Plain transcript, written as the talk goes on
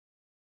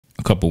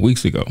a couple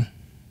weeks ago.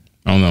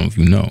 I don't know if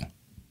you know.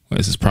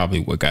 This is probably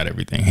what got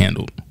everything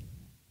handled.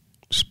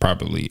 It's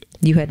probably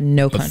you had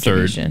no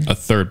contribution. A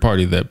third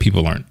party that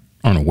people aren't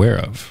aware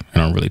of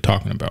and aren't really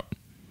talking about,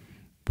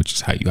 which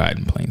is how you hide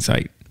in plain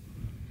sight.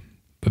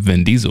 But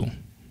Vin Diesel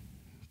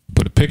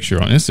put a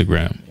picture on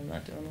Instagram.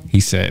 He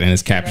said, and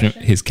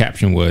his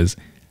caption was,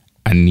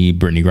 "I need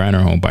Brittney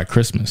Griner home by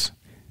Christmas."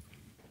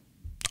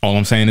 All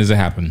I'm saying is it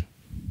happened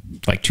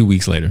like 2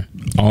 weeks later.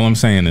 All I'm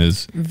saying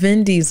is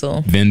Vin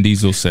Diesel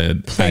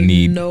said, played "I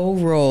need no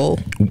role."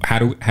 How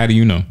do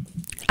you know?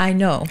 I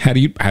know. How do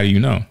you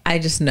know? I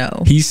just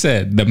know. He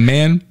said, the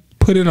man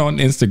put it on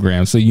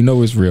Instagram, so you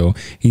know it's real.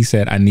 He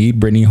said, "I need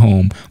Brittney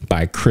home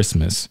by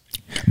Christmas."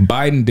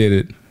 Biden did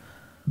it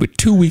with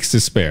 2 weeks to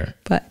spare.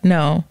 But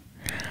no.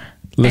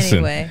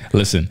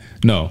 Listen.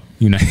 No,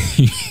 you're not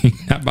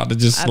about to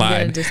just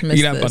slide.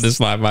 You're not about to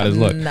slide by this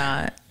look.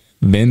 Not.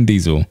 Vin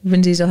Diesel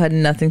had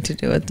nothing to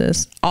do with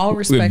this. All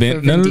respect for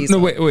Vin Diesel.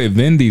 No, wait.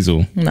 Vin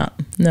Diesel.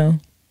 No.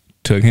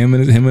 Took him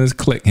and his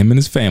clique, him and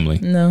his family.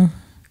 No.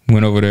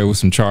 Went over there with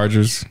some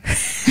Chargers.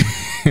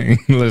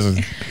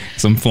 Listen,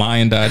 some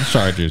flying Dodge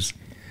Chargers.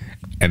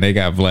 And they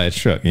got Vlad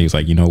shook. And he was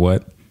like, "You know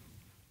what?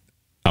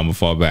 I'm going to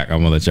fall back.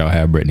 I'm going to let y'all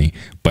have Brittney.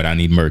 But I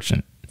need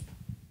Merchant."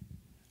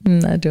 I'm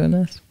not doing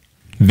this.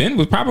 Vin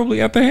was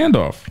probably at the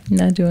handoff.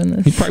 Not doing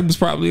this. He was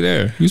probably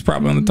there. He was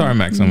probably on the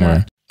tarmac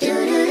somewhere.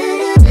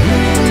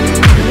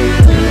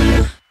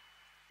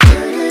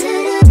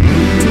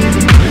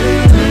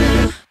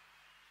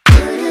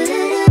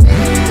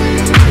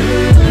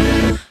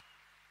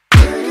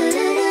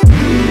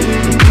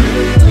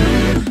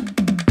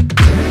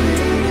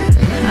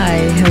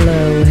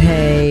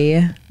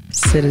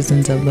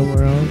 Citizens of the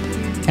world,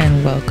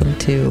 and welcome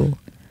to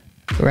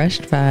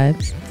Rushed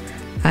Vibes.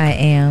 I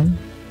am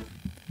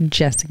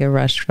Jessica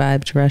Rushed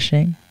Vibes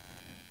Rushing,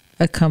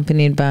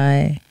 accompanied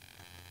by,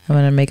 I'm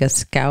gonna make a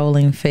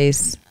scowling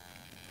face,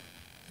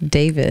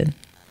 David.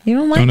 You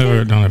don't like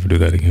it? Don't ever do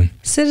that again.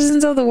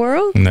 Citizens of the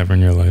world? Never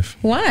in your life.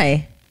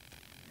 Why?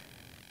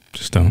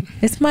 Just don't.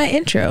 It's my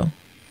intro.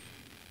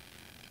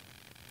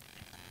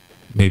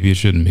 Maybe it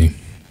shouldn't be.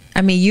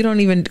 I mean, you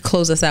don't even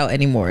close us out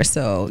anymore,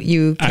 so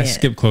you can't. I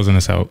skipped closing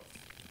us out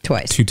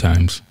twice. 2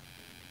 times.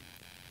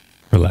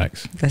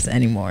 Relax. That's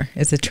anymore.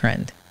 It's a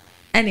trend.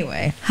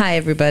 Anyway, hi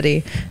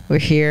everybody. We're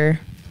here.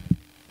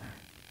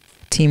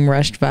 Team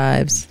Rushed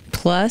Vibes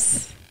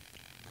plus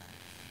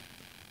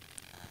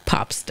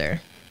Popster,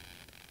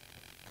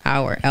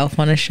 our elf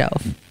on a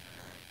shelf,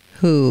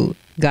 who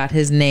got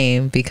his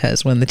name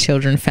because when the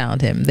children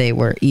found him, they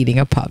were eating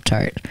a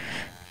Pop-Tart.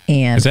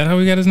 And is that how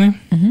we got his name?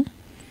 Mm-hmm.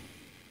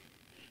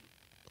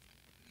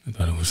 I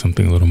thought it was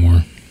something a little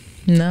more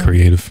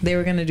creative. They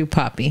were going to do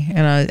Poppy,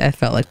 and I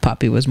felt like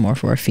Poppy was more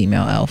for a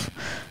female elf.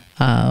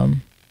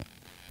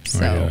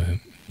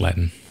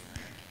 Latin.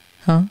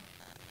 Huh?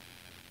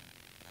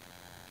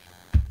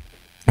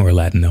 Or a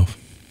Latin elf.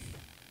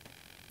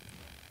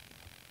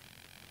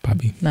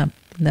 Poppy. No,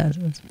 it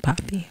was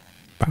Poppy.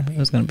 It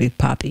was going to be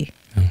Poppy.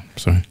 Oh,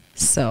 sorry.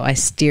 So I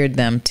steered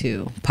them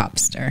to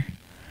Popster.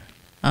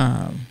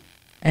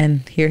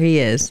 And here he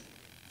is.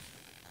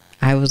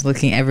 I was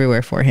looking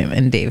everywhere for him,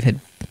 and Dave had.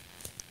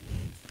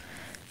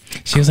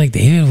 She was like,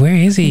 "David, where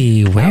is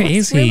he? Where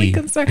is he?" Really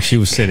concerned. She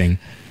was sitting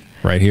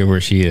right here where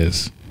she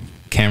is.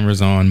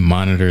 Cameras on,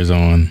 monitors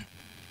on.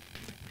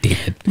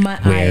 David, my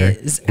eye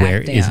is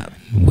acting up.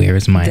 Where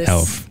is my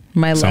elf?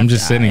 My so I'm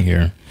just sitting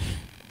here.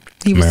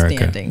 He was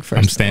standing first.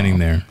 I'm standing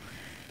there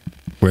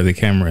where the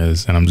camera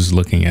is, and I'm just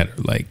looking at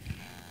her like,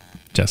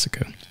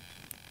 Jessica.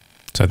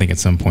 So I think at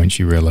some point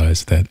she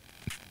realized that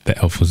the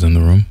elf was in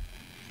the room.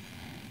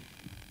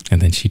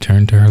 And then she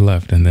turned to her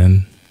left, and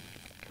then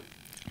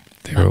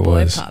there it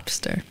was. My boy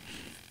Popster.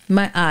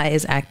 My eye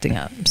is acting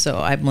up, so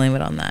I blame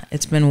it on that.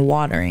 It's been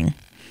watering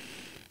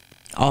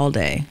all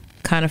day.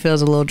 Kind of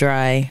feels a little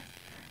dry.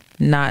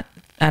 I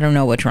don't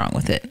know what's wrong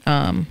with it.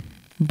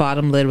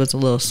 Bottom lid was a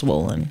little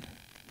swollen.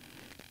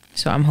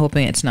 So I'm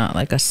hoping it's not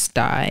like a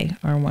sty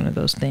or one of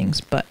those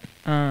things, but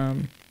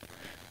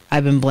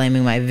I've been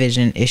blaming my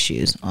vision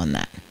issues on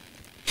that.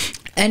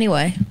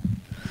 Anyway,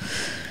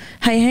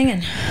 how you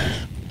hanging?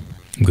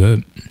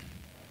 Good.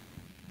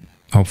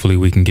 Hopefully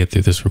we can get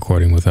through this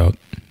recording without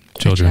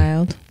children. A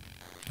child?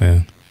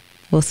 Yeah.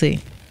 We'll see.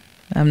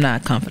 I'm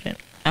not confident.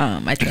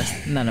 I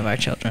trust none of our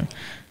children.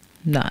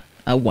 Not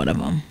one of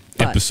them.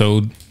 But.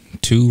 Episode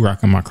 2,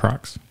 Rocking My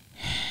Crocs.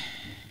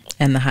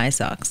 And the high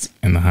socks.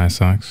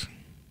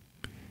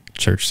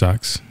 Church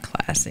socks.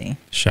 Classy.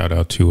 Shout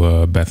out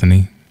to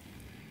Bethany,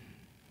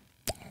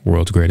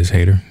 world's greatest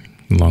hater,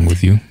 along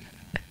with you.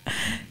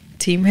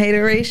 Team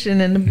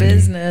hateration in the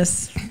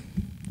business.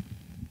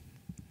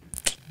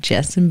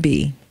 Jess and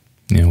B.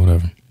 Yeah,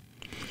 whatever.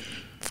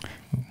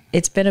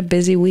 It's been a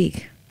busy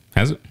week.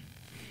 Has it?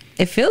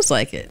 It feels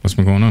like it. What's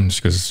been going on?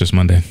 Just because it's just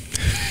Monday.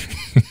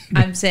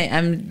 I'm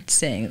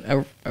saying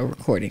a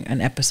recording, an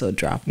episode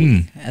drop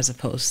week, as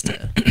opposed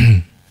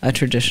to a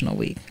traditional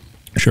week.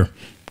 Sure.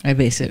 I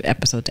base it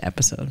episode to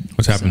episode.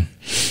 What's happened?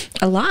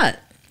 A lot.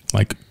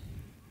 Like?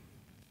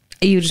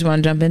 You just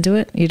want to jump into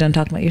it? You done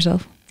talking about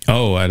yourself?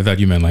 Oh, I thought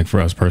you meant like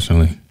for us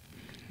personally.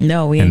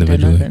 No, we ain't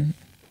done nothing.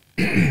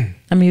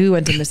 I mean, we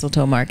went to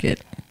Mistletoe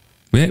Market.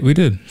 We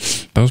did.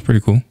 That was pretty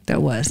cool.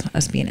 That was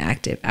us being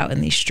active out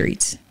in these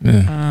streets.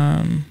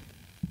 Yeah.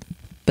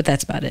 But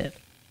that's about it.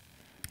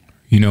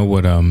 You know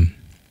what? You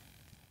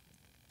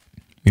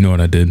know what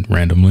I did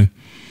randomly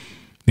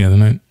the other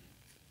night?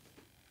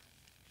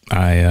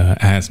 I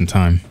had some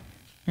time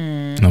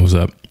and I was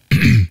up.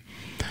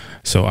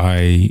 So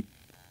I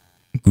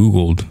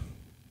Googled.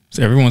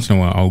 So every once in a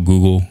while, I'll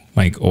Google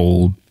like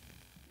old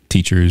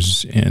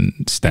teachers and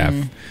staff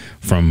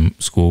from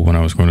school when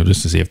I was growing up,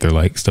 just to see if they're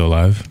like still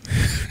alive.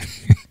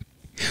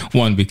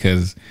 One,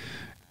 because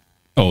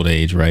old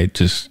age, right?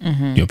 Just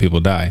you know,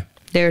 people die.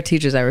 There are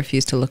teachers I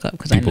refuse to look up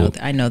because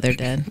I know they're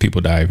dead.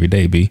 People die every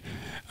day, B.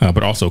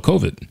 But also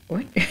COVID.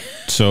 What?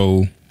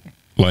 So,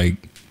 like,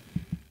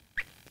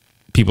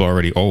 people are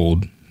already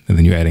old, and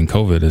then you add in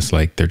COVID, it's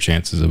like their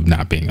chances of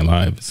not being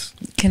alive.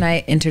 Can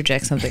I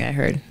interject something I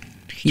heard?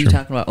 You Sure.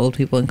 talking about old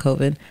people and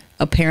COVID.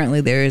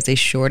 Apparently, there is a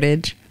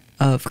shortage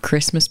of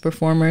Christmas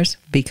performers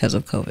because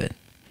of COVID.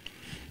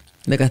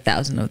 Like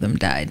 1,000 of them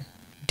died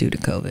due to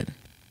COVID,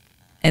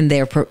 and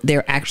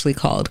they're actually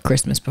called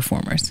Christmas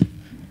performers.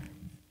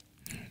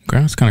 Okay,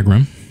 that's kind of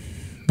grim.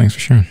 Thanks for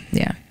sharing.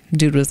 Yeah,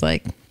 dude was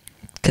like,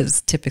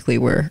 because typically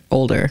we're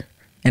older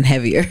and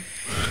heavier.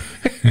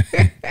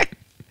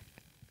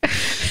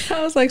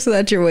 I was like, so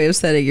that's your way of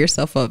setting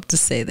yourself up to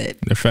say that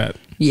They're fat.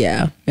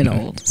 yeah, and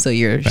old, so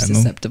you're Fat and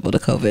susceptible to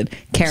COVID.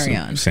 Carry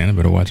on. Santa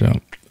better watch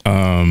out.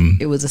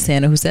 It was a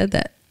Santa who said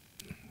that.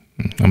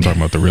 I'm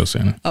talking about the real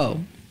Santa. Oh,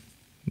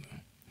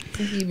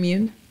 is he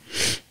immune?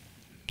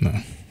 No.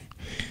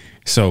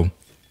 So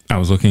I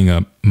was looking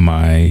up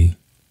my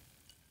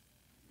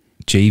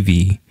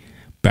JV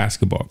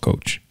basketball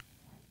coach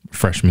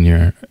freshman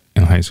year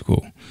in high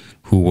school,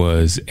 who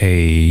was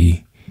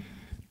a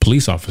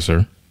police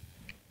officer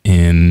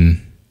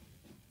in,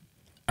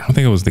 I don't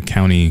think it was the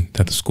county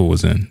that the school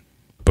was in,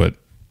 but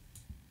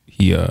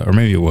he, or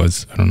maybe it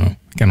was, I don't know.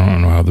 I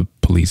don't know how the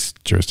police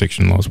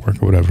jurisdiction laws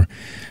work or whatever,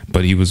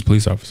 but he was a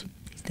police officer.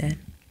 He's dead.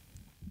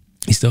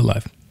 He's still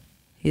alive.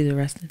 He's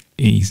arrested.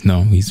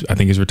 I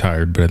think he's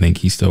retired, but I think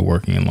he's still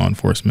working in law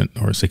enforcement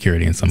or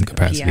security in some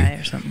capacity. PI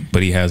or something.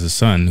 But he has a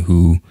son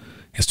who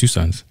has two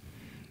sons.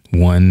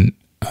 One,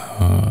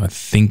 I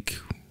think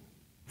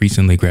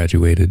recently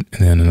graduated,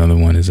 and then another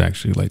one is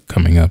actually like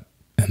coming up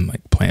and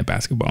like playing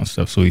basketball and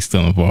stuff. So he's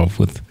still involved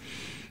with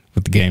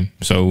the game.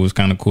 So it was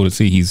kind of cool to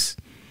see. He's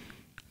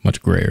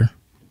much grayer.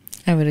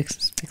 I would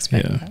expect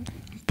that.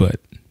 But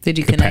Did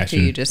you connect or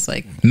you just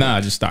like? Nah,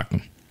 I just stalked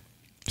him.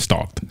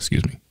 Stalked him.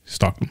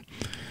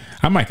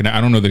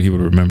 I don't know that he would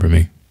remember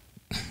me.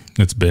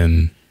 It's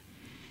been.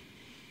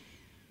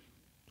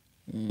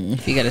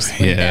 If you got to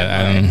swing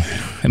Yeah,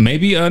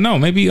 maybe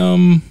maybe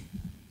I'm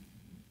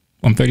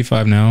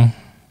 35 now,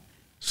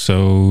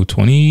 so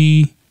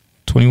 20,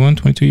 21,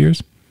 22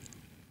 years.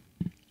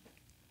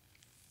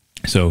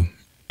 So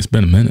it's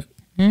been a minute.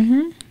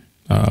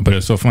 But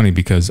it's so funny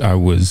because I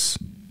was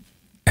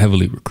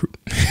heavily recruited.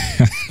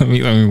 let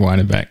me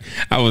wind it back.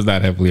 I was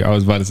not heavily. I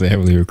was about to say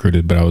heavily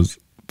recruited, but I was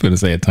going to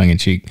say it tongue in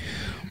cheek.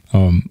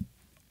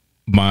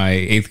 My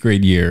 8th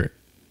grade year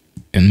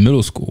in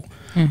middle school,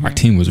 our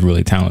team was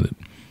really talented,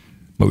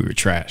 but we were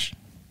trash.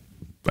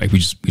 Like we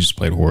just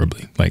played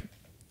horribly. Like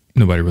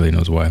nobody really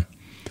knows why.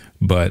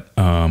 But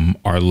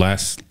our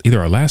last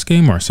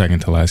game or our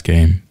second to last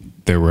game,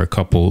 there were a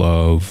couple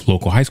of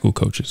local high school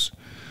coaches.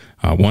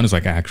 One is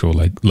like an actual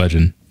like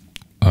legend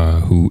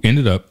who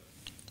ended up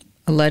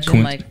a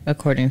legend, like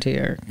according to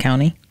your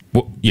county.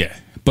 Well, yeah,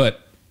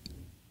 but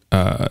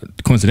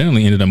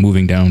coincidentally ended up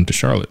moving down to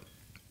Charlotte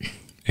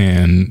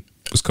and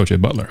was coach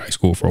at Butler High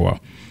School for a while.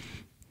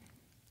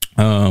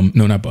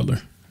 No, not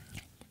Butler.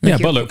 Like yeah,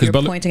 Butler. Because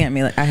Butler pointing at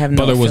me like I have no.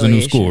 Butler was a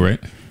new school, right?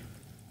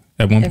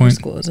 At one Every point,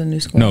 school is a new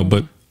school. No,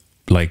 but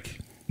like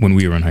when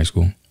we were in high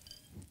school,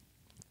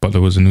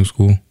 Butler was a new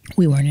school.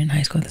 We weren't in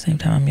high school at the same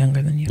time. I'm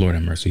younger than you. Lord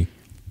have mercy.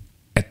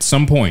 At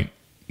some point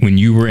when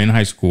you were in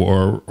high school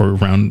or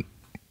around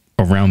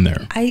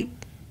there, I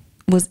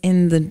was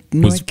in the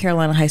North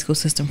Carolina high school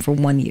system for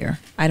 1 year.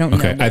 I don't know.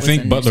 Okay, I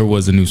think Butler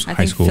was a new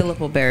high school. I think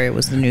Philip O'Berry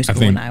was the new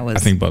school when I was. I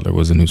think Butler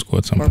was a new school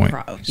at some point.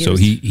 So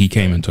he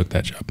came and took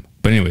that job.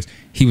 But anyways,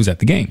 he was at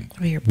the game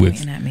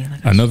with at me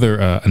like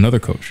another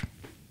coach.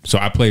 So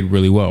I played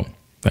really well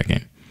that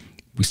game.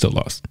 We still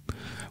lost.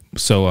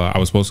 So I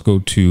was supposed to go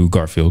to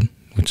Garfield,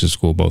 which is a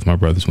school both my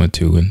brothers went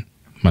to and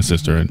my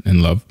sister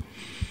in love.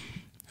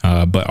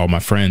 But all my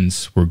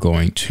friends were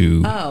going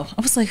to. Oh,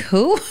 I was like,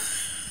 who?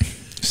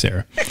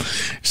 Sarah.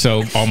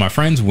 So all my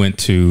friends went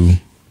to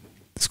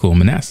the school in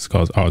Manassas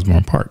called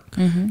Osborne Park.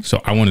 So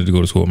I wanted to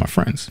go to school with my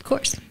friends. Of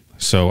course.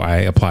 So I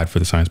applied for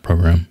the science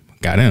program,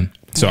 got in.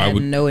 So I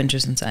had no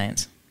interest in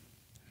science.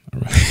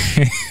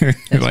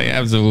 Like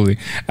absolutely.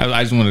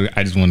 I just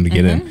wanted to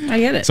get in. I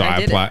get it. So I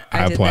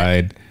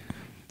applied,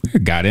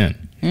 got in.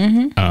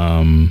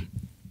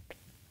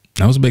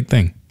 That was a big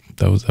thing.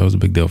 That was a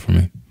big deal for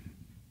me.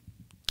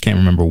 Can't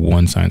remember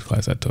one science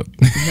class I took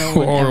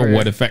or ever.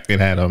 what effect it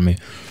had on me.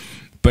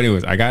 But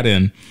anyways, I got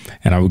in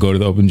and I would go to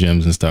the open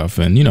gyms and stuff.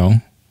 And, you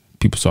know,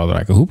 people saw that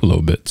I could hoop a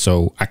little bit.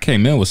 So I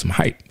came in with some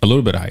height, a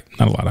little bit of height,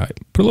 not a lot of height,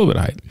 but a little bit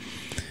of height.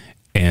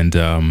 And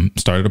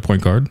started a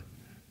point guard,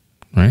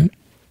 right?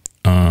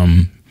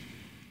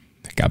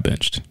 Got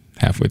benched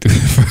halfway through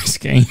the first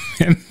game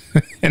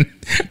and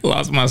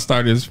lost my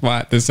starting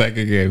spot the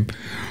second game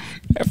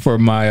for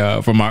my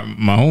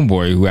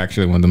homeboy who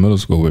actually went to middle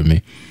school with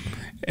me.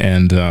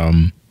 And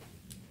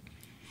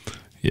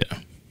yeah.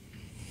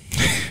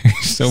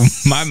 So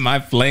my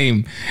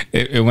flame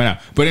it went out.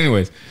 But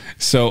anyways,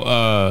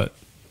 so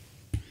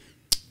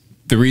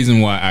the reason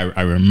why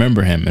I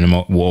remember him and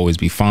will always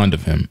be fond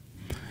of him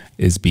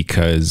is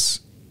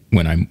because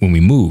when we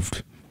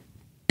moved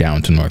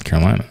down to North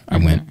Carolina,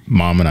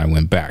 Mom and I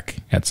went back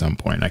at some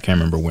point. I can't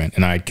remember when.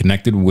 And I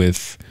connected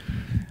with,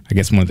 I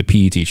guess, one of the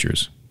PE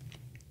teachers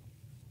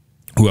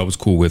who I was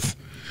cool with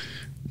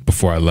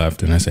before I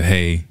left. And I said,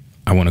 hey,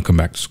 I want to come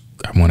back.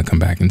 I want to come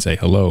back and say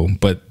hello.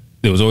 But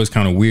it was always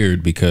kind of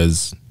weird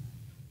because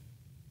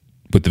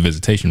with the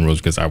visitation rules,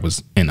 because I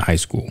was in high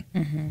school,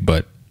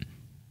 but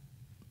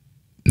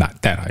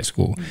not that high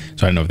school.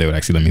 So I didn't know if they would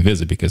actually let me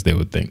visit because they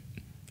would think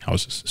I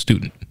was just a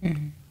student.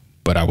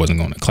 But I wasn't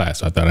going to class.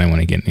 So I thought I didn't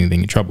want to get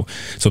anything in trouble.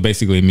 So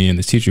basically me and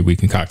this teacher, we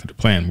concocted a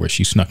plan where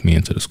she snuck me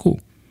into the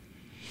school.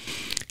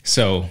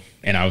 So,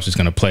 and I was just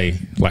going to play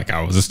like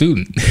I was a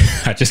student.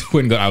 I just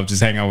wouldn't go. I would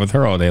just hang out with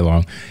her all day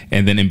long.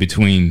 And then in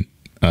between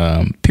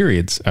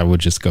periods, I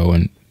would just go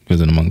and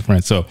visit among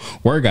friends. So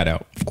word got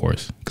out, of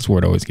course, because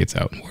word always gets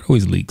out. Word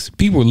always leaks.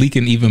 People were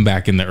leaking even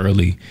back in the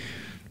early,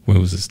 what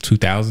was this,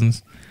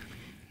 2000s?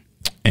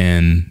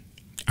 And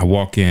I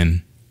walk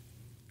in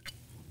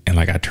and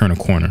like I turn a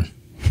corner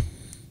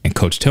and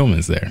Coach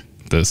Tillman's there,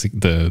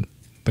 the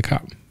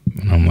cop.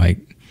 And I'm like,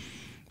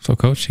 so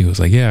Coach, he was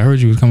like, yeah, I heard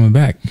you was coming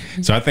back.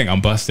 So I think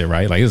I'm busted,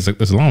 right? Like it's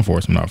a law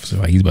enforcement officer.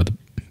 Like he's about to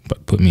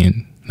put me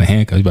in the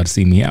handcuffs. He's about to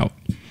see me out.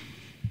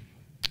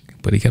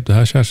 But he kept the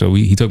hush hush. So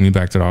he took me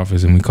back to the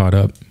office and we caught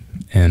up.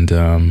 And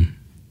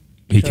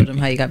he told him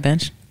how you got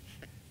benched?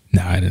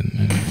 No, I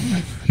didn't.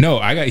 No,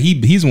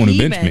 he's the one who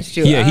benched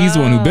me. You. Yeah, he's the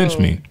one who benched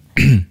me.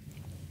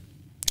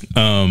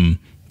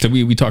 So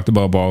we talked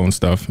about ball and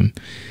stuff, and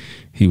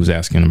he was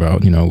asking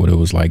about, you know, what it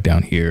was like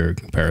down here in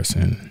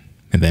comparison.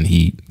 And then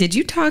did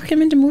you talk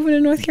him into moving to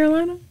North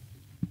Carolina?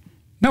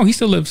 No, he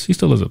still lives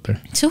up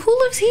there. So who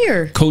lives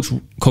here?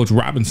 Coach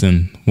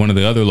Robinson, one of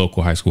the other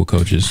local high school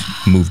coaches,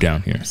 moved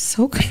down here.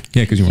 So good.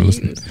 Yeah, because you weren't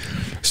listening.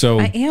 So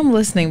I am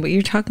listening, but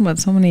you're talking about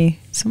so many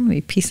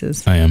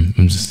pieces. I am.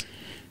 I'm just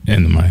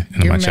into my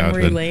childhood. Your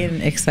memory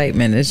lane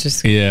excitement is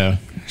just yeah.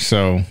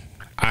 So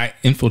I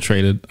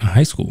infiltrated a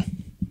high school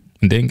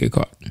and didn't get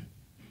caught.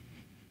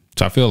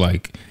 So I feel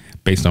like,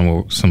 based on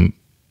what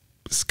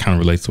this kind of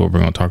relates to what we're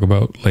going to talk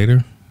about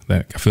later,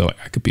 that I feel like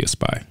I could be a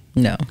spy.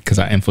 No, because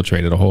I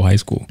infiltrated a whole high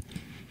school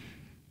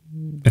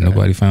and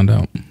nobody found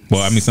out.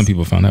 Well, I mean, some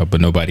people found out,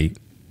 but nobody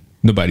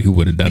who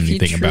would have done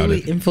anything about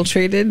it.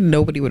 Infiltrated,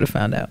 nobody would have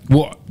found out.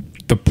 Well,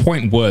 the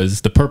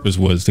purpose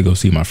was to go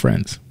see my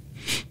friends.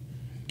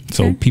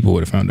 So okay. People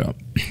would have found out.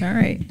 All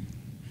right.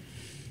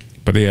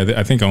 But yeah,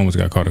 I think I almost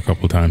got caught a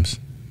couple of times,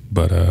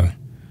 but it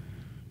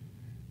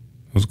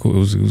was cool. It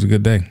was a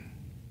good day.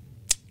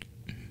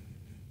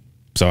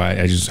 So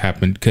I just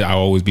happened, cause I'll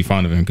always be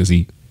fond of him because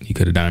he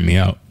could have dined me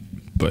out,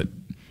 but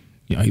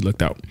you know, he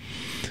looked out.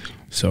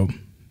 So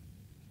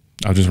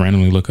I'll just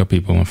randomly look up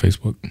people on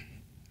Facebook,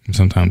 and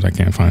sometimes I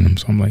can't find them.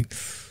 So I'm like,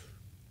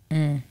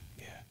 yeah.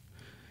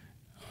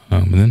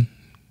 And then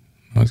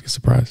I always get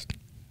surprised.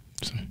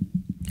 So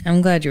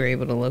I'm glad you were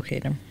able to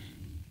locate him.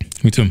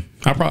 Me too.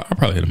 I'll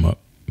probably hit him up.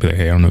 Be like,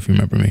 hey, I don't know if you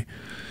remember me.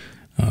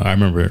 I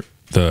remember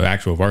the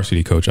actual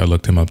varsity coach. I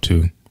looked him up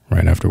too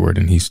right afterward,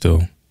 and he's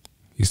still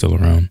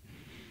around.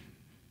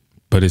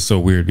 But it's so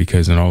weird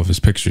because in all of his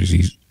pictures,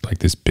 he's like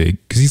this big,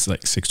 because he's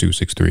like 6'2",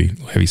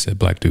 6'3", heavy set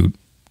black dude.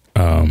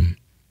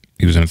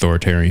 He was an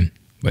authoritarian,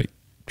 like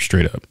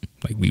straight up.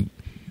 Like we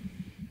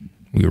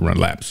would run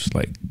laps,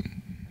 like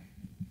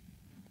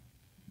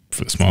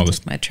for the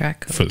smallest, my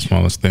track coach. For the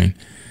smallest thing,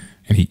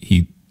 and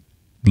he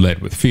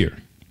led with fear,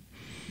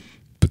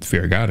 but the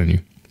fear got in you.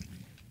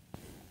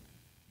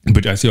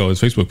 But I see all his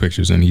Facebook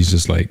pictures, and he's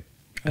just like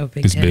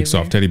this big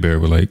soft teddy bear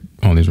with like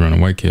all these random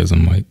white kids.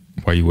 I'm like,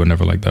 why you would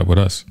never like that with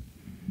us?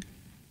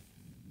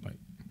 Like,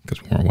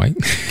 because we weren't white.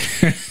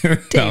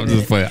 No,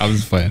 I was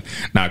just playing.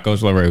 Nah,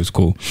 Coach Lori was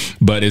cool,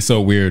 but it's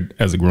so weird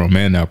as a grown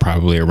man now,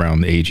 probably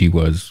around the age he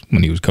was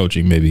when he was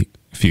coaching, maybe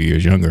a few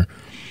years younger,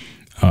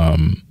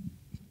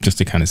 just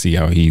to kind of see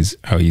how he's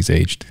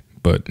aged.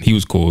 But he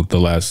was cool.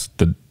 I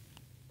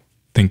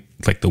think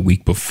like the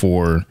week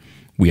before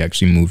we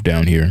actually moved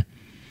down here,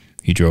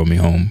 he drove me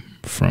home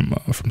from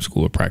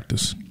school or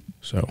practice.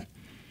 So,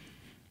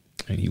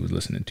 and he was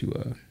listening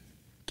to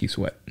Keith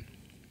Sweat,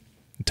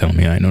 telling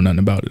me I know nothing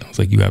about it. I was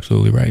like, "You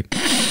absolutely right."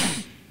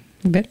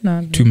 Bet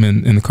not. Two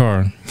men in the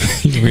car,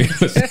 you were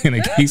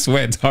listening to Keith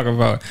Sweat talk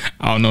about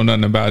I don't know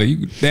nothing about it.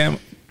 You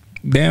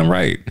damn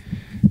right,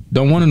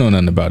 don't want to know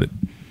nothing about it.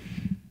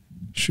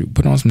 Shoot,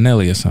 put on some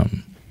Nelly or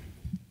something.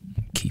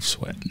 Keith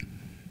Sweat.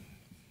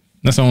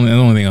 That's the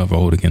only thing I've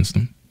hold against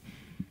him.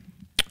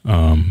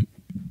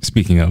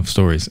 Speaking of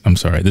stories, I'm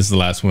sorry. This is the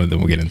last one, then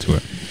we'll get into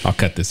it. I'll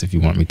cut this if you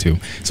want me to.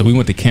 So we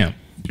went to camp.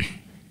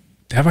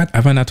 Have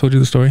I not told you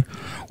the story?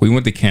 We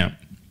went to camp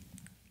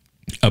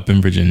up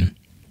in Virginia,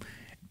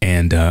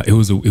 and it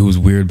was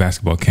weird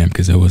basketball camp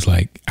because it was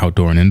like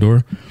outdoor and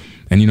indoor.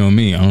 And you know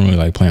me, I don't really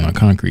like playing on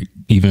concrete.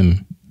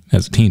 Even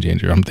as a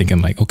teenager, I'm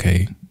thinking like,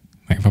 okay,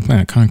 like if I play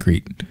on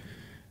concrete,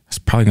 it's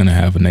probably going to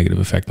have a negative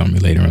effect on me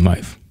later in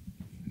life.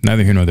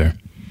 Neither here nor there.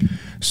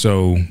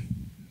 So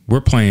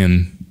we're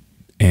playing,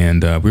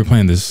 and we were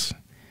playing this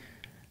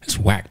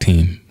whack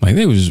team. Like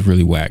they was just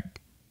really whack.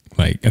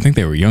 Like I think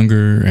they were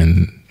younger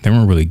and they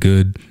weren't really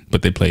good,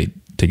 but they played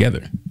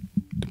together.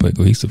 They played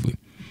cohesively.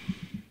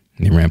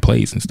 And they ran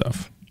plays and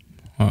stuff.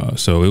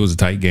 So it was a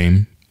tight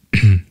game.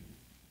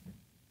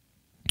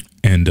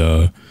 And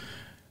I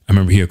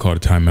remember he had called a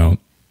timeout.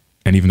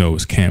 And even though it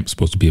was camp,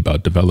 supposed to be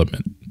about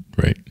development,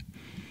 right?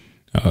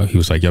 He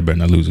was like, y'all better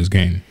not lose this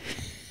game.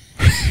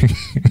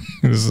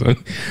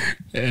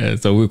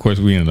 So of course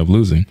we ended up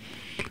losing.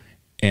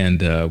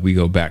 And we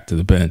go back to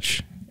the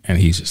bench. And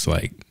he's just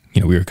like,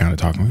 you know, we were kind of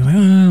talking. We were like,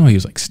 oh. He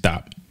was like,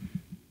 stop.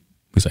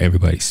 He was like,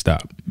 everybody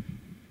stop.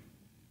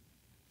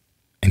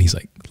 And he's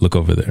like, look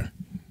over there.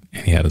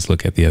 And he had us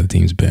look at the other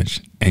team's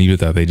bench. And you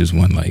thought they just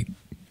won like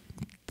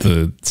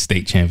the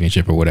state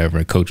championship or whatever.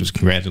 And coach was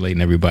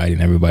congratulating everybody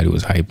and everybody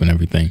was hype and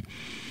everything.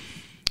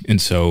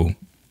 And so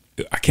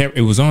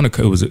it was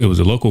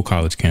a local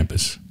college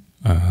campus.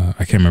 I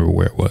can't remember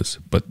where it was,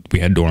 but we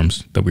had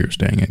dorms that we were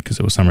staying in because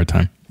it was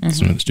summertime. Mm-hmm.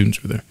 Some of the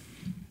students were there.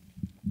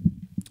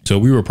 So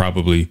we were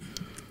probably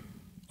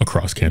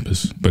across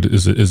campus, but it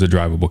is a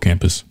drivable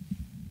campus.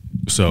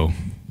 So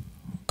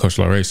Coach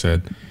Lori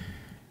said,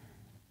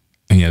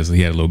 and he had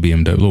a little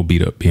BMW, a little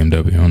beat up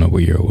BMW. I don't know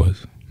what year it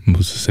was. It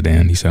was a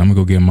sedan. He said, I'm gonna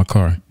go get in my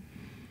car.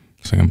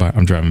 He's like,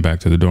 I'm driving back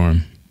to the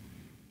dorm.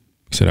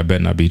 He said, I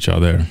bet not beat y'all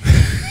there.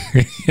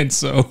 And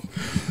so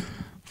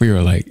we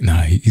were like,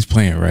 nah, he's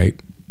playing right.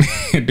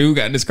 Dude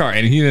got in his car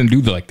and he didn't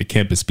do the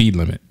campus speed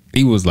limit.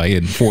 He was like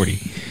hitting 40.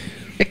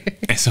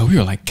 And so we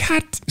were like,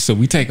 God. So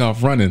we take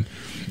off running.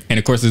 And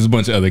of course, there's a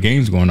bunch of other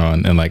games going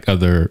on and like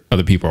other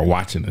people are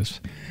watching us.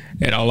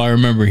 And all I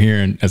remember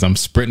hearing as I'm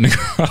sprinting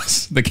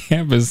across the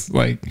campus,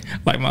 like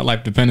my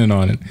life depended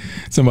on it,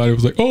 somebody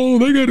was like, oh,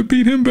 they got to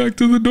beat him back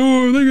to the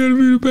door. They got to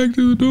beat him back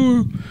to the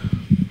door.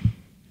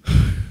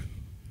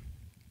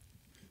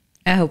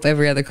 I hope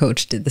every other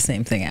coach did the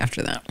same thing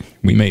after that.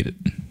 We made it.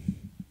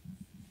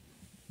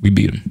 We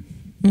beat him.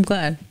 I'm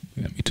glad.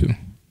 Yeah, me too.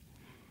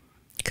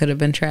 Could have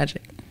been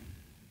tragic.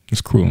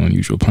 It's cruel and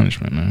unusual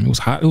punishment, man. It was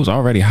hot. It was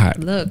already hot.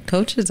 Look,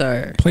 coaches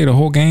are... Play the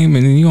whole game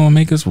and then you gonna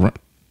make us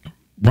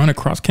run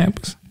across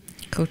campus?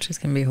 Coaches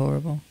can be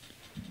horrible.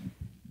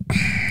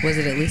 Was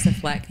it at least a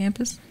flat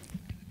campus?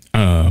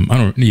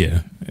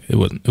 Yeah, it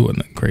wasn't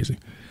nothing crazy.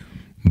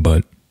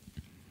 But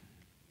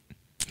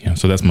yeah,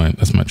 so that's my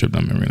trip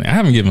down memory lane. I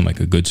haven't given like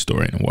a good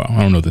story in a while.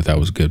 I don't know that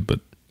was good, but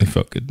it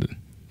felt good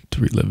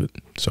to relive it.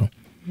 So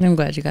I'm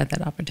glad you got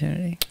that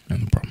opportunity. No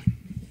problem.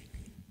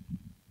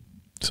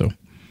 So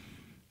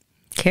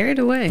carried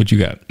away. What you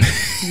got?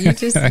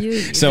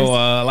 So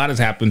a lot has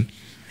happened.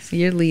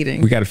 You're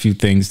leading. We got a few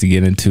things to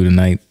get into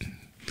tonight.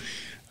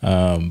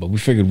 But we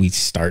figured we'd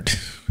start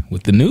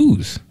with the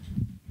news.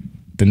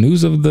 The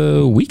news of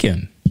the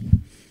weekend.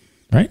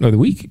 Right? Or the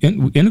week,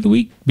 end of the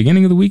week,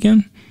 beginning of the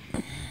weekend.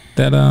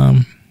 That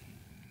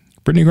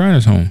Brittney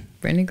Griner's home.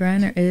 Brittney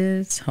Griner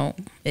is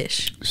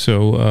home-ish.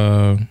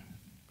 So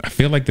I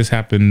feel like this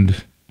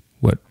happened,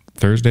 what,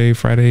 Thursday,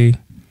 Friday?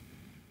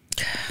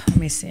 Let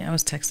me see. I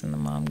was texting the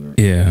mom group.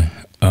 Yeah.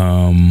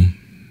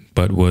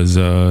 But was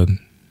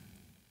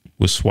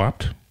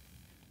swapped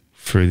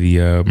for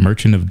the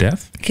Merchant of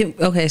Death.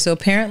 Okay, so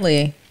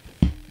apparently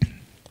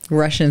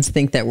Russians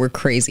think that we're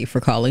crazy for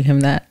calling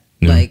him that.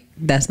 Yeah. Like,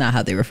 that's not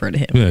how they refer to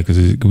him. Yeah, because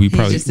we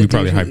probably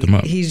hyped him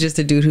up. He's just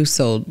a dude who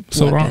sold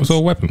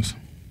weapons.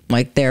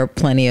 Like, there are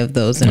plenty of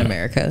those in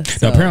America.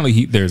 So. Now,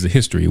 apparently there's a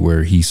history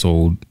where he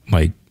sold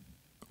like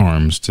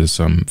arms to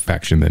some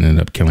faction that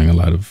ended up killing a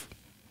lot of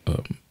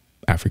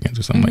Africans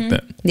or something like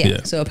that.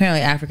 Yeah. So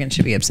apparently Africans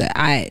should be upset.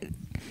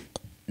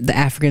 The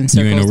African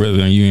circles.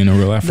 You ain't no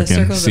real African.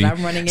 The circles that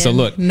I'm running in. So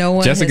look, no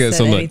one Jessica, has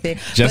said anything.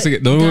 Jessica,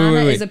 Ghana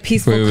is a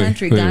peaceful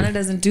country. Ghana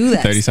doesn't do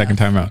that. 30-second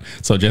timeout.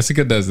 So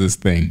Jessica does this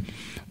thing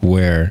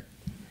where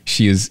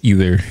she is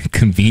either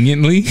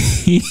conveniently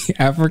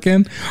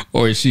African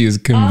or she is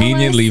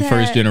conveniently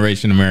first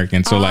generation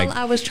American. So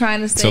I was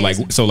trying to say.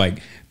 So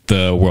like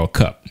the World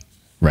Cup,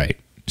 right?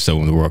 So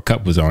when the World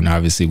Cup was on,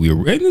 obviously we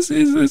were. And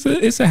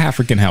it's a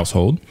African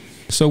household.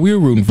 So we were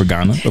rooting for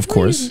Ghana, of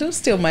course. Don't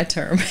steal my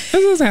term. This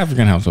is an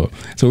African household.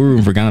 So we were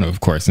rooting for Ghana, of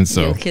course. And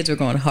so your kids were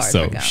going hard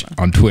for Ghana.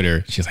 On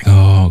Twitter, she's like,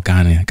 oh,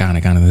 Ghana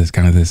this,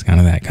 Ghana this,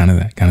 Ghana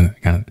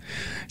that.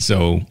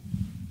 So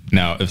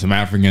now if some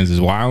Africans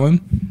is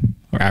wilding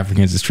or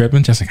Africans is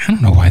tripping, just like, I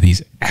don't know why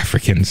these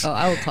Africans. Oh,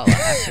 I would call it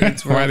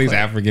Africans. Why these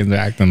Africans are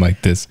acting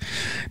like this.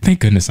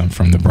 Thank goodness I'm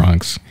from the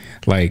Bronx.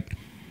 Like,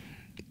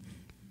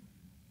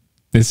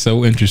 It's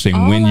so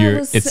interesting when you're.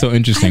 It's so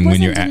interesting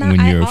when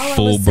you're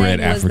full bred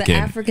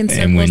African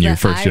and when you're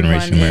first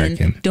generation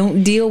American.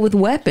 Don't deal with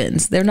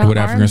weapons. They're not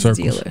arms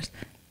dealers.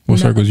 What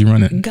circles you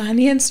run in?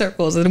 Ghanaian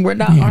circles, and we're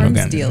not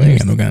arms dealers. We ain't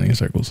got no Ghanaian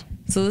circles.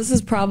 So this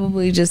is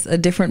probably just a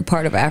different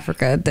part of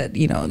Africa that,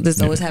 you know,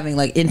 there's always having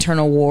like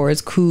internal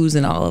wars, coups,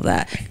 and all of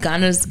that.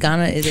 Ghana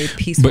is a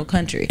peaceful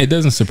country. It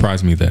doesn't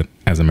surprise me that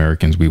as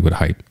Americans we would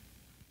hype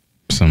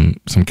some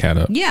cat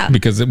up. Yeah,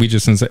 because we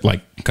just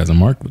like Cousin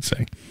Mark would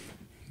say,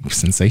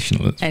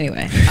 sensationalism.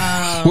 Anyway,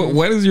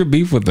 what is your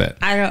beef with that?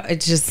 I don't.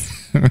 It's just.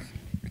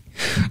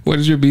 What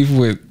is your beef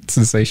with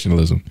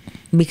sensationalism?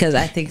 Because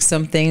I think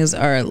some things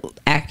are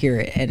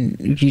accurate, and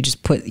you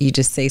just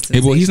say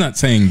sensational. Well, he's not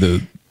saying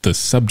the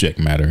subject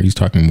matter. He's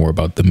talking more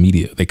about the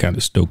media. They kind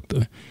of stoke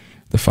the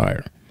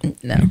fire.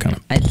 No,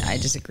 I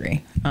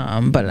disagree.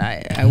 But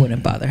I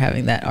wouldn't bother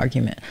having that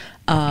argument.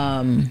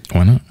 Why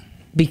not?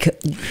 Because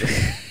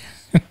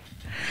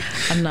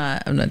I'm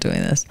not doing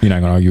this. You're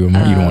not gonna argue with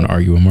Mark. You don't want to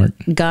argue with Mark.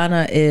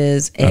 Ghana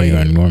is you're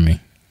gonna ignore me.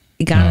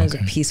 Ghana is a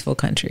peaceful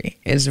country.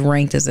 Is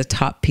ranked as a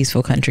top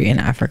peaceful country in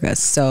Africa.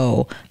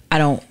 So I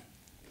don't.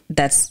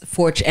 That's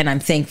fortunate, and I'm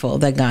thankful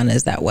that Ghana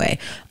is that way.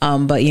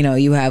 But you know,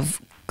 you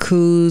have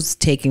coups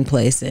taking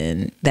place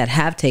that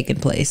have taken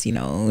place. You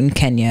know, in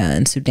Kenya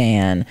and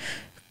Sudan,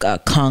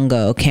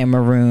 Congo,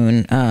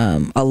 Cameroon.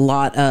 A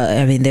lot.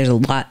 I mean, there's a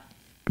lot.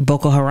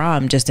 Boko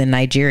Haram just in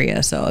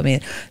Nigeria. So I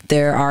mean,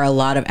 there are a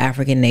lot of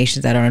African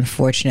nations that are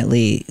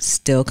unfortunately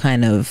still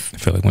kind of. I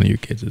feel like one of your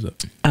kids is up.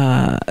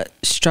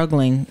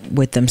 Struggling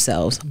with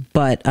themselves,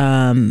 but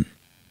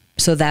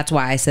so that's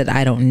why I said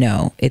I don't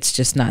know. It's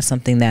just not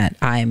something that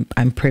I'm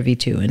privy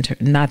to.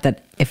 Not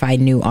that if I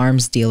knew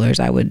arms dealers,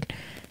 I would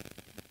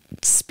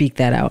speak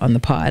that out on the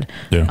pod.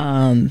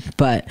 Yeah.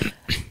 But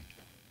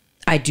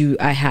I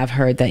have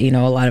heard that, you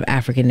know, a lot of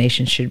African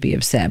nations should be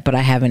upset, but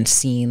I haven't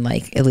seen,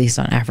 like, at least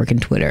on African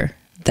Twitter,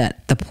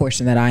 that the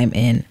portion that I'm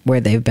in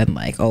where they've been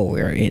like, oh,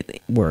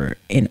 we're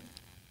in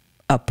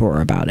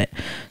uproar about it.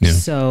 Yeah.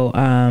 So,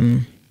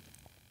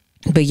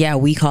 but yeah,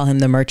 we call him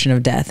the Merchant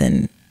of Death.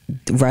 In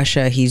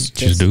Russia, he's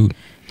just dude.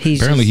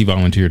 Apparently, he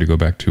volunteered to go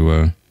back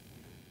to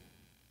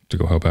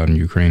go help out in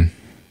Ukraine.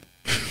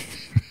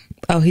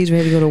 Oh, he's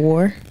ready to go to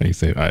war? He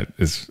said,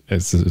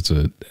 it's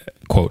a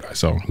quote I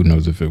saw. Who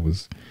knows if it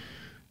was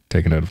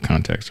taken out of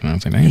context? And I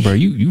was like, hey, bro,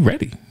 you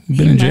ready? You've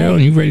been in jail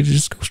and you ready to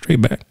just go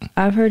straight back?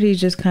 I've heard he's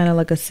just kind of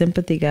like a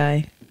sympathy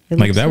guy.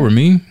 Like if that were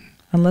me?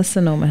 Unless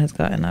Sonoma has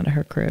gotten out of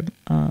her crib.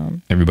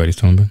 Everybody's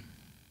telling me?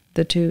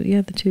 The two.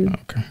 Oh,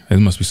 okay. It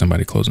must be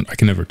somebody closing. I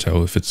can never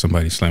tell if it's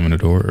somebody slamming the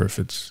door or if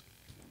it's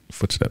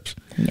footsteps.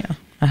 Yeah.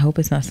 I hope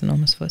it's not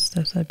Sonoma's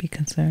footsteps. I'd be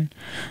concerned.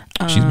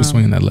 She's been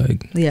swinging that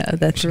leg. Yeah,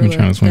 that She's been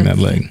trying to swing that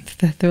leg.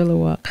 That thriller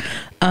walk.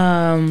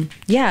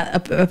 Yeah,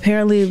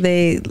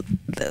 apparently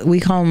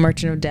we call him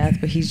Merchant of Death,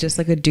 but he's just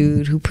like a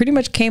dude who pretty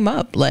much came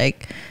up.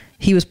 Like,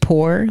 he was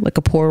poor, like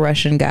a poor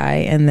Russian guy,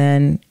 and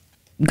then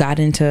got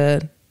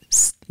into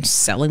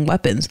selling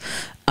weapons.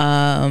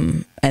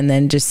 And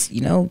then just,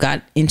 you know,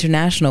 got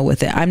international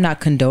with it. I'm not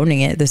condoning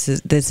it. This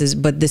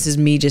is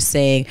me just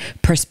saying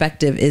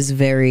perspective is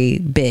very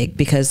big,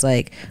 because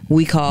like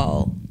we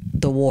call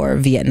the war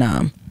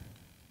Vietnam,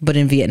 but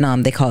in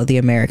Vietnam they call it the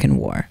American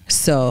War.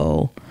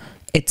 So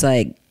it's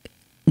like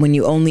when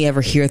you only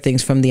ever hear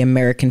things from the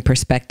American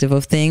perspective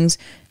of things,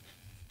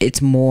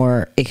 it's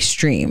more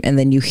extreme. And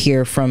then you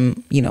hear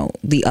from, you know,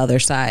 the other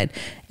side.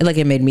 Like,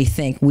 it made me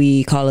think,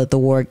 we call it the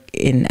war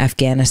in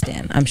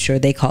Afghanistan. I'm sure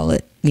they call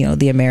it, you know,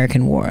 the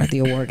American war,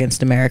 the war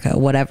against America,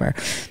 whatever.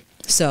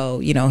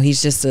 So, you know,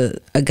 he's just a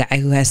guy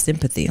who has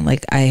sympathy.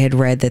 Like, I had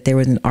read that there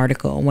was an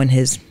article when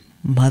his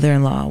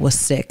mother-in-law was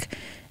sick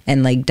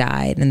and like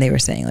died, and they were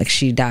saying like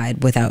she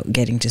died without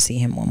getting to see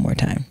him one more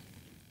time.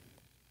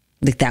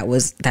 Like,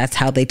 that's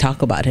how they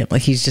talk about him.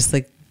 Like, he's just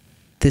like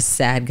this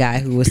sad guy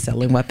who was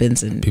selling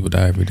weapons, and people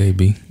die every day,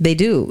 B. They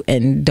do,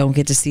 and don't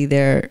get to see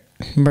their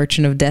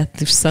Merchant of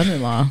Death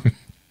son-in-law.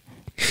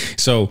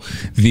 So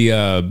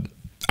the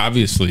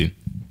obviously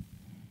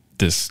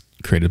this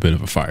created a bit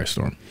of a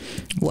firestorm.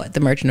 What,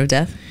 the Merchant of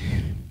Death?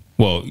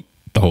 Well,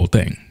 the whole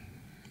thing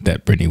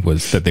that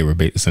they were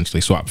essentially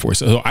swapped for.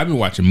 So I've been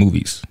watching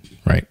movies,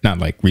 right? Not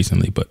like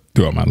recently, but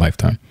throughout my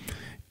lifetime,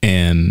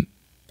 and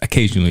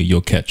occasionally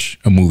you'll catch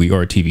a movie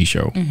or a TV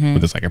show where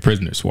there's like a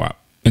prisoner swap.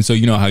 And so,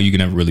 you know how you can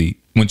never really,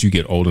 once you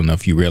get old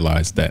enough, you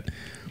realize that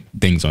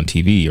things on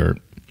TV are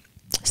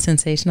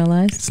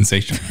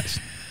sensationalized.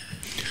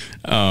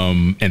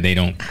 And they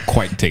don't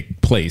quite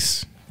take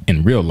place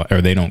in real life,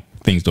 or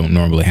things don't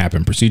normally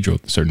happen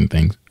certain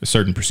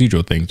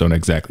procedural things don't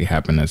exactly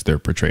happen as they're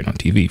portrayed on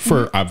TV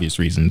for obvious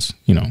reasons,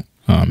 you know,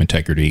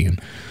 integrity,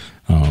 and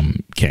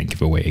can't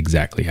give away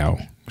exactly how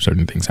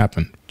certain things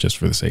happen just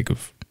for the sake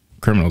of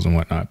criminals and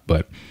whatnot.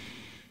 But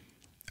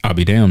I'll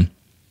be damned.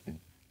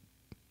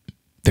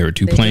 There were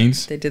two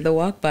planes. They did the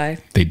walk by.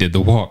 They did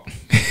the walk.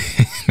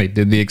 They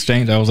did the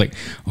exchange. I was like,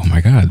 oh my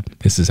God,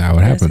 this is how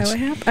it happens. That's how it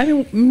happens. I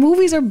mean,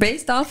 movies are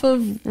based off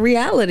of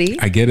reality.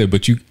 I get it,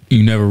 but you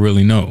never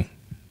really know,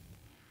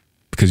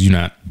 because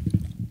I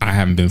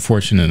haven't been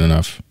fortunate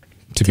enough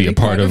to be a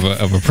part of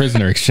a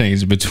prisoner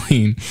exchange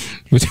between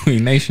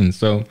nations,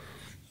 so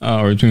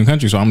or between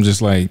countries. So I'm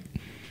just like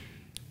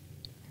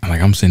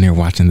I'm sitting there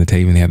watching the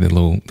tape, and they have the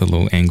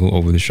little angle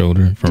over the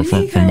shoulder from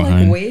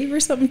behind. Like wave or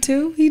something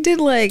too. He did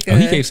like.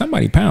 He gave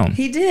somebody a pound.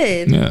 He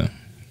did. Yeah.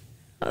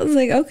 I was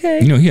like,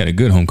 okay. You know, he had a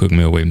good home cooked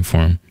meal waiting for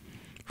him.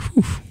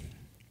 Whew.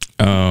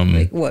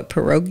 Like what,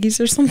 pierogies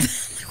or something?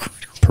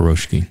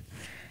 Piroshki.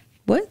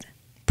 What?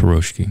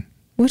 Piroshki.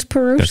 What's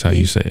Piroshki? That's how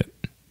you say it.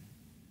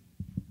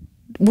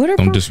 What are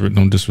don't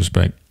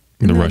disrespect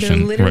the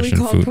Russian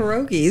called food.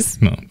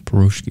 Pierogies. No,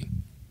 Piroshki.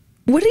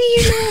 What do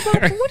you know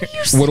about? What do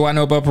you? What do I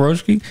know about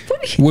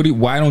Piroshki?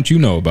 Why don't you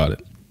know about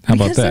it? How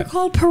about that? Because they're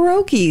called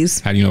pierogies.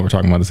 How do you know we're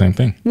talking about the same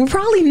thing? We're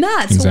probably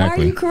not. So exactly.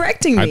 Why are you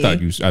correcting me?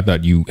 I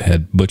thought you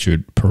had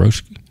butchered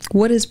Piroshki.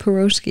 What is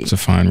Piroshki? It's a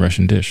fine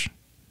Russian dish.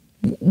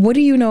 What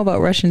do you know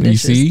about Russian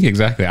dishes? You see,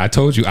 exactly. I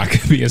told you I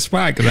could be a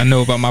spy because I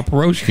know about my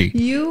Piroshki.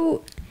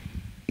 You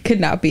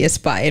could not be a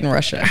spy in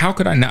Russia. How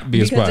could I not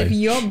be a spy? Because if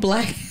your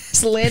black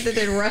ass landed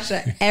in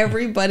Russia,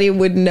 everybody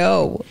would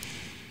know.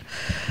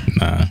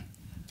 Nah.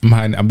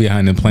 I'm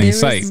behind in plain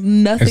sight.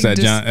 That's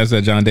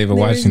that John David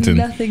Washington.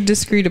 There's nothing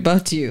discreet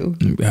about you.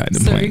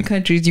 Certain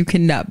countries you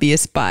cannot be a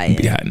spy in.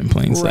 Behind in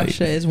plain sight.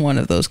 Russia is one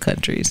of those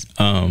countries.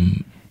 Nah,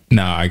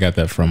 I got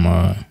that from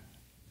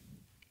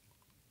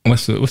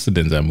what's the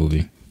Denzel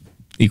movie?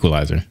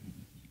 Equalizer.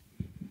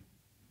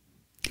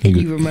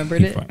 You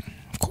remembered it?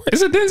 Of course,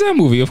 it's a Denzel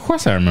movie. Of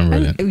course, I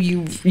remember it.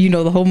 You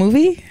know the whole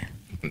movie?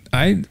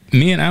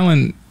 Me and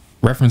Alan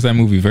reference that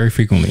movie very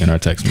frequently in our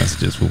text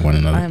messages with one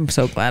another. I'm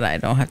so glad I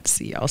don't have to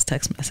see y'all's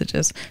text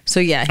messages.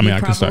 So yeah, I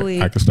can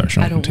start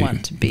showing. I don't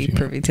want to be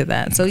privy to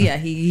that. So yeah,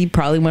 he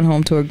probably went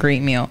home to a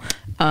great meal.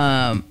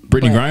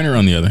 Brittney Griner,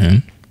 on the other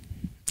hand,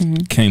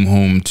 came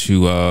home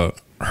to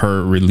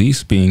her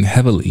release being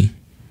heavily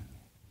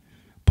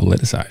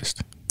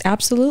politicized.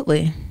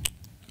 Absolutely.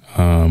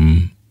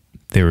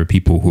 There were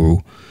people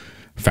who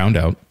found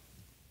out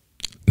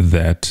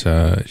that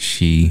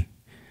she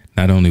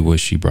not only was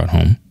she brought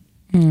home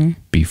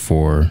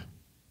before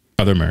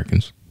other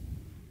Americans,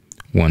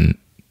 one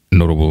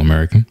notable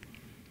American,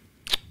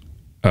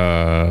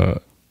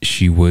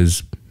 she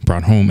was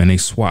brought home in a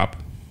swap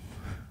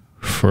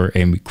for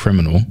a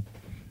criminal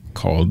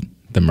called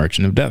the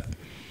Merchant of Death.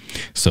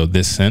 So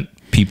this sent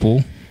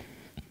people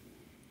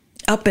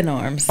up in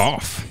arms.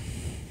 Off.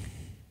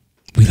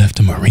 We left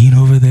a Marine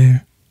over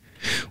there.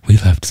 We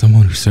left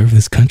someone who served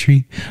this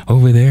country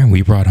over there. And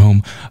we brought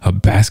home a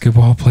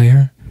basketball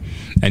player.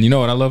 And you know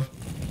what I love?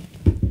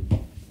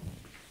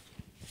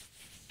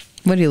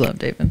 What do you love,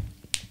 David?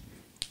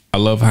 I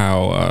love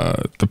how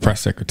the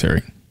press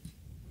secretary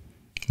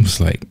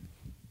was like,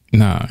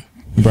 nah,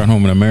 we brought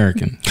home an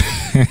American.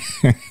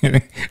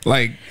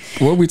 Like,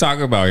 what are we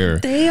talking about here?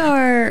 They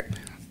are.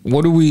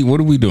 What are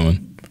we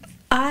doing?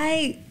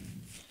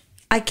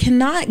 I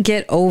cannot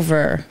get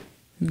over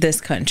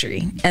this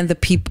country and the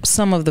people,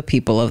 some of the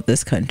people of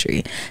this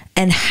country,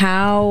 and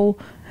how,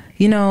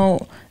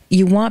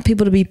 you want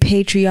people to be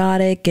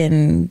patriotic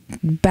and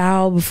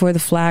bow before the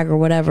flag or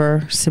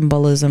whatever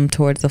symbolism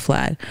towards the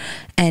flag.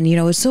 And,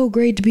 it's so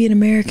great to be an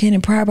American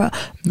and proud about,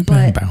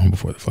 but bowing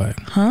before the flag.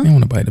 Huh? They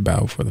want nobody to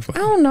bow before the flag.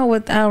 I don't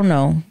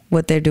know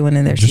what they're doing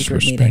in their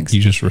secret meetings.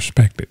 You just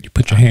respect it. You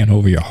put your hand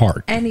over your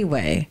heart.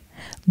 Anyway,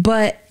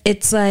 but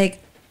it's like,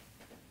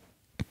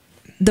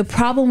 the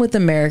problem with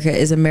America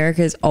is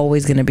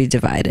always going to be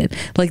divided.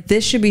 Like,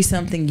 this should be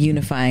something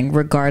unifying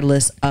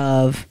regardless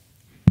of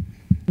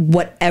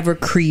whatever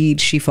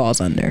creed she falls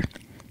under.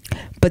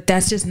 But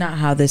that's just not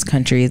how this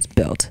country is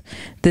built.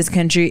 This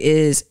country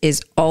is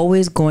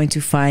always going to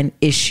find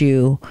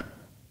issue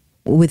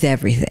with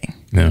everything.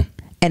 Yeah.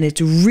 And it's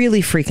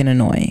really freaking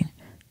annoying.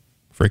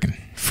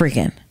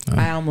 Freaking. Oh.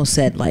 I almost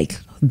said like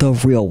the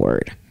real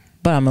word,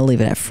 but I'm going to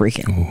leave it at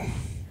freaking. Ooh.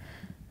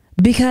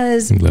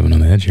 Because I'm living on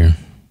the edge here.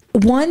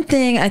 One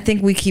thing I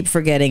think we keep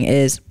forgetting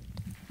is,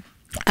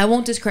 I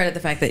won't discredit the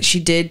fact that she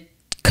did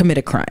commit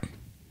a crime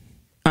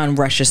on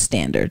Russia's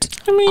standards.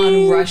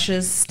 Yeah.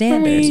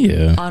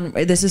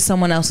 This is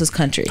someone else's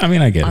country. I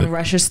mean, I get it. On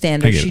Russia's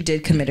standards, she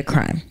did commit a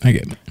crime. I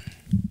get it.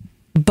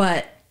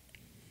 But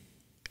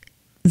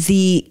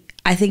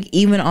I think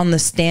even on the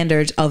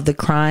standards of the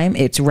crime,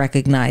 it's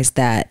recognized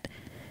that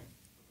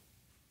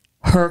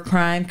her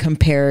crime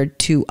compared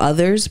to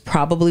others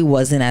probably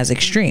wasn't as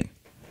extreme.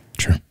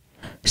 Sure.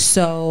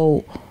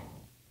 So,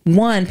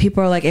 one,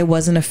 people are like, it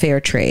wasn't a fair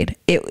trade.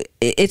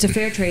 It's a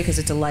fair trade because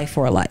it's a life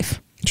for a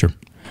life. Sure.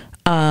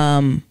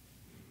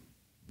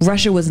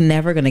 Russia was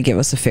never going to give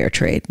us a fair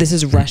trade. This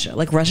is Russia.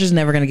 Like, Russia's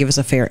never going to give us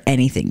a fair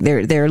anything.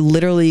 They're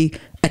literally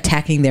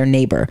attacking their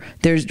neighbor.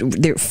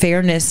 Their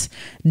fairness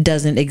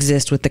doesn't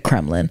exist with the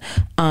Kremlin.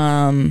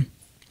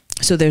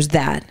 So there's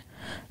that.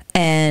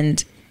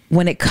 And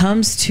when it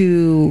comes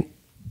to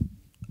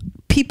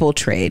people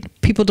trade,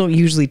 people don't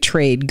usually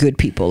trade good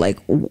people. Like,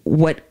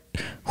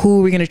 who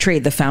are we going to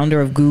trade? The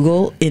founder of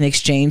Google in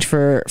exchange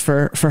for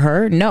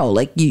her? No,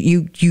 like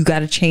you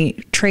got to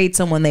trade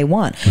someone they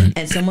want. Right.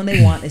 And someone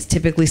they want is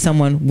typically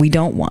someone we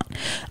don't want.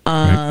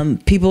 Right.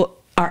 People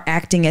are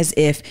acting as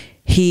if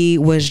he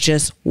was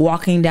just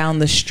walking down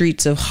the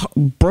streets of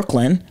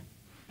Brooklyn,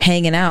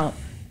 hanging out,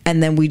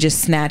 and then we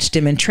just snatched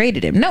him and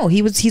traded him. No,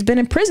 he's been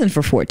in prison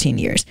for 14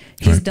 years.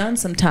 He's done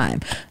some time.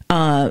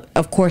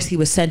 Of course, he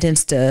was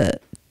sentenced to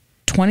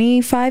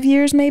 25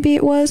 years, maybe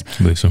it was.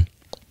 I believe so.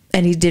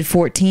 And he did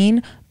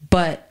 14,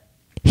 but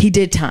he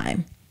did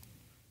time.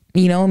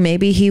 You know,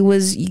 maybe he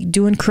was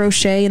doing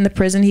crochet in the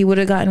prison. He would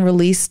have gotten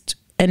released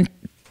and,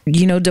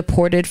 you know,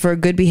 deported for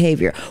good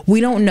behavior.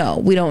 We don't know.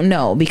 We don't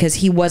know because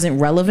he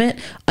wasn't relevant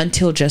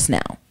until just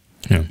now.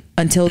 Yeah.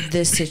 Until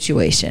this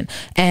situation.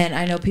 And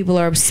I know people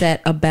are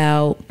upset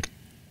about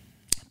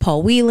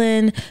Paul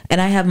Whelan,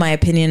 and I have my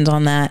opinions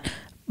on that,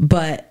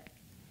 but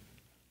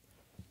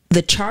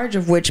the charge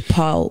of which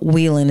Paul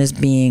Whelan is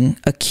being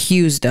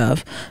accused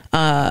of,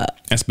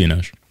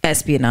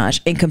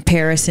 espionage in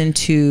comparison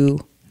to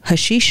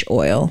hashish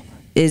oil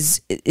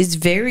is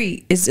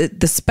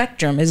the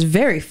spectrum is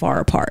very far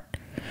apart.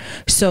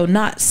 So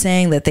not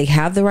saying that they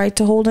have the right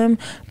to hold him,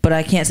 but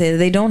I can't say that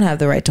they don't have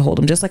the right to hold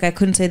him. Just like I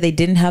couldn't say they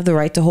didn't have the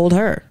right to hold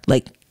her.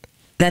 Like,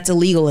 that's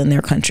illegal in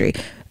their country.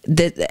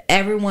 That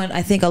everyone,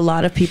 I think a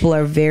lot of people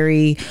are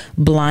very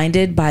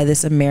blinded by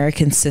this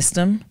American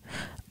system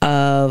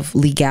of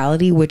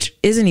legality, which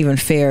isn't even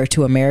fair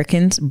to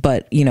Americans.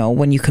 But, you know,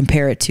 when you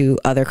compare it to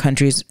other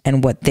countries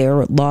and what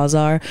their laws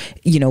are,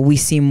 you know, we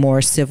seem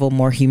more civil,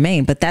 more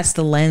humane. But that's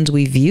the lens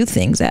we view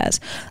things as,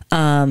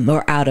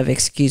 or out of,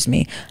 excuse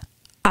me.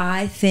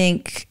 I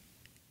think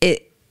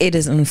it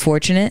is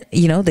unfortunate.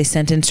 You know, they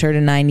sentenced her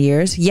to 9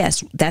 years.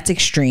 Yes, that's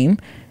extreme.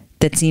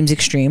 That seems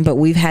extreme. But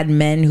we've had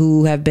men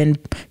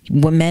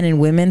and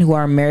women who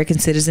are American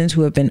citizens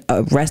who have been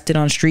arrested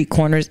on street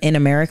corners in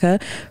America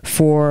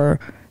for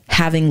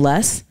having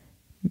less,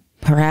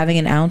 for having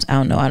an ounce.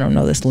 I don't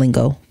know this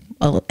lingo.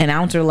 An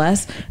ounce or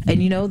less,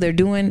 and you know they're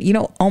doing, you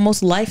know,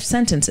 almost life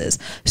sentences.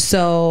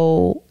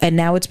 So, and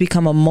now it's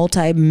become a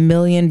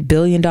multi-million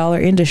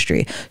billion-dollar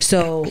industry.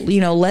 So,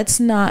 you know, let's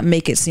not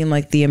make it seem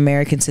like the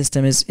American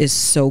system is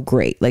so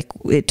great, like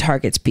it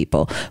targets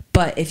people.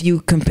 But if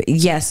you compare,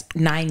 yes,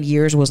 9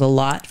 years was a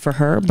lot for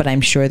her, but I'm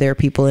sure there are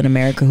people in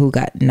America who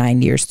got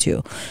 9 years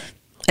too.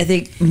 I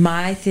think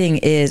my thing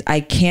is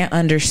I can't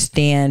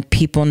understand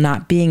people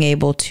not being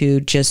able to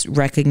just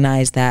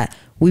recognize that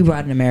we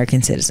brought an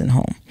American citizen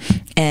home.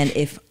 And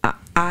if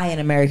I, an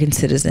American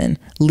citizen,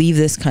 leave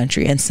this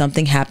country and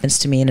something happens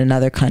to me in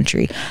another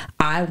country,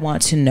 I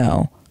want to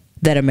know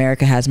that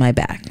America has my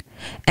back.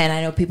 And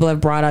I know people have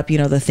brought up, you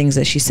know, the things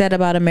that she said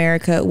about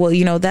America. Well,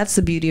 you know, that's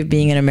the beauty of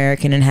being an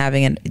American and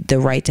having the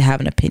right to have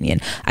an opinion.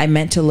 I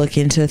meant to look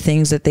into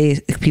things that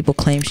people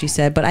claim she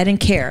said, but I didn't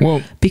care.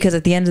 Well, because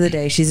at the end of the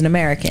day, she's an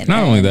American.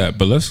 Not only that,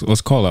 but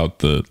let's call out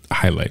the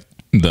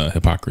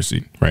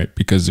hypocrisy, right?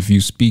 Because if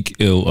you speak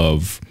ill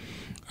of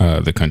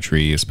the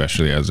country,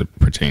 especially as it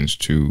pertains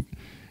to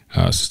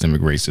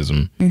systemic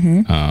racism,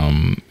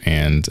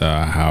 and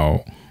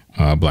how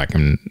black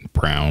and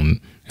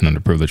brown and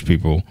underprivileged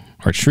people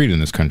are treated in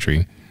this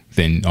country,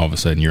 then all of a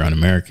sudden you're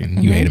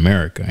un-American. You hate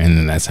America, and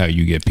then that's how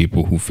you get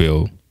people who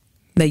feel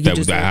that you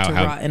deserve to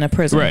rot in a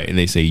prison, right? And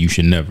they say you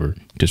should never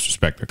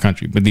disrespect their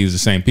country. But these are the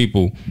same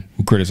people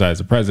who criticize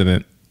the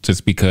president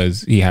just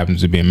because he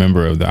happens to be a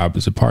member of the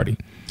opposite party.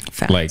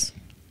 Facts. Like,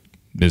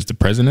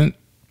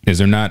 is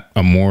there not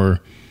a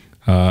more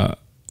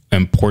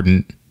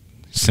important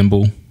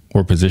symbol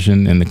or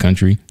position in the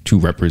country to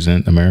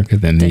represent America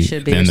than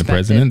the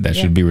president? That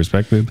should be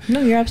respected.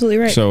 No, you're absolutely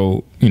right.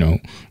 So, you know,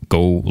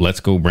 let's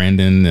go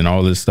Brandon and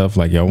all this stuff.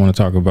 Like, y'all want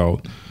to talk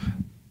about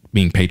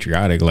being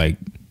patriotic, like,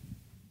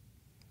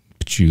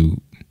 but you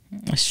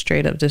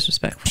straight up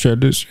disrespectful. Straight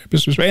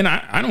disrespect. And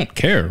I don't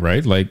care,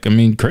 right? Like, I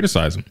mean,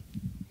 criticize them.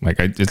 Like,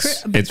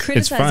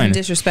 it's fine. And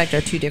disrespect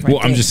are two different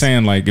things. I'm just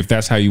saying, like, if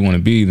that's how you want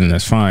to be, then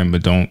that's fine.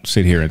 But don't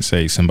sit here and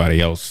say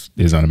somebody else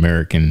is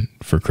un-American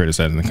for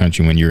criticizing the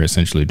country when you're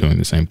essentially doing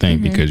the same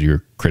thing because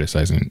you're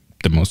criticizing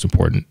the most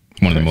important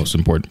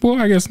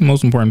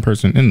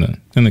person in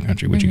the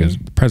country, which is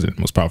the president,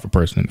 most powerful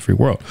person in the free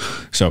world.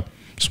 So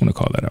just want to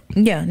call that out.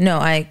 Yeah, no,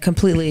 I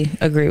completely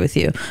agree with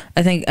you.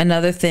 I think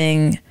another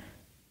thing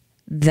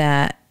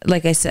that,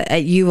 like I said,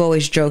 you've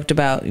always joked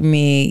about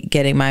me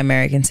getting my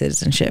American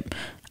citizenship.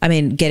 I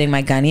mean, getting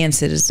my Ghanaian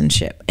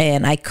citizenship.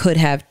 And I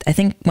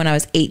think when I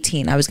was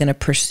 18, I was going to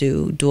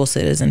pursue dual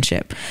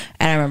citizenship.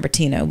 And I remember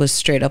Tina was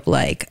straight up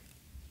like,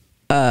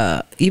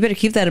 you better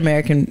keep that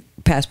American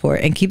passport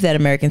and keep that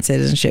American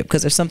citizenship,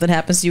 because if something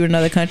happens to you in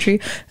another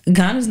country,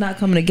 Ghana's not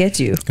coming to get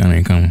you. Ghana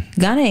ain't coming.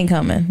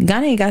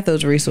 Ghana ain't got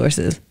those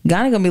resources.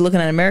 Ghana gonna be looking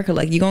at America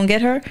like, you gonna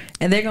get her?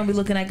 And they're gonna be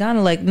looking at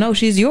Ghana like, no,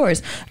 she's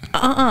yours.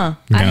 I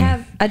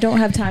don't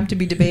have time to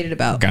be debated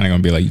about. Ghana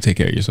gonna be like, you take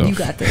care of yourself. You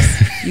got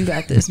this. You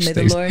got this. May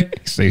the Lord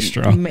stay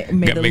strong. May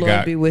the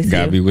Lord be with you.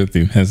 God be with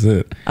you. That's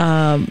it.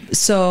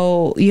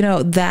 So, you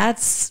know,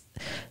 that's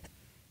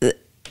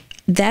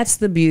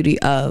the beauty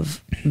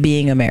of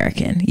being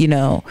American. You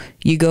know,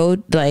 you go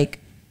like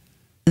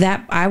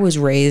that. I was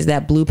raised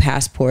that blue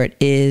passport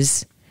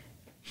is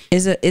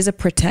a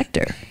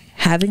protector.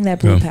 Having that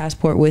blue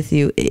passport with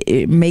you,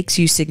 it makes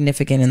you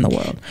significant in the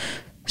world.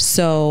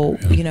 So,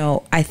 you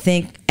know, I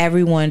think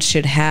everyone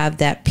should have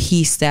that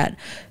peace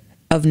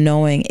of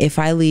knowing if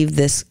I leave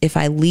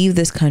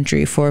this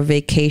country for a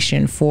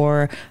vacation,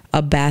 for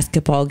a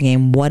basketball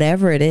game,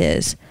 whatever it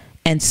is,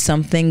 and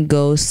something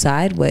goes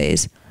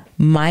sideways,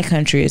 my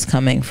country is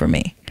coming for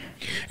me.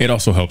 It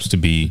also helps to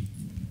be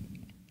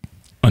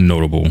a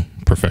notable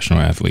professional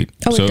athlete.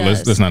 Oh, so it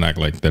does. let's not act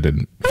like that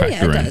didn't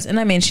factor in. Does. And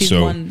I mean, she's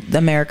won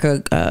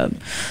America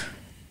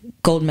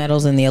gold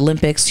medals in the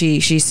Olympics.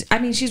 She's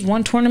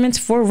won tournaments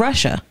for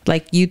Russia.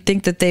 Like, you'd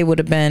think that they would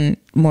have been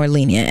more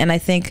lenient. And I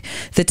think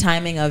the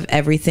timing of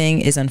everything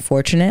is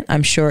unfortunate.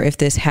 I'm sure if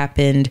this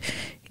happened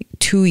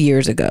 2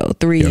 years ago,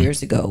 3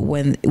 years ago,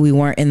 when we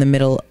weren't in the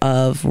middle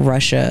of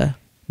Russia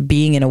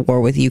being in a war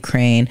with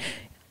Ukraine,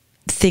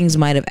 things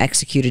might have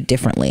executed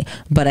differently.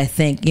 But I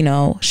think, you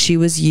know, she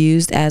was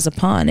used as a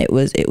pawn. It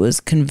was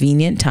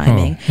convenient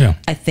timing.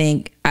 I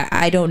think,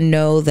 I don't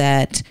know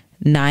that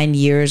 9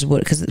 years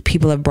would, because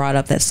people have brought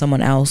up that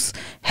someone else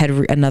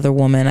another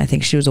woman, I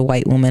think she was a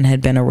white woman,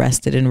 had been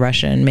arrested in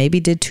Russia and maybe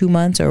did 2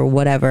 months or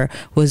whatever,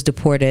 was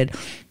deported,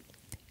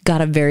 got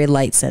a very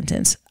light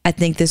sentence. I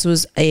think this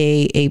was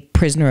a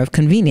prisoner of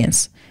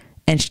convenience.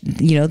 And,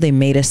 you know, they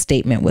made a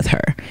statement with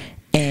her.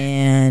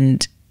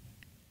 And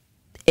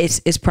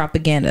it's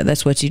propaganda.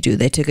 That's what you do.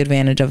 They took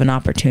advantage of an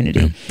opportunity.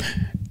 Yeah.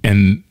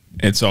 And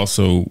it's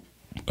also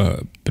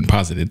been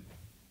posited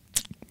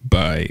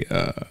by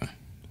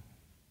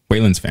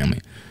Waylon's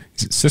family.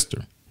 His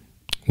sister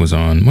was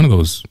on one of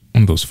those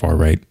far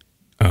right.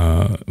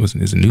 Is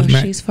it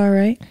Newsmax? She's far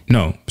right?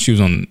 No, she was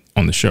on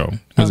the show.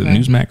 Was it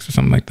Newsmax or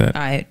something like that?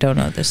 I don't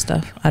know this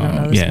stuff. I don't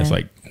know this. Yeah, man. It's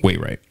like way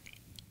right.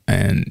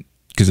 And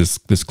because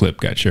this clip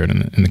got shared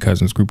in the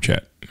cousins group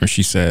chat, where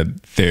she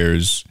said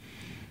there's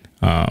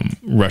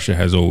Russia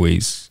has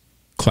always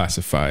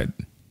classified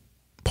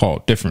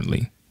Paul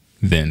differently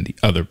than the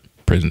other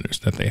prisoners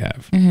that they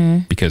have,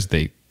 because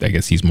I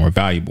guess he's more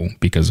valuable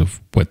because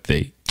of what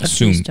they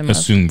assume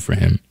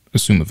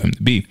of him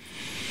to be.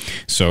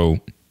 So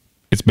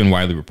it's been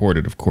widely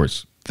reported, of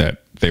course,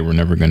 that they were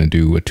never going to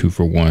do a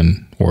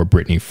 2-for-1 or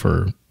Brittney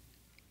for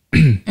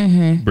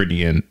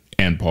Brittney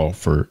and Paul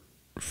for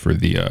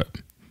the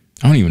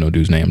I don't even know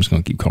dude's name. I'm just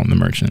gonna keep calling the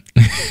merchant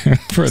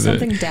for the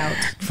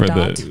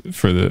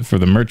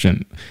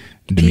merchant.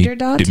 Peter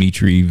Dot?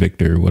 Dmitry,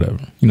 Victor, whatever.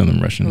 You know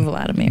them Russian.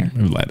 Vladimir.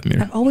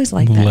 I've always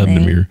liked that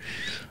name.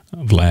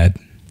 Vlad.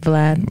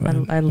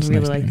 I really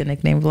like the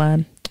nickname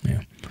Vlad.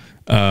 Yeah.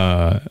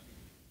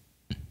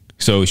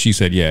 So she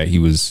said, yeah,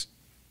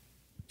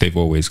 they've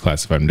always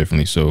classified him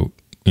differently. So,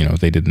 you know,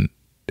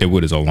 it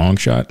would as a long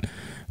shot,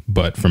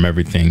 but from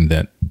everything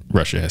that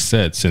Russia has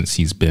said since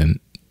he's been,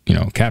 you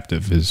know,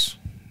 captive, is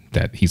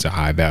that he's a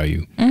high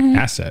value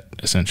asset,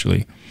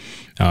 essentially.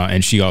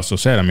 And she also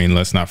said, I mean,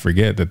 let's not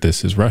forget that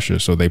this is Russia.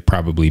 So they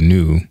probably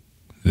knew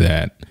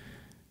that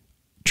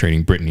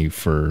trading Brittney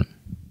for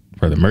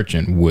the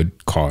merchant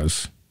would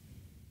cause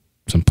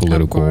some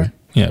political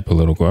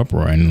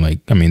uproar. And like,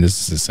 I mean, this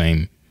is the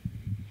same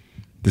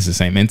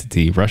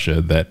entity,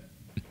 Russia, that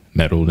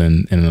meddled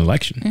in an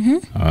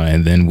election,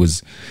 and then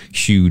was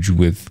huge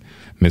with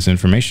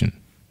misinformation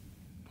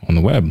on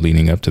the web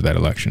leading up to that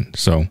election.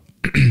 So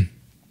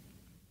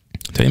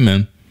tell you,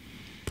 man,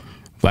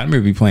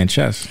 Vladimir be playing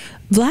chess.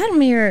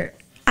 Vladimir,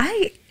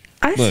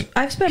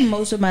 I've spent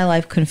most of my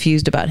life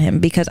confused about him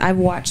because I've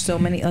watched so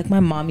many, like my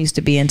mom used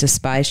to be into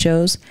spy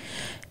shows.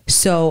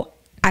 So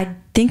I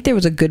think there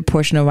was a good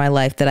portion of my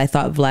life that I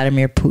thought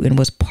Vladimir Putin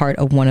was part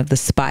of one of the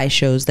spy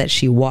shows that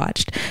she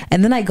watched.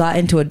 And then I got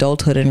into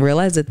adulthood and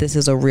realized that this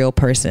is a real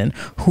person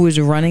who is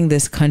running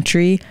this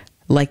country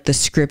like the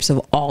scripts of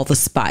all the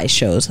spy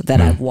shows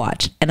that I've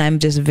watched. And I'm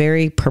just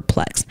very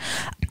perplexed.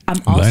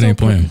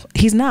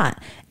 He's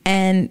not.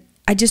 And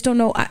I just don't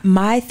know.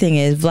 My thing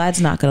is,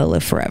 Vlad's not going to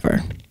live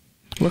forever.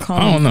 We're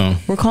calling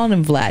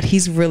him Vlad.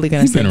 He's really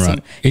going to send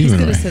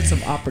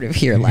some operative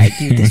here, like,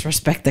 you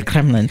disrespect the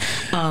Kremlin.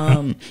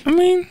 I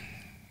mean,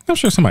 I'm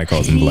sure somebody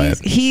calls him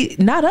Vlad. He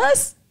not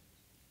us.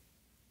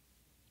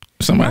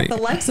 Somebody. Not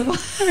the likes of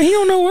us. He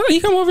don't know what. He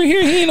come over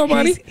here. He ain't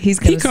nobody. He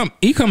come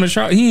to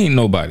Charlotte. He ain't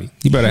nobody.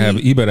 You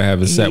better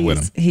have a set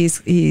with him.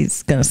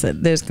 He's gonna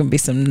sit. There's gonna be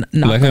some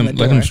knock on the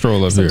door. Let him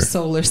stroll up here.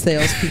 Solar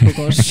sales people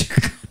going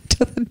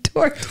to the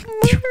door.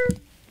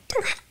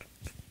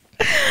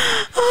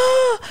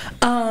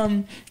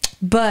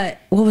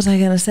 But what was I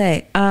gonna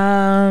say?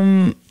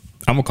 I'm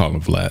gonna call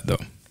him Vlad though.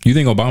 You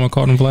think Obama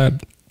called him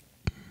Vlad?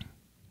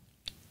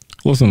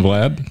 Listen,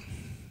 Vlad,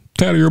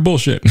 tired of your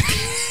bullshit.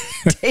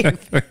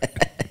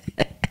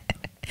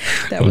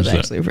 That was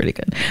actually pretty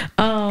good.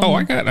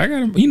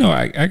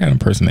 I got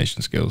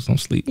impersonation skills. Don't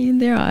sleep.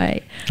 They're all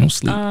right. Don't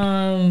sleep.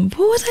 What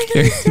was I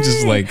gonna say?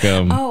 Just like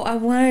I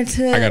wanted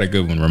to. I got a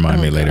good one.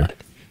 Remind me later.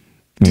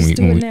 Just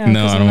do it now.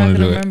 No, I don't want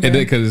to do remember. it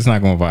because it's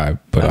not going to vibe.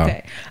 But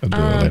Okay. I'll do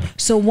it later.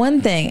 So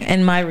one thing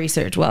in my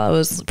research while I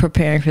was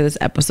preparing for this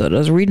episode, I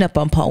was reading up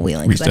on Paul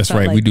Whelan. That's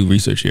right. We do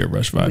research here at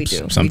Rush Vibes. We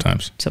do.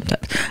 Sometimes.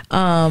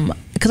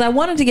 Because I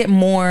wanted to get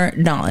more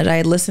knowledge. I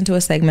had listened to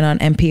a segment on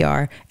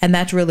NPR, and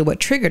that's really what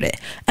triggered it.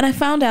 And I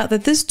found out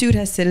that this dude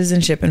has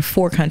citizenship in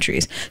 4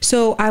 countries.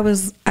 So I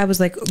was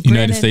like,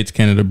 United States,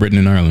 Canada, Britain,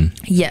 and Ireland.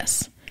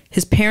 Yes.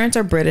 His parents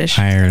are British.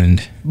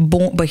 Ireland.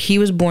 But he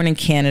was born in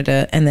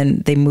Canada, and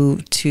then they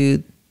moved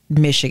to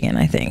Michigan,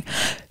 I think.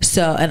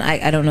 So, and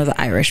I don't know the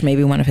Irish.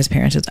 Maybe one of his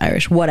parents is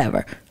Irish.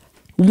 Whatever.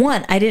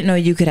 One, I didn't know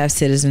you could have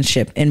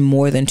citizenship in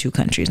more than 2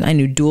 countries. I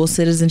knew dual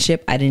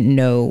citizenship. I didn't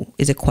know,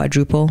 is it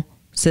quadruple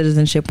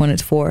citizenship when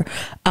it's 4?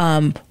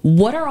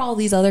 What are all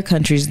these other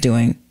countries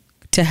doing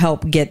to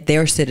help get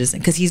their citizen?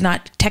 Because he's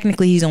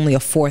only a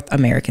 4th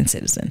American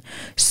citizen.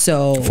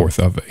 So 4th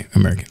of a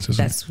American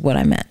citizen. that's what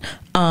I meant.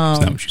 That's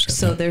not what you said.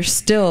 So there's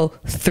still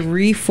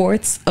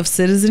 3/4 of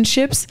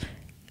citizenships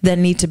that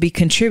need to be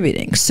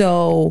contributing.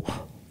 So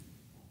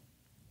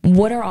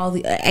what are all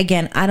the,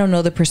 again, I don't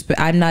know the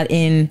perspective. I'm not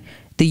in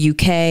the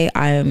UK.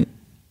 I'm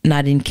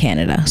not in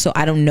Canada. So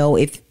I don't know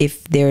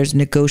if there's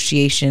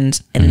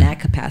negotiations in that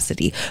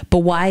capacity. But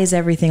why is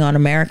everything on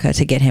America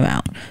to get him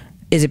out?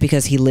 Is it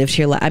because he lived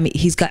here? I mean,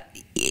 he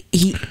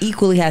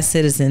equally has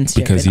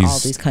citizenship in all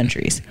these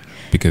countries.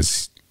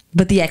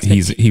 But the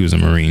he was a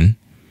Marine.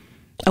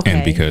 Okay.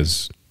 And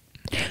because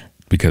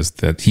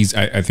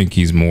that I think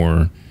he's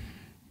more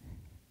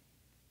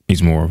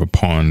of a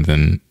pawn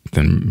than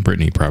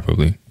Brittney,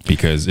 probably,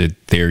 because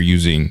they're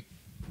using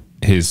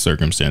his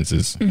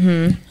circumstances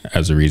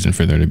as a reason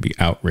for there to be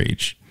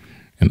outrage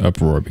and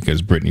uproar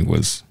because Brittney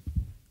was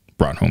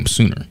brought home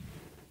sooner.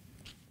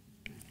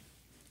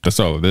 That's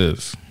all it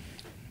is.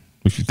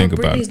 If you think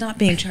about it, Brittney's not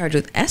being charged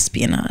with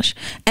espionage,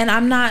 and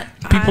I'm not.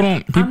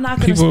 I'm not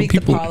going to speak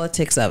the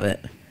politics of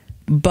it,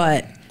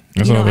 but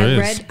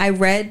I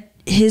read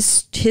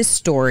his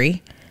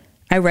story.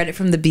 I read it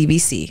from the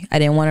BBC. I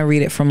didn't want to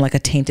read it from like a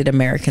tainted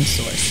American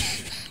source.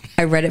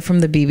 I read it from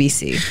the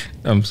BBC.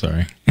 I'm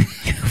sorry.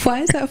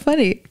 Why is that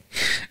funny?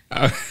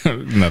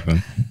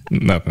 Nothing.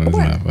 It's not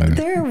funny.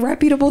 They're a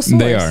reputable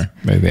source. They are.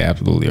 They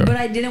absolutely are. But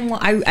I didn't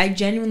want. I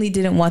genuinely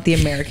didn't want the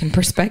American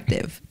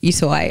perspective.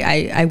 So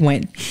I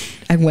went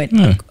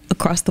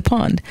across the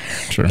pond.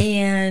 Sure.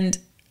 And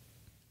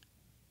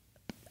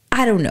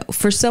I don't know,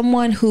 for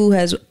someone who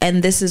has,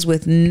 and this is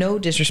with no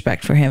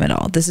disrespect for him at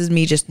all, this is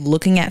me just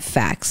looking at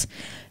facts.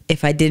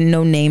 If I didn't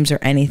know names or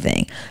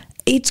anything,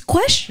 it's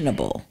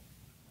questionable.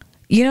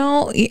 You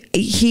know,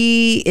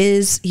 he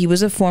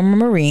was a former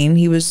Marine.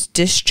 He was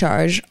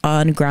discharged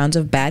on grounds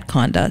of bad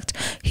conduct.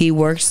 He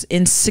worked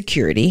in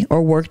security,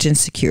 which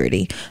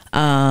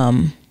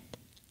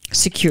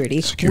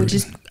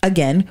is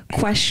again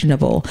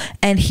questionable.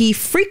 And he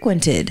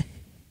frequented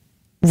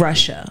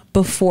Russia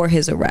before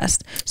his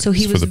arrest, so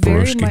he was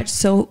very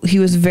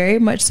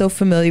much so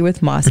familiar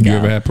with Moscow. Have you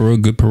ever had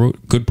good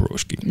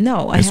Piroshki?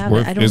 No, I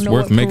haven't. I don't know. It's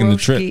worth making the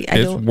trip.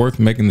 It's worth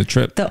making the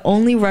trip. The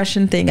only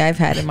Russian thing I've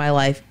had in my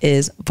life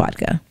is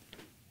vodka,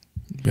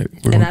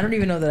 and I don't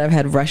even know that I've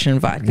had Russian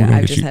vodka.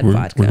 I've just had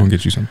vodka. We're gonna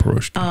get you some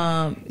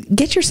Piroshki.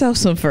 Get yourself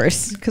some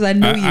first, because I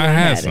know you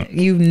haven't had it.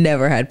 You've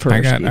never had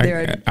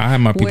Piroshki. I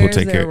have my people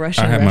take care.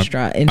 Russian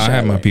restaurant in Charlotte? I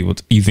have my people.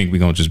 You think we're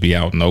gonna just be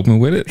out and open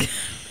with it?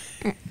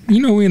 You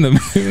know, we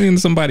in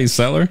somebody's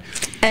cellar.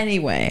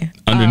 Anyway,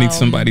 underneath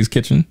somebody's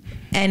kitchen.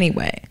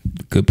 Anyway,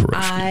 good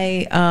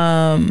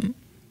Piroshki.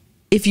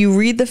 If you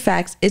read the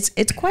facts,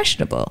 it's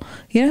questionable.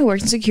 You know, he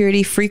worked in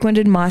security,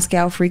 frequented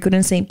Moscow,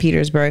 frequented St.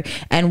 Petersburg,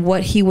 and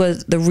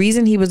the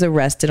reason he was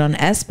arrested on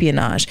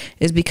espionage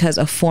is because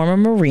a former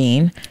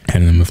Marine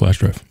handed him a flash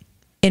drive.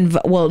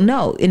 Invited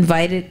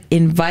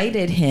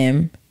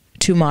him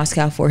to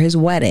Moscow for his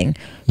wedding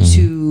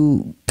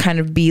to kind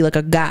of be like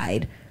a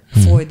guide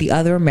for the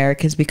other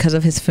Americans because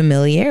of his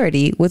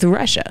familiarity with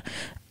Russia.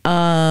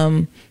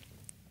 So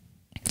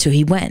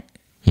he went,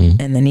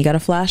 and then he got a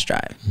flash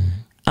drive.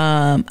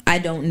 I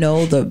don't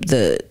know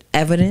the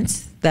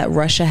evidence that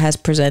Russia has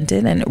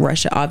presented, and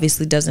Russia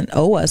obviously doesn't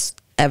owe us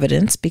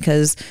evidence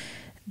because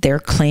they're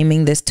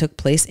claiming this took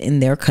place in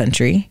their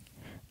country.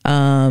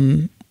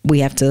 We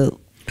have to.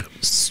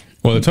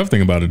 Well, the tough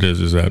thing about it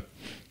is that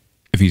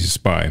if he's a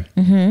spy,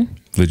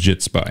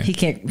 legit spy, he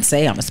can't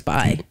say I'm a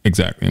spy.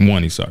 Exactly. And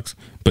 1, he sucks.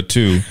 But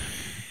 2,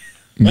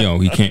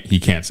 he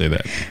can't say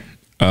that.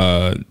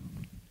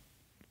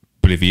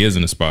 But if he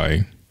isn't a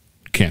spy,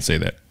 can't say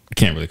that.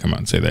 Can't really come out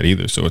and say that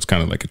either. So it's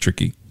kind of like a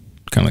tricky.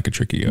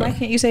 Why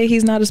can't you say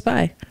he's not a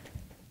spy?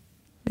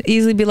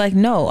 Easily be like,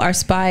 no, our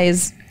spy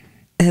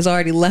has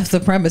already left the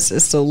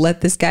premises, so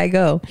let this guy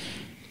go.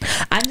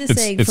 I'm just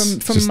saying,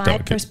 from my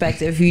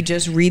perspective, if you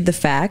just read the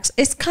facts,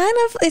 it's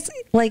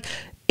like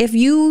if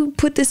you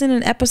put this in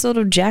an episode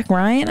of Jack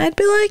Ryan, I'd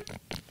be like,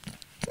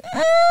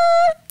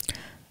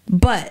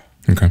 but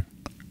okay,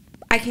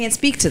 I can't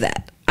speak to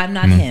that. I'm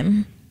not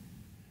him.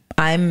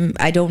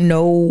 I don't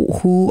know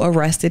who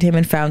arrested him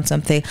and found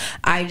something.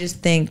 I just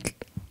think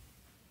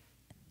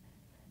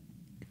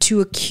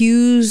to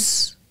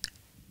accuse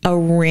a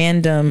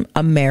random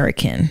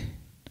American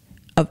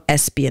of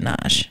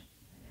espionage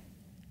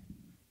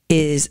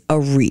is a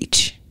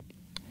reach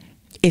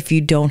if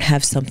you don't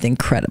have something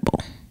credible.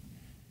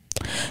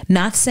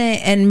 Not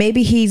saying, and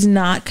maybe he's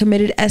not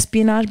committed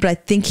espionage, but I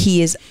think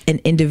he is an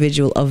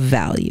individual of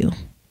value.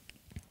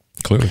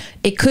 Clearly.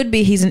 It could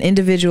be he's an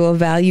individual of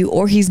value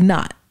or he's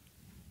not.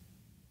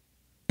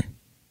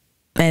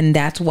 And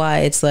that's why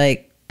it's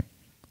like,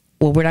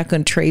 well, we're not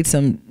going to trade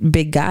some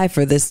big guy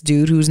for this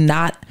dude he's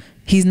not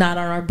on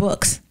our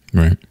books.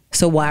 Right.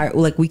 So why,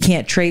 like, we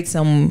can't trade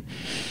some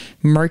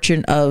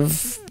merchant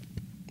of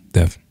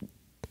death,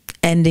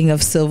 ending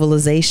of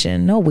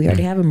civilization. No, we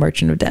already have a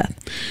merchant of death.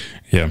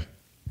 Yeah.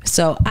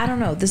 So I don't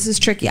know. This is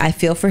tricky. I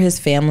feel for his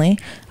family.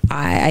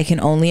 I can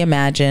only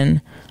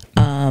imagine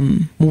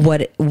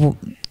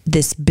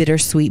this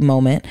bittersweet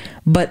moment,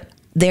 but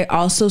they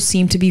also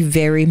seem to be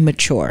very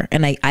mature,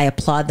 and I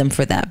applaud them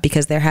for that,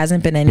 because there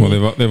hasn't been any.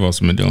 Well, they've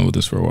also been dealing with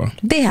this for a while.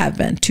 They have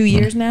been 2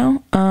 years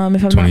now, if I'm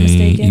not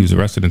mistaken. He was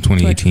arrested in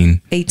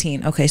 2018.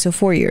 18. Okay, so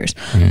 4 years.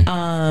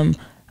 Mm-hmm.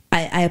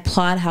 I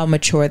applaud how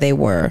mature they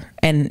were,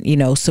 and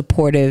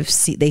supportive.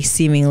 They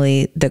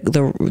seemingly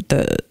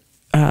the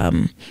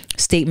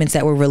statements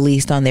that were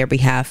released on their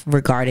behalf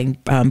regarding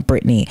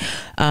Brittney,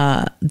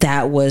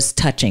 that was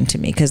touching to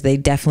me, because they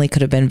definitely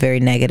could have been very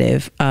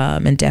negative,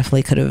 and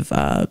definitely could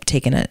have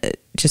taken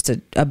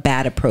a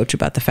bad approach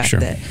about the fact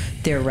that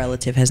their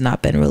relative has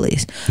not been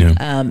released. Yeah.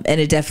 And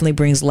it definitely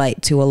brings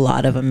light to a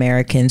lot of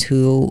Americans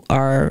who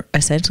are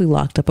essentially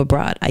locked up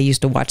abroad. I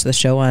used to watch the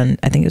show on,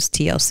 I think it was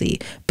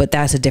TLC, but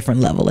that's a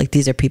different level. Like,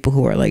 these are people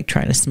who are like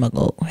trying to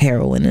smuggle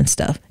heroin and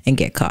stuff and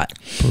get caught.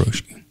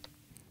 Piroshki.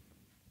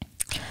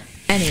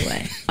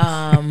 Anyway,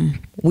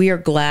 we are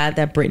glad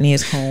that Brittney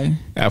is home.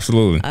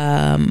 Absolutely.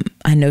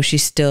 I know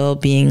she's still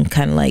being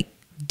kind of like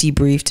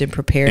debriefed and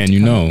prepared. And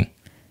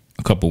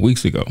a couple of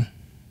weeks ago,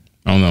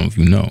 I don't know if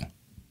you know,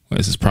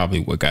 this is probably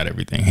what got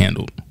everything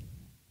handled.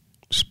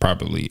 It's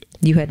probably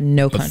you had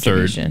no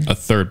contribution. A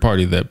third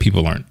party that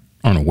people aren't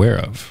aware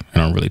of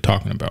and aren't really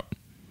talking about,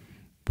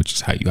 which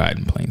is how you hide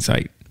in plain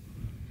sight.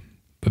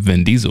 But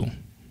Vin Diesel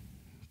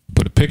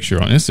put a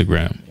picture on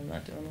Instagram.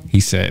 He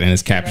said, and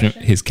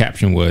his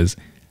caption was,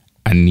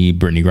 "I need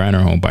Brittney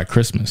Griner home by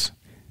Christmas."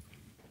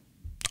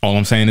 All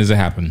I'm saying is it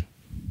happened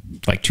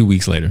like 2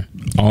 weeks later.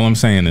 All I'm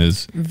saying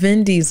is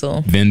Vin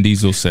Diesel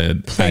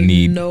said, "I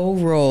need no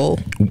role."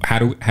 How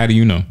do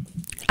you know?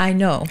 I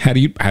know. How do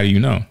you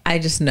know? I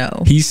just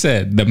know. He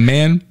said, the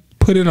man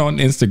put it on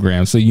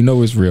Instagram, so you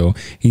know it's real.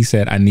 He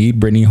said, "I need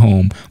Brittney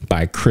home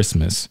by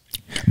Christmas."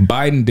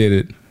 Biden did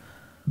it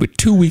with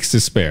 2 weeks to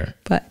spare.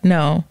 But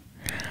no.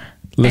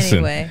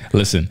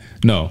 Listen.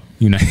 No,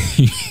 you're not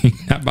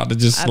about to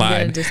just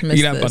slide.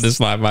 You're not about to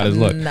slide by this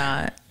look.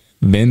 Not.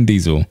 Vin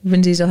Diesel.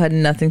 Vin Diesel had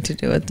nothing to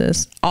do with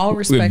this. All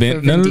respect for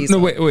Vin Diesel.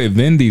 No, wait.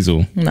 Vin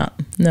Diesel.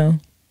 No.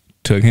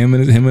 Took him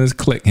and his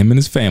clique, him and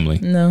his family.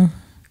 No.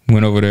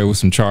 Went over there with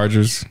some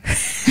Chargers.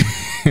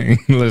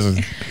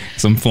 Listen,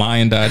 some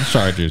flying Dodge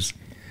Chargers,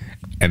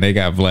 and they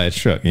got Vlad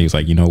shook. And he was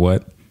like, "You know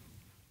what?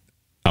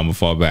 I'm gonna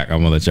fall back. I'm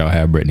gonna let y'all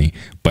have Brittney,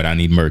 but I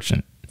need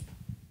merchant."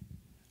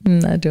 I'm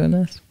not doing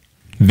this.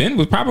 Vin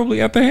was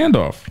probably at the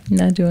handoff.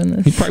 Not doing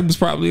this. He was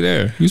probably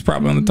there. He was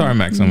probably on the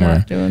tarmac somewhere.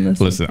 Not doing this.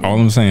 Listen, all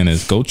I'm saying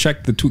is go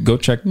check the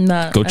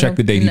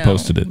date he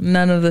posted it.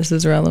 None of this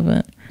is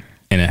relevant.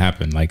 And it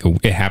happened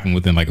it happened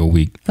within like a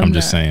week. I'm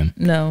just saying.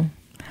 No.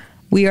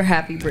 We are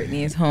happy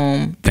Brittney is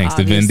home. Thanks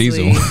to Vin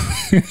Diesel.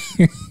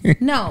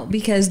 No,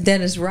 because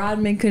Dennis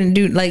Rodman couldn't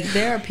do, like,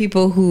 there are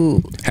people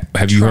who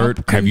have you heard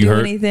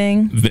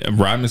anything.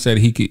 Rodman said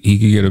he could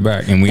get it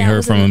back, and we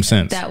heard from him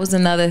since. That was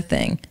another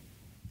thing.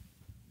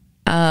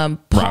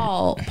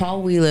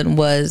 Paul Whelan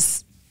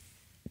was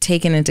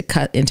taken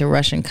into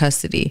Russian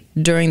custody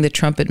during the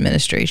Trump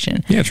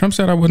administration. Yeah, Trump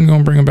said I wasn't going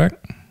to bring him back.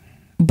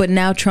 But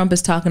now Trump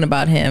is talking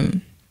about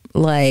him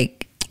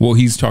like... Well,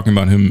 he's talking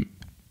about him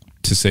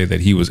to say that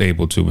he was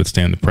able to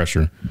withstand the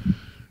pressure,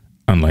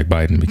 unlike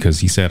Biden, because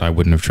he said I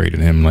wouldn't have traded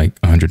him like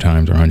 100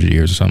 times or 100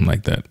 years or something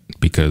like that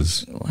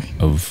because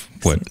of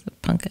what?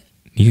 Punk it.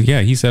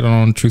 He said it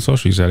on Truth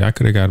Social. He said I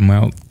could have got him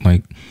out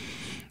like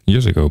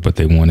years ago, but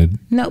they wanted.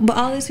 No, but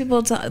all these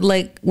people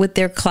like with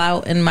their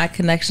clout and my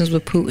connections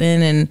with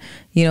Putin and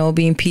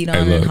being peed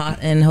on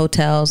in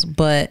hotels,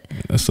 but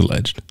that's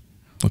alleged.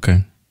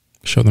 Okay,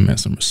 show the man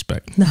some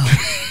respect. No.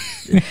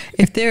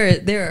 If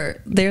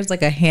there's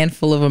like a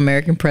handful of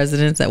American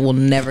presidents that will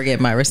never get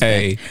my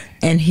respect,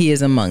 and he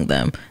is among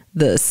them.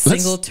 The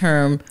single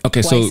term,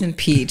 twice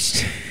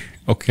impeached.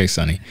 Okay,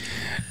 Sonny.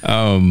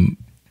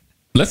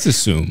 Let's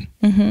assume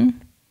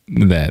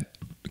that,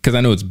 because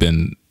I know it's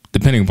been,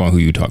 depending upon who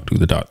you talk to,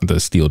 the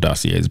Steele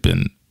dossier has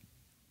been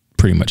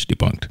pretty much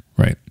debunked,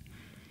 right?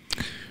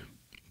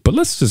 But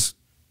let's just,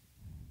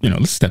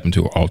 let's step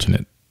into an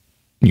alternate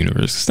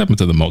universe, step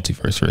into the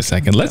multiverse for a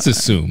second. Let's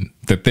assume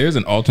that there's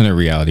an alternate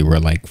reality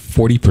where like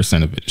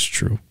 40% of it is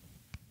true.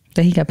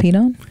 That he got peed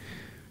on?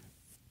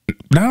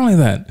 Not only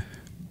that,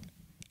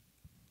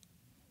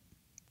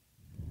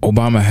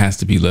 Obama has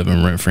to be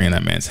living rent free in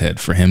that man's head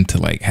for him to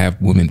like have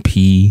women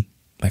pee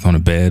like on a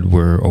bed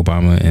where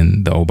Obama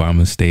and the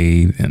Obama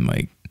stayed, and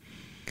like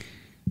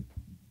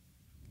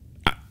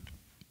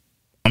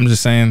I'm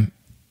just saying.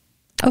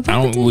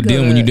 Obama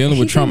when you're dealing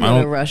with Trump, I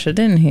don't. Russia,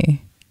 didn't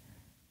he?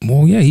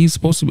 Well, yeah, he's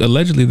supposed to be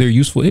allegedly their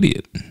useful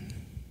idiot.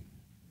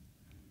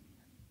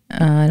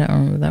 I don't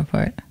remember that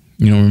part.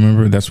 You don't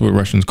remember? That's what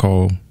Russians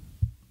call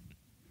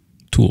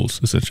tools,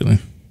 essentially.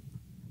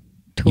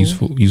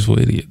 Useful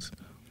idiots.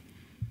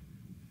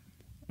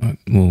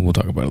 We'll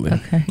talk about it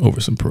later. Okay. Over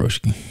some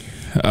Piroshki.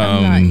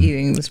 I'm not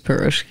eating this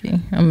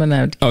Piroshki. I'm gonna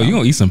have to. Oh, you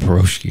gonna eat some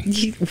Piroshki?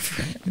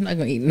 I'm not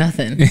gonna eat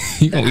nothing.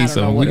 You gonna eat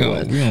some?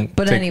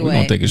 But anyway, we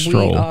gonna take a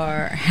stroll. We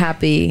are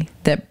happy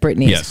that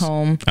Brittney is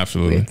home.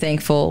 Absolutely. We're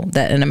thankful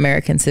that an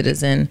American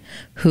citizen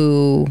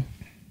who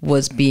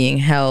was being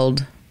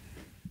held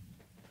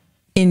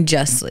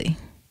unjustly,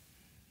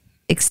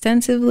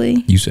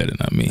 extensively. You said it,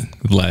 not me,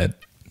 Vlad.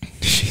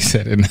 She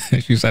said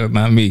it. She said it,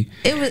 not me.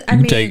 It was.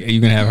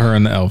 You can have her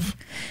and the elf.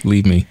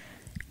 Leave me.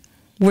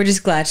 We're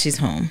just glad she's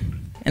home.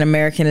 An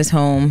American is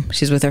home.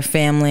 She's with her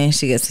family.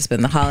 She gets to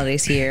spend the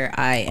holidays here.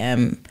 I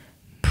am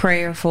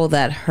prayerful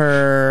that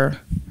her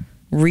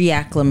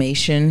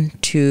reacclimation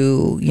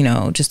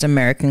to, just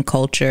American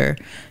culture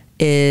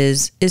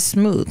is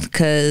smooth.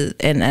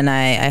 And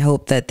I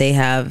hope that they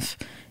have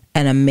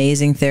an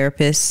amazing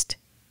therapist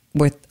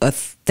with a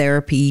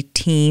therapy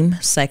team,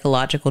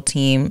 psychological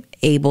team,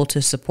 able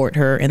to support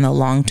her in the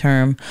long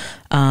term,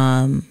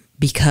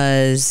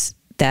 because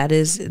that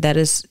is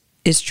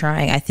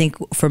trying. I think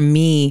for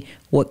me,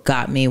 what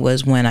got me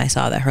was when I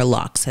saw that her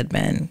locks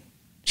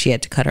she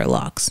had to cut her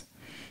locks,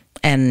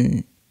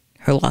 and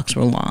her locks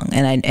were long,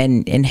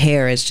 and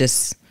hair is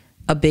just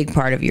a big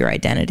part of your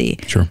identity.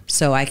 Sure.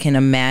 So I can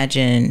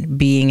imagine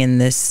being in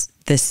this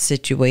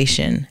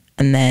situation,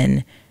 and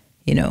then,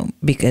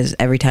 because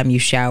every time you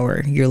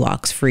shower, your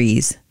locks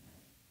freeze,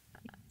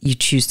 you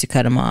choose to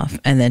cut them off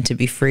and then to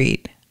be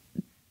freed.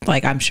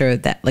 Like, I'm sure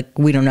that, like,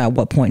 we don't know at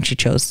what point she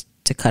chose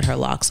to cut her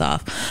locks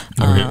off,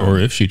 or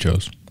if she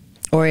chose.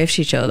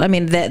 I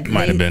mean, that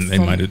might have been. They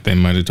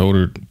might have told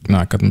her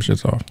not cut them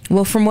shits off.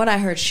 Well, from what I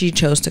heard, she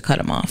chose to cut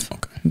them off.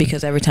 Okay.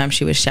 Because every time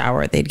she would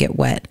shower, they'd get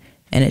wet,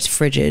 and it's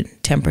frigid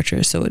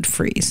temperature, so it'd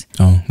freeze.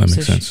 Oh, that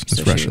makes sense.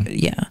 It's Russian.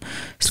 Yeah.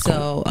 It's so,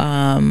 cold.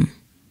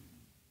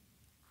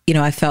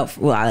 I felt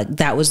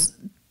that was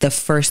the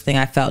first thing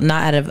I felt,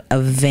 not out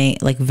of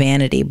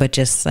vanity, but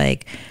just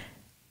like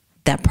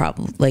that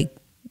problem. Like,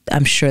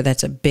 I'm sure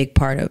that's a big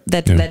part of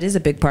that. Yeah. That is a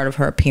big part of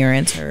her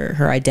appearance,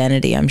 her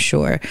identity, I'm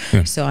sure.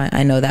 Yeah. So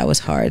I know that was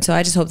hard. So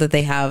I just hope that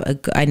they have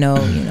I know,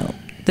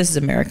 this is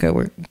America.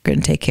 We're going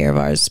to take care of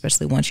ours,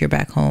 especially once you're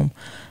back home.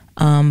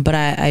 But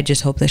I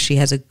just hope that she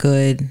has a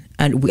good,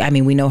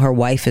 we know her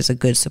wife is a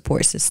good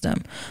support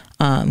system,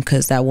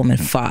 because that woman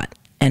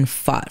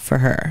fought for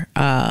her.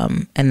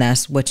 And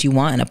that's what you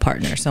want in a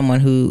partner, someone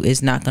who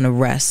is not going to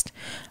rest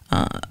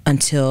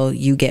until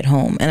you get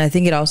home. And I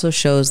think it also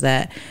shows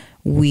that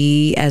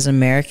we as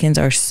Americans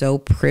are so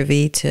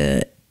privy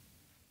to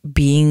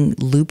being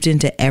looped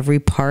into every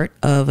part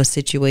of a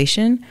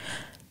situation,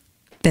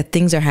 that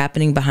things are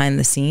happening behind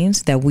the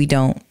scenes that you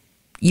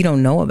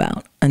don't know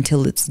about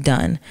until it's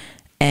done.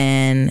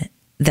 And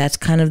that's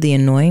kind of the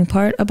annoying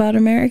part about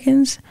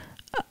Americans.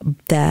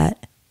 Is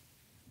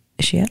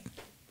she up?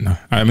 No,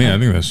 I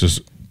think that's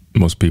just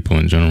most people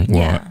in general.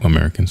 Yeah. Well,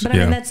 Americans. But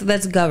I mean,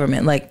 that's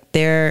government. Like,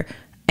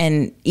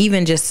 and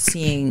even just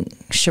seeing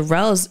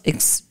Sherelle's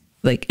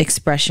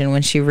expression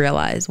when she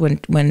realized when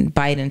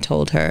Biden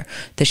told her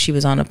that she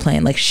was on a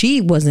plane, like, she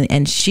wasn't,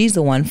 and she's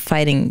the one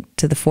fighting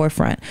to the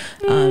forefront.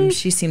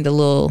 She seemed a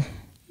little.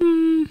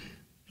 You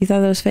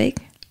thought that was fake?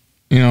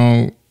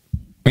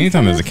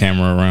 Anytime there's a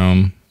camera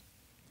around,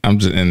 I'm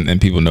just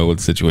and people know what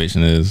the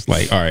situation is.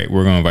 Like, all right,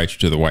 we're gonna invite you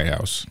to the White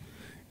House,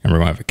 and we're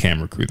gonna have a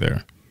camera crew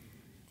there,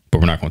 but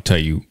we're not gonna tell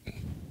you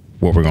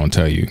what we're gonna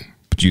tell you.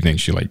 But you think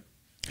she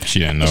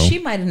didn't know? She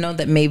might have known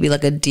that maybe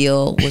like a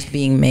deal was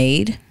being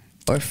made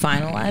or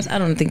finalized. I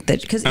don't think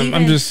that, because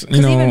even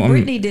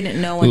Brittney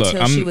didn't know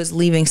until she was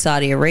leaving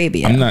Saudi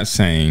Arabia. I'm not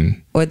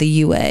saying, or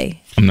the UAE.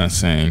 I'm not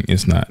saying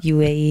it's not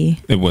UAE.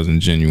 It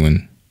wasn't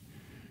genuine.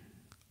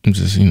 I'm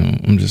just,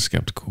 I'm just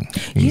skeptical.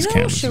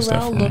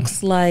 Sherelle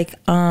looks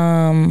like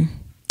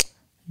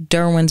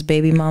Derwin's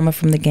baby mama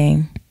from The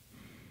Game.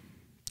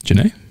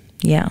 Janae?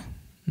 Yeah.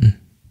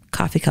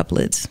 Coffee cup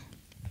lids.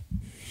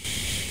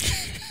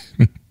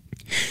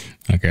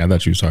 Okay, I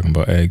thought you was talking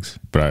about eggs,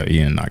 but he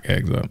didn't knock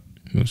eggs up.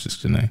 It was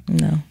just Janae.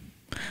 No.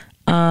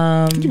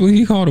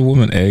 You called a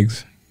woman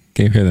eggs?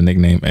 Gave her the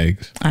nickname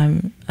eggs.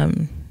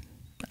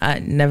 I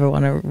never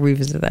want to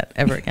revisit that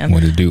ever again.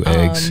 What to do,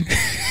 eggs?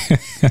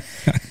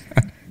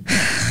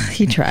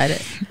 He tried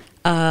it.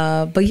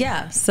 But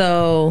yeah,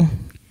 so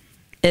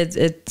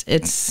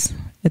it's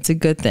a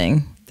good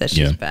thing that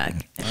she's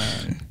back.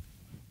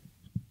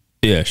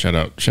 Yeah, shout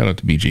out to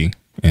BG,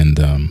 and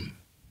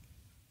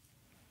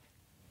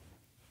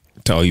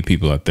to all you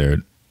people out there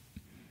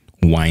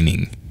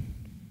whining.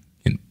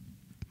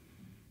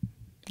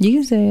 You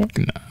can say it.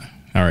 Nah,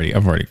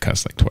 I've already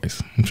cussed like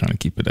twice. I'm trying to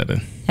keep it at a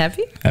Have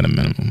you? At a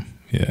minimum.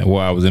 Yeah.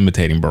 Well, I was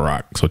imitating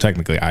Barack, so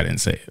technically I didn't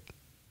say it.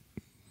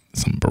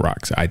 Some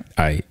Barack.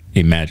 I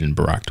imagined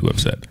Barack to have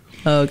said.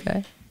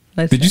 Okay.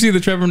 Did you see the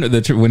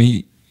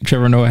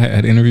Trevor Noah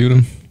had interviewed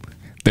him?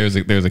 There's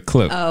a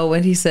clip. Oh,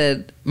 when he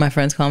said, "My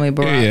friends call me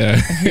Barack."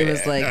 Yeah. He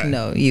was like,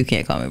 "No, you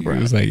can't call me Barack."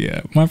 He was like,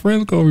 "Yeah, my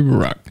friends call me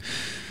Barack.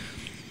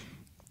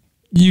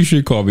 You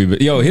should call me."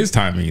 But yo, his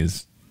timing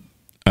is.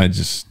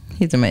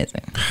 He's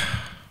amazing.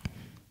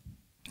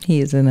 He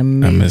is an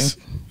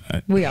amazing.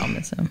 We all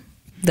miss him.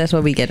 That's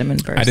why we get him in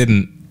person. I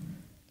didn't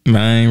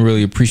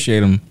really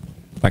appreciate him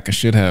like I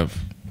should have.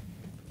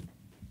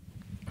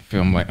 I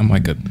feel I'm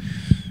like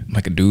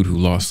a dude who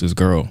lost his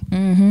girl.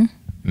 Mm-hmm.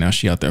 Now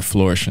she out there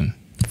flourishing.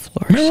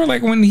 Remember,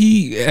 like when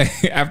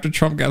after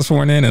Trump got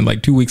sworn in, and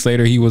like 2 weeks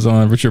later he was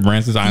on Richard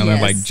Branson's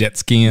island, like jet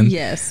skiing,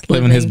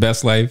 living his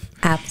best life,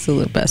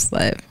 absolute best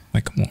life.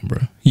 Like, come on, bro.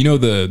 You know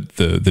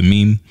the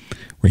meme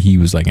where he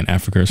was like in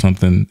Africa or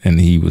something, and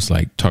he was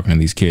like talking to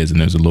these kids, and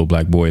there's a little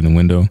black boy in the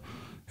window.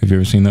 Have you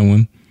ever seen that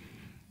one?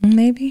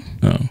 Maybe.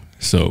 No.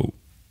 So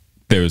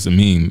there was a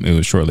meme. It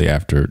was shortly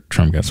after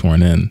Trump got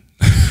sworn in.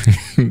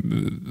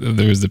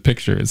 There was the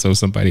picture, and so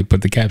somebody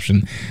put the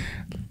caption,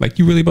 like,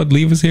 "You really about to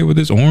leave us here with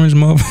this orange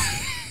muff?"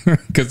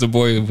 Because the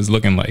boy was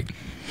looking like.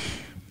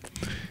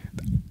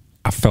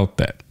 I felt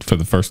that for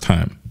the first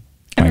time.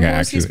 And what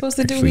was he supposed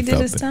to do? He did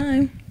his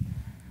time.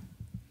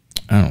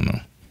 I don't know.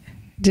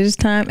 Did his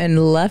time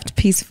and left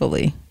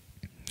peacefully.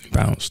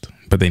 Bounced,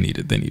 but they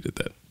needed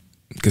that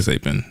because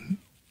they've been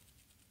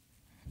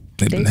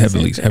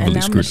heavily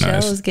scrutinized.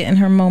 Michelle is getting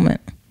her moment.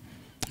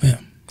 Yeah,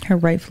 her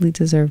rightfully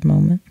deserved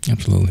moment.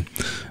 Absolutely.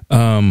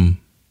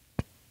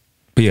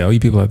 But yeah, all you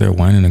people out there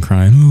whining and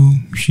crying, "Oh,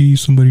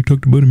 somebody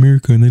talked about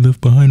America and they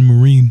left behind a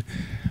Marine."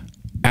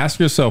 Ask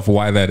yourself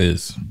why that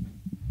is.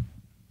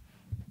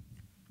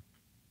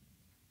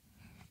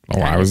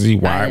 Why was he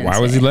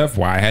left?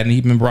 Why hadn't he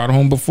been brought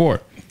home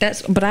before?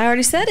 But I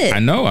already said it. I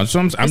know.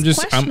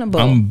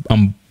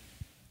 I'm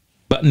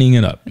buttoning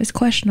it up. It's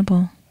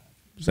questionable.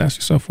 Just ask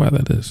yourself why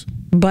that is.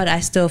 But I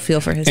still feel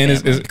for his family.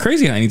 It's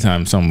crazy how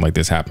anytime something like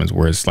this happens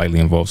where it slightly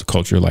involves a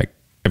culture, like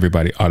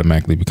everybody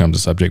automatically becomes a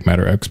subject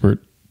matter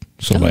expert.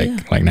 So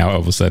like now all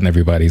of a sudden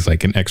everybody's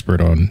like an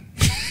expert on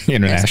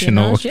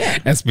international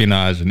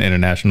espionage and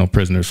international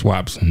prisoner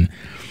swaps, and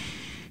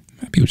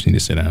people just need to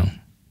sit down.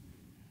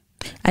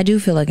 I do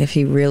feel like if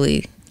he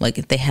really, like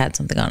if they had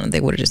something on him, they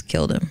would have just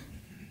killed him.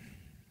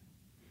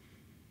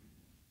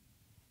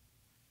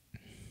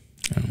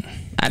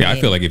 I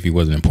feel like if he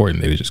wasn't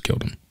important, they'd have just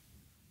killed him.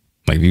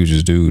 Like if he was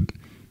just dude.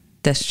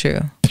 That's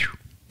true.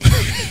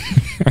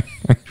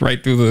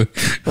 right through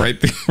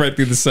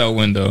the cell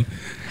window.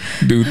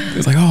 Dude,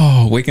 it's like,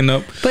 oh, waking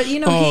up. But you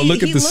know,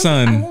 look at the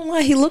sun. I won't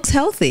lie, he looks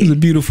healthy. He's a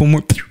beautiful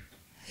morning.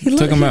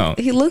 Took him out.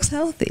 He looks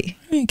healthy.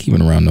 He ain't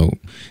keeping around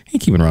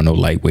no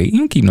lightweight. You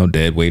don't keep no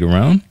dead weight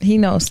around. He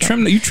knows.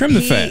 You trim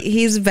the fat.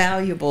 He's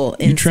valuable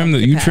in you trim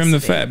the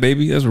fat,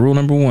 baby. That's rule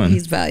number one.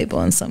 He's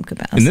valuable in some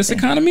capacity. In this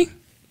economy,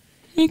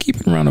 you ain't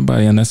keeping around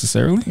nobody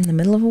unnecessarily. In the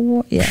middle of a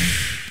war, yeah,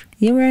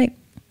 you're right.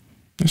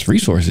 There's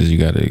resources you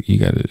gotta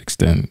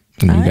extend.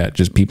 And you got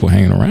just people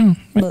hanging around.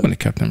 I wouldn't have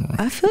kept them around.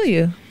 I feel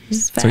you.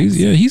 So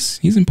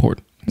he's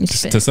important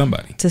to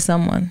somebody. To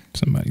someone.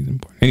 Somebody's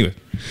important. Anyway,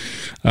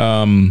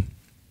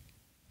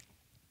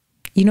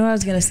 you know what I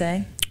was gonna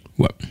say?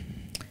 What?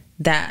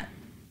 That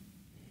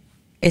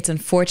it's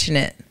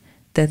unfortunate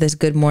that this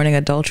Good Morning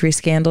adultery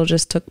scandal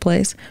just took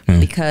place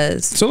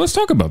because. So let's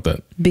talk about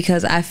that.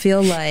 Because I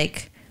feel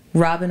like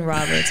Robin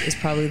Roberts is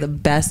probably the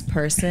best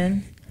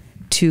person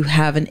to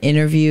have an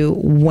interview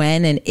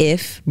when and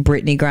if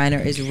Brittney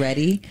Griner is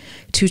ready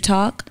to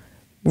talk.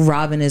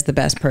 Robin is the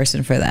best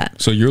person for that.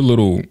 So you're a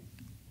little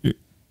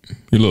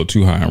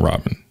too high on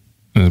Robin.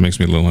 And it makes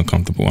me a little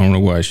uncomfortable. I don't know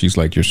why she's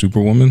like your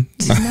superwoman.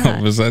 All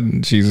of a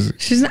sudden she's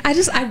not.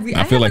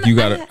 I feel like you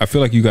got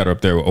her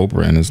up there with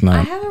Oprah, and it's not.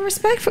 I have a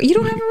respect for you.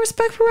 Don't have a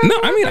respect for Robin. No,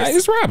 I mean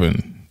it's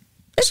Robin.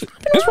 It's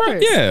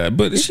Robin. Yeah,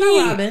 but it's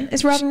not Robin.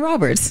 It's Robin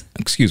Roberts.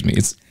 Excuse me.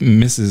 It's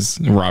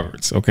Mrs.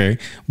 Roberts. Okay,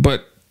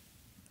 but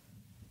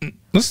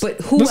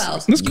who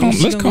else? Let's go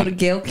to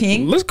Gayle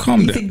King. Let's calm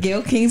down. You think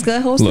Gayle King's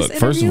gonna host this interview?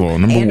 First of all,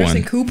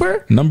 Anderson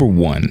Cooper. Number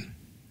one,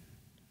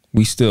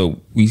 we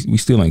still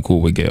ain't cool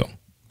with Gayle.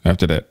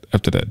 After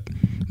that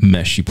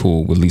mess she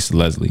pulled with Lisa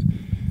Leslie,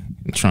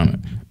 and trying to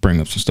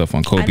bring up some stuff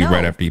on Kobe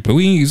right after you. But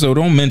so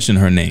don't mention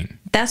her name.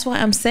 That's why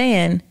I'm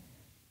saying,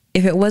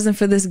 if it wasn't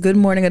for this Good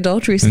Morning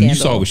adultery scandal, and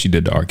you saw what she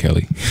did to R.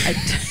 Kelly.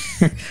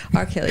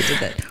 R. Kelly did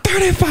that.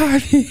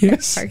 35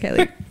 years. R.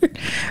 Kelly.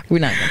 We're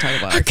not gonna talk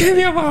about. I gave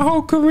you my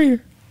whole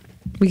career.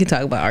 We can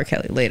talk about R.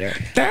 Kelly later.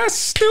 That's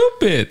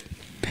stupid.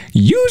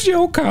 Use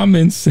your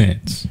common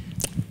sense.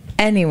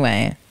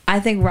 Anyway. I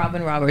think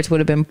Robin Roberts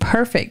would have been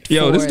perfect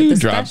for this dude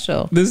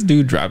special. This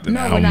dude dropped an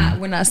album.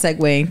 We're not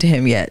segueing to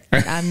him yet.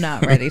 I'm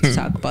not ready to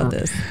talk about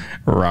this.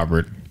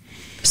 Robert.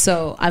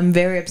 So I'm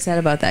very upset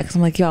about that because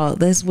I'm like, y'all,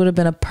 this would have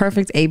been a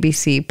perfect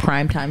ABC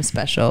primetime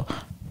special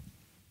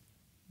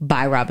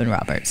by Robin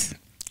Roberts.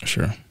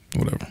 Sure,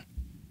 whatever.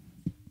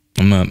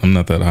 I'm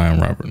not that high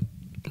on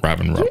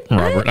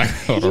Robert. I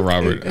called her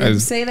Robert.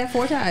 Say that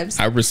 4 times.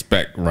 I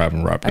respect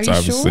Robin Roberts, Are you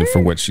obviously, sure?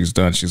 for what she's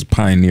done. She's a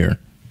pioneer.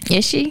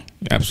 Is she?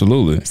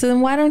 Absolutely. So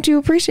then why don't you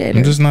appreciate her?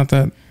 I'm just not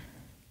that.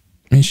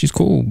 I mean, she's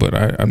cool, but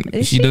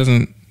she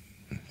doesn't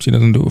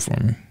do it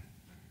for me.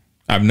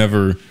 I've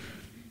never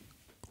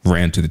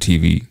ran to the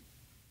TV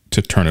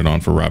to turn it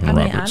on for Robin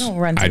Roberts. I don't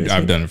run to the TV.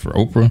 I've done it for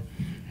Oprah.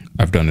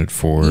 I've done it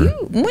for.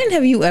 When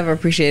have you ever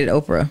appreciated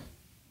Oprah?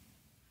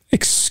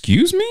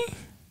 Excuse me?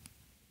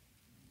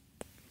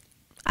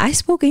 I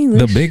spoke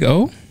English. The big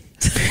O?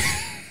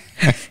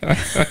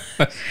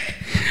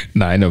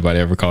 Nah, ain't nobody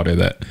ever called her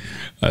that.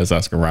 That's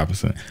Oscar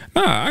Robinson.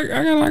 Nah, I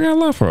got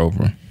love for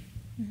Oprah.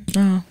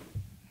 Oh.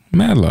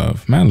 Mad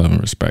love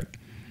and respect.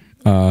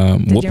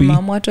 Did your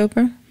mom watch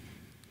Oprah?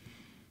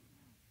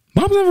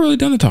 Mom's never really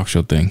done the talk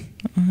show thing.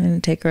 I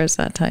didn't take her as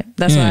that type.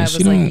 That's why I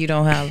was like, you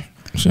don't have.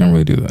 She don't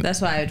really do that.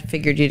 That's why I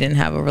figured you didn't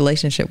have a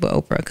relationship with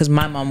Oprah, because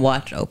my mom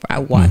watched Oprah. I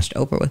watched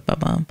Oprah with my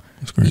mom.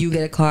 That's great. You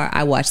get a car,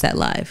 I watch that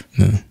live.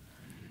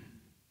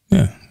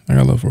 Yeah, I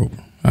got love for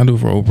Oprah. I do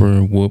for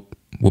Oprah,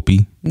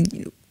 Whoopi.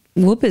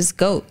 Whoop is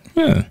GOAT.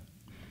 Yeah.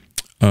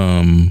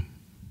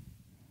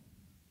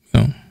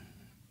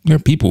 There are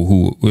people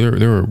who there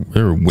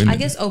are women. I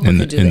guess Oprah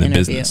could do the interview.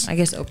 Business. I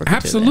guess Oprah could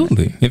Absolutely. do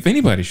the interview. If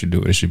anybody should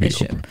do it, it should be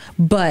Oprah.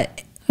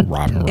 But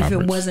Robin Roberts. if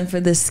it wasn't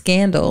for this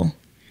scandal,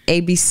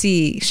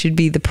 ABC should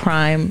be the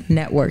prime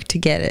network to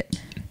get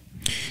it.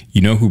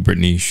 You know who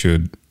Brittney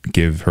should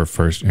give her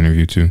first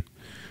interview to?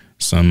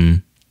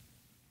 Some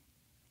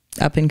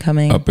up and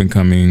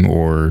coming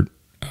or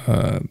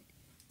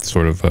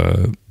sort of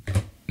a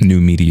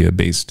new media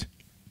based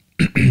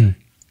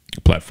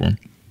platform.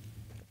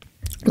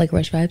 Like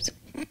Rush Vibes?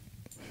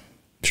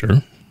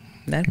 Sure.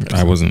 That person.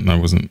 I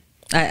wasn't.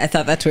 I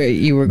thought that's where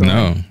you were going.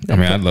 No, I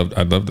mean, I'd love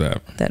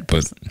that,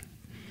 but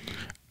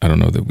I don't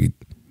know that we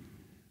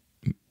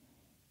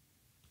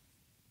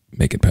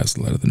make it past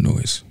a lot of the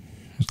noise.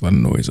 There's a lot of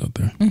noise out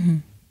there. Mm-hmm.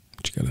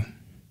 But you gotta,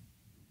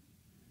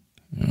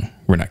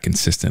 we're not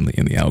consistently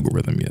in the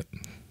algorithm yet.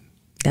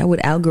 That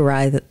would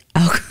algorize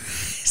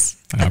us.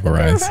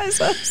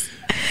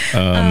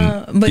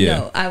 But yeah.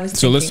 No, I was.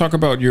 So let's talk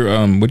about your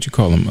what you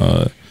call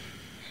them?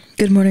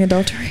 Good Morning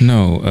Adultery.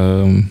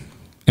 No,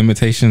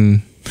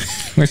 imitation.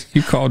 What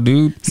you call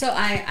dude? So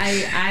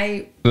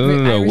I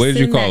No. What did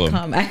you call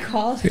him? I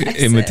called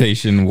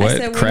imitation. Said, what I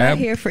said, crab? We're not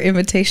here for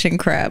imitation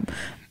crab.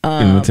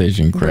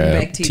 Imitation crab.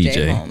 Bring back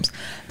TJ Holmes.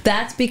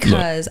 That's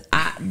because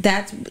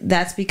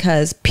that's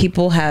because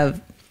people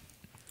have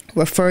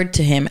referred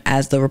to him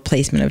as the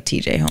replacement of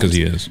TJ Holmes. Because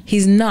he is.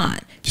 He's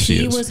not.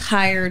 He was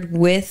hired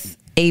with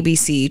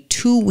ABC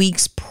 2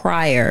 weeks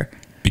prior.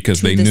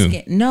 Because they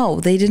knew. No,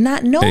 they did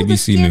not know the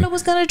scandal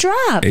was going to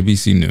drop.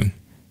 ABC knew.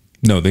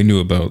 No, they knew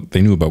about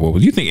what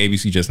was. You think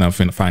ABC just now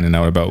finding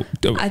out about?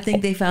 I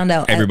think they found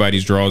out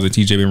everybody's draws that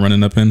TJ been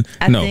running up in.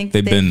 I think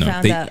they've been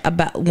found out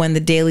about when the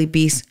Daily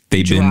Beast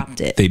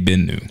dropped it. They've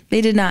been new.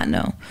 They did not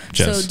know.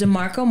 So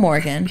DeMarco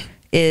Morgan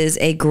is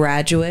a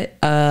graduate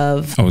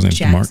of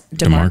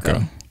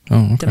DeMarco.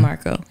 Oh, okay.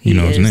 DeMarco. You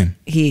know his name.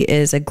 He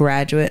is a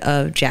graduate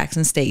of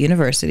Jackson State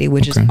University,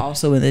 which is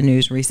also in the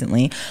news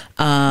recently.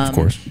 Of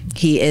course.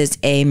 He is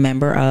a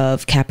member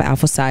of Kappa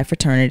Alpha Psi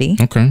fraternity.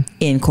 Okay.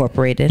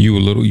 Incorporated. You a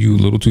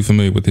little too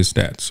familiar with his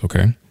stats,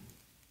 okay?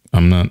 I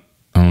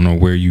don't know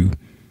where you.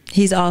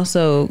 He's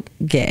also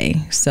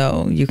gay,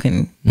 so you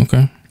can.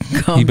 Okay.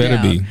 He better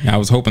down. be. I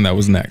was hoping that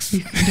was next.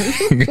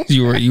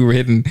 you were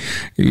hitting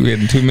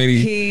too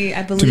many.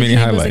 I believe too many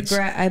highlights.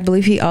 I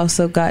believe he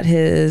also got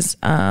his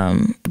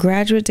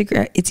graduate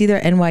degree. It's either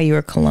NYU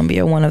or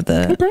Columbia, one of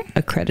the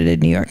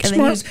accredited New York. And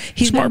then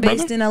he's been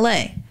based in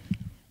LA.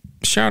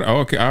 Shout out! Oh,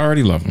 okay, I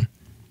already love him.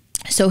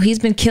 So he's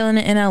been killing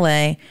it in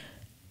LA.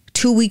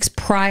 2 weeks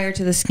prior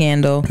to the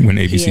scandal, when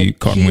ABC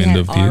caught wind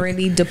of it,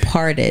 already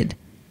departed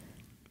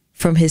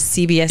from his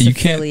CBS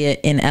affiliate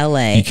in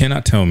LA. You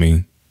cannot tell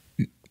me.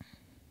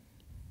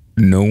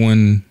 No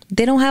one.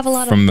 They don't have a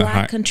lot of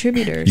black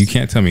contributors. You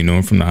can't tell me no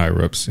one from the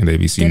higher ups in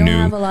ABC knew. They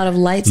don't have a lot of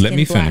light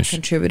skinned black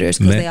contributors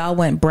because they all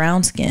went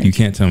brown skinned. You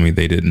can't tell me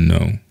they didn't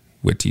know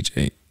what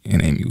TJ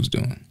and Amy was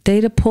doing.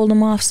 They'd have pulled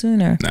him off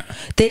sooner. Nah.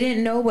 They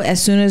didn't know, but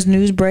as soon as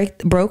news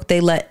broke, they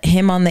let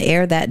him on the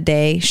air that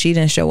day. She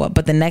didn't show up,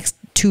 but the next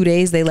 2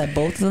 days they let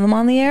both of them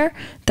on the air.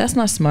 That's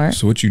not smart.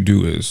 So what you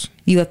do is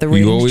you let the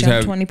ratings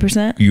jump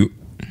 20%.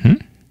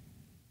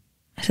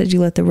 I said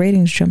you let the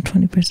ratings jump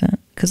 20%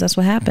 because that's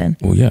what happened.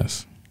 Well,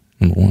 yes,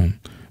 number one.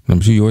 But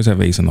number two, you always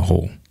have ace in the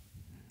hole.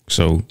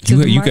 So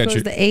you got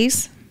the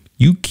ace.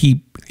 You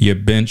keep your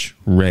bench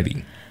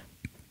ready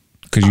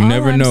because you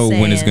never know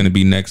when it's going to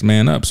be next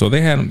man up. So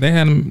they had him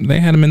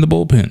in the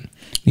bullpen.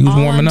 He was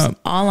warming up.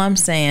 All I'm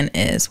saying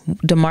is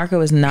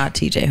DeMarco is not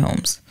TJ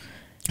Holmes.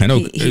 I know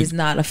he's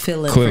not a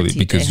fill-in clearly for TJ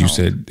because Holmes.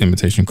 you said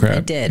imitation crab.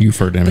 I did. You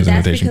referred to him as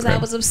imitation crab.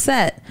 That's because I was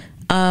upset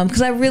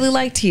because I really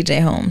like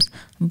TJ Holmes,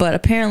 but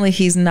apparently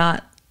he's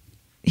not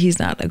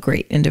a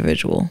great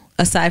individual.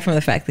 Aside from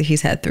the fact that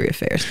he's had 3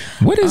 affairs.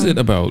 What is it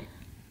about?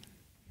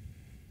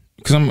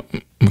 Because I'm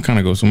gonna kind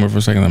of go somewhere for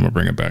a second. I'm gonna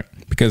bring it back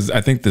because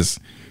I think this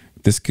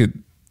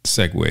could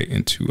segue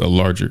into a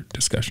larger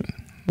discussion.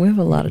 We have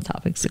a lot of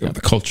topics to go.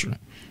 The culture.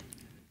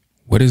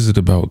 What is it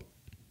about?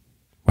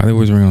 Why they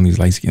always bring on these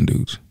light skinned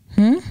dudes?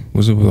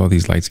 What's up with all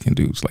these light skinned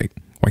dudes? Like,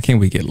 why can't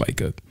we get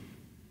like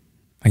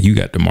you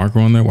got DeMarco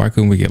on there? Why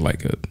couldn't we get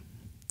like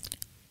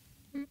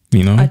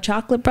a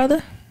chocolate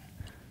brother?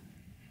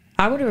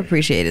 I would have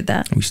appreciated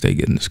that. We stay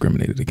getting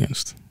discriminated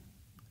against.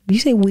 You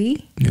say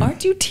we? Yeah.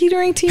 Aren't you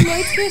teetering team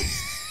light skin?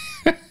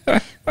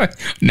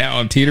 Now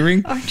I'm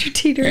teetering. Aren't you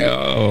teetering?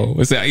 Oh,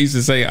 what's that? I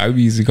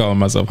used to call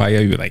myself high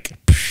yellow. You're like,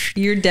 psh.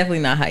 You're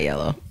definitely not high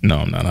yellow. No,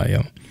 I'm not high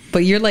yellow.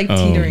 But you're like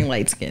teetering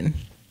light skin.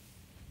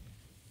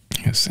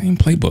 Yeah, same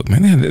playbook,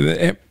 man.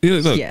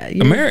 Look, yeah,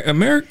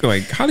 America,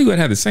 like Hollywood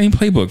had the same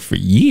playbook for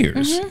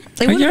years. It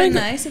would have been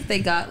nice if they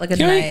got like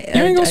you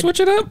ain't gonna switch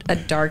it up.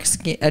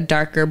 A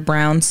darker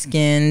brown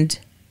skinned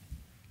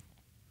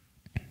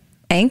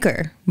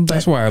anchor. But,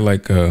 that's why I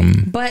like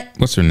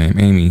what's her name?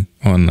 Amy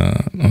on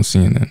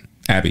CNN.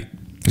 Abby.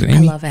 Is it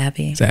Amy? I love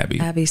Abby. It's Abby.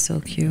 Abby's so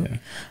cute.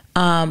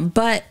 Yeah.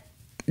 But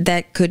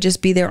that could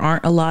just be there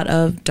aren't a lot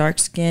of dark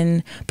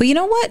skin. But you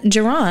know what?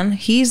 Jerron,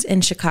 he's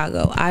in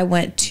Chicago. I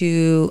went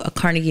to a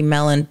Carnegie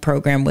Mellon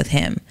program with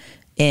him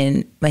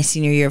in my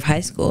senior year of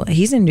high school.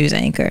 He's a news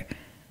anchor.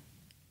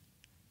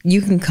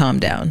 You can calm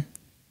down.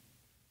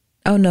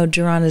 Oh no,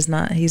 Jerron is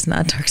not. He's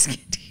not dark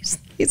skinned.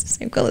 He's the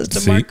same color as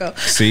DeMarco.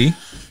 See?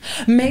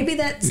 Maybe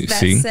that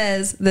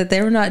says that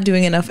they were not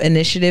doing enough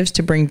initiatives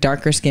to bring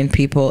darker skinned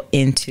people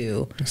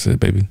into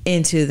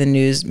the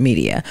news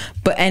media.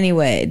 But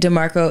anyway,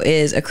 DeMarco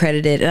is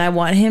accredited and I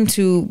want him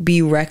to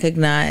be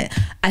recognized.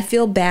 I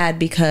feel bad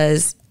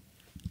because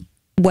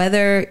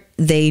whether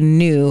they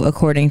knew,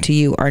 according to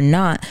you or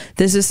not,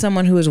 this is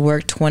someone who has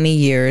worked 20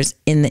 years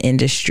in the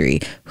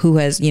industry, who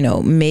has,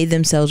 made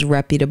themselves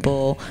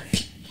reputable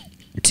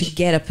to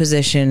get a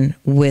position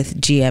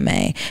with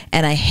GMA.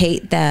 And I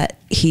hate that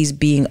he's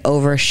being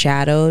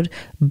overshadowed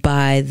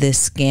by this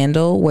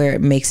scandal where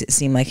it makes it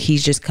seem like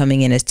he's just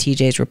coming in as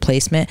TJ's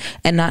replacement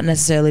and not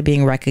necessarily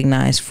being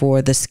recognized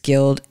for the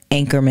skilled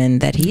anchorman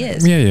that he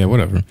is. Yeah,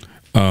 whatever.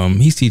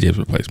 He's TJ's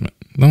replacement.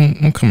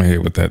 Don't come in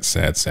here with that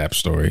sad sap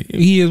story.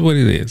 He is what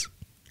it is.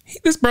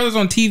 This brother's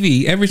on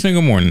TV every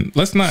single morning.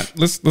 Let's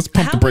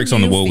pump the brakes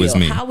on the woe is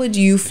me. How would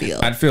you feel?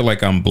 I'd feel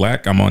like I'm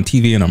black, I'm on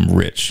TV, and I'm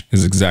rich.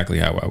 Is exactly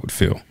how I would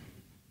feel.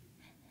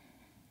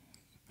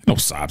 No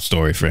sob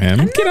story for him.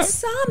 I'm not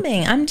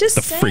sobbing. I'm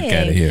just saying. The freak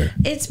out of here.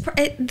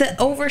 The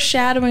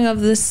overshadowing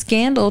of this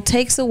scandal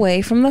takes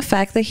away from the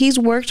fact that he's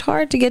worked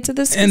hard to get to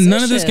this position. And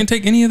none of this can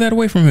take any of that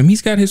away from him.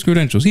 He's got his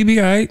credentials. He be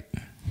all right.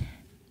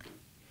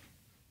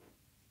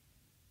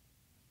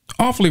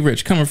 Awfully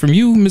rich coming from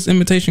you, Miss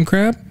Imitation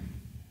Crab.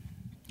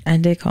 I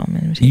did call him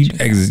Imitation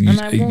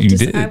Crab.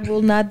 Did. I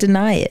will not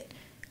deny it.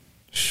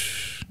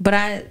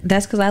 But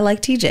that's because I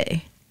like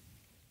TJ.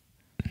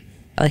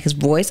 I like his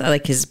voice. I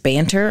like his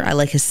banter. I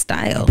like his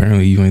style.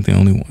 Apparently, you ain't the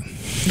only one.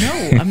 No,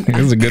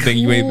 it's a good thing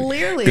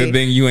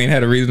you ain't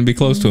had a reason to be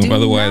close to him.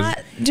 Otherwise,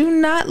 do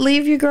not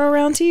leave your girl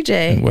around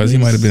TJ. Otherwise, he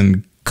might have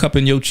been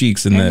cupping your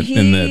cheeks in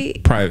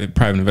that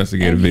private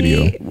investigative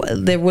video.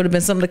 There would have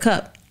been something to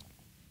cup.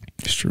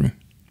 It's true.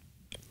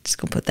 Just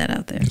gonna put that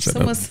out there. It's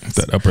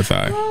that upper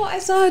thigh. Oh, I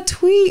saw a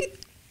tweet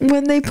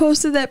when they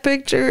posted that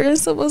picture and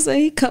someone said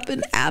he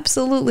cupping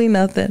absolutely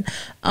nothing.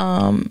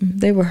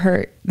 They were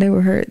hurt. They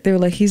were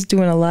like, he's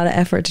doing a lot of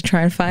effort to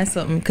try and find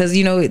something. Because,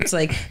 it's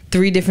like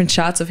 3 different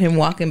shots of him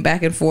walking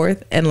back and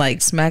forth and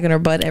like smacking her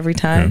butt every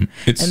time.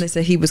 And they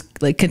said he was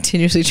like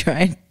continuously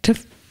trying to.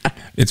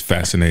 It's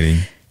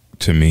fascinating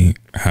to me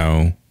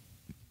how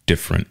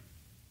different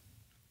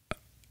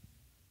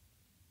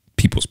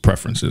people's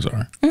preferences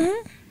are.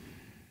 Mm-hmm.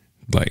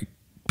 Like,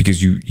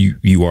 because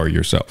you are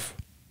yourself.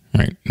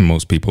 Right.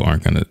 Most people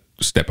aren't going to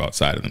step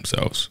outside of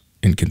themselves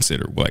and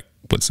consider like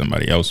what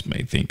somebody else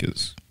may think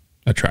is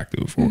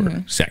attractive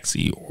or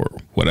sexy or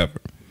whatever.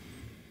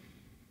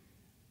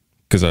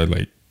 Because I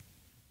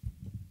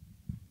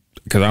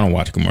don't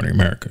watch Good Morning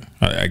America.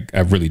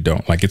 I really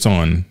don't. Like, it's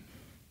on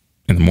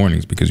in the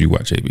mornings because you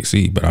watch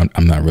ABC, but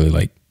I'm not really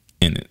like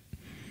in it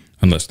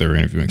unless they're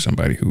interviewing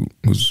somebody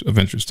who's of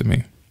interest to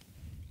me.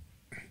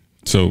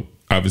 So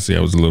obviously I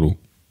was a little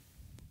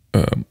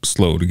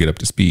slow to get up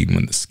to speed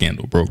when the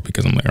scandal broke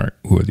because I'm like, all right,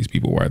 who are these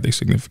people? Why are they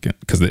significant?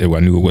 Because I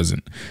knew it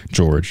wasn't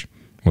George,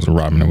 it wasn't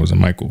Robin, it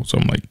wasn't Michael. So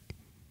I'm like,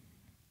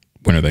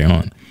 when are they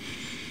on?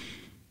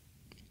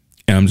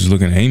 And I'm just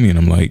looking at Amy and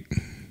I'm like,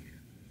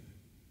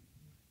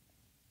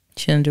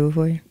 she didn't do it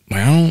for you?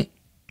 Like, I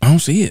don't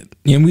see it.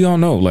 And we all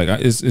know, like,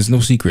 it's no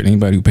secret.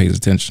 Anybody who pays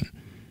attention,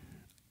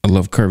 I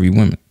love curvy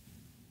women.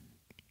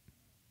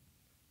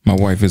 My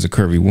wife is a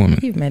curvy woman.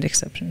 You've made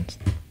exceptions.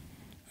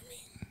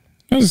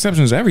 There's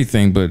exceptions to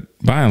everything, but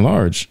by and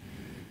large,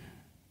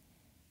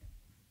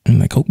 I'm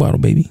like Coke bottle,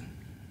 baby.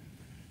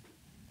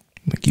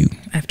 Like you.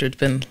 After it's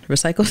been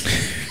recycled.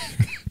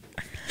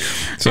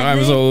 So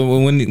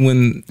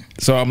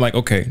so I'm like,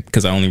 okay,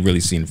 because I only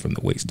really seen it from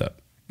the waist up,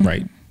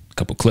 right? A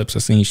couple clips I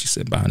seen, she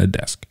sat behind a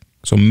desk.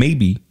 So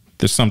maybe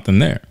there's something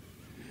there.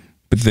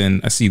 But then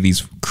I see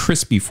these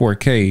crispy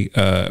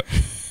 4K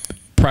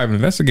private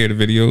investigator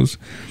videos.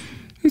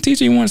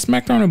 TJ wanted to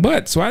smack her on her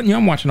butt. So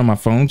I'm watching on my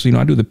phone. So,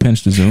 I do the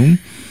pinch to zoom.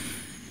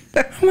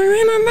 I'm like,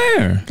 ain't nothing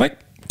there. Like,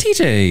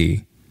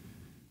 TJ,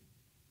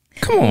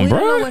 come on, bro.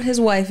 We don't know what his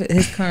wife,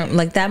 his current,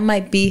 like, that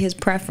might be his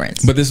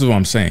preference. But this is what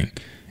I'm saying.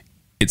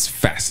 It's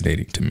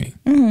fascinating to me.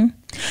 Mm-hmm.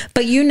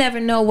 But you never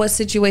know what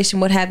situation,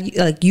 what have you,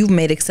 like, you've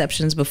made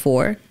exceptions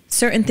before.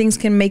 Certain things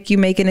can make you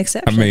make an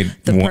exception.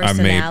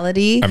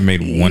 Personality. I've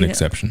made one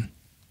exception.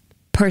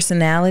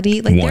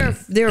 Personality. Like,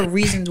 there are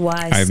reasons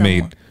why I've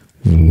made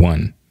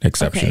one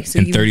exception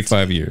in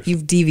 35 years.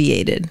 You've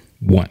deviated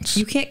once.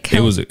 You can't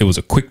count. It was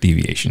a quick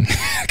deviation.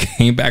 I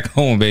came back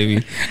home,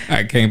 baby.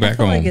 I came back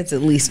home. Like it's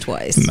at least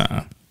twice.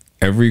 Nah.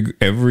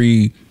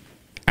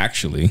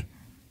 Actually,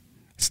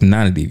 it's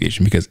not a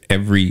deviation because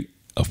every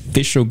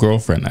official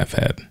girlfriend I've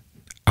had,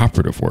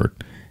 operative word,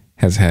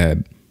 has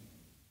had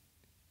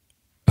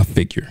a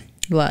figure.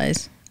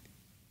 Lies.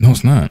 No,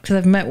 it's not. Because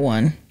I've met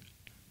one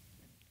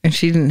and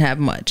she didn't have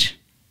much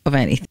of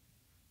anything.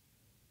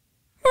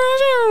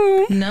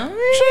 No,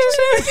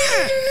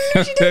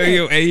 I tell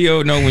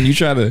you, no. When you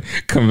try to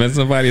convince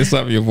somebody of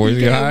something, your voice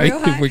get high.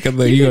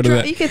 You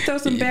can throw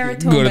some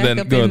baritone. Go to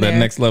that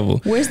next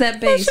level. Where's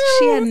that bass?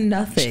 She had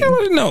nothing.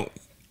 No.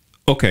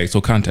 Okay, so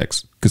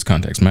context, because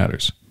context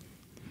matters.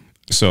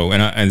 So,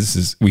 and this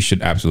is, we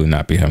should absolutely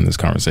not be having this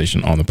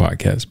conversation on the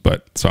podcast.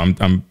 But so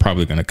I'm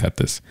probably going to cut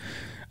this.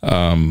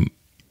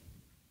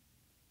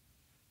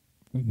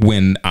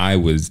 When I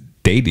was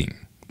dating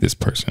this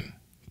person,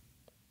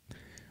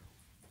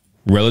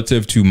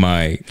 relative to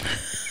my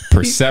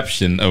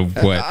perception of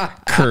what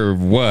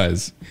curve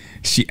was,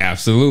 she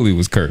absolutely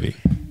was curvy.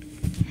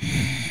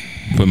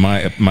 But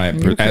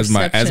as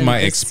I've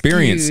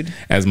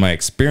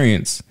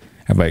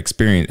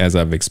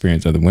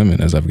experienced other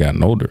women as I've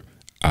gotten older,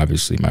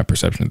 obviously my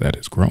perception of that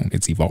has grown.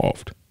 It's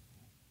evolved,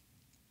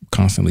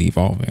 constantly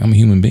evolving. I'm a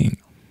human being.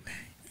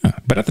 Yeah,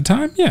 but at the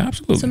time, yeah,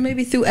 absolutely. So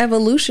maybe through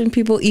evolution,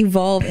 people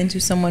evolve into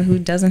someone who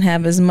doesn't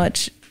have as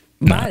much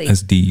body.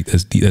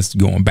 That's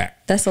going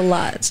back. That's a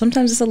lot.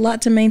 Sometimes it's a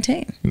lot to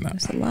maintain.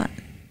 That's a lot.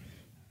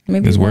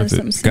 Maybe it's worth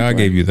it. God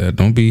gave you that.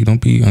 Don't be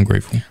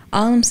ungrateful.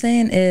 All I'm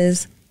saying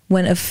is,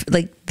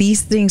 like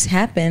these things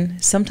happen,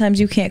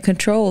 sometimes you can't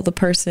control the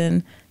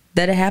person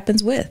that it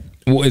happens with.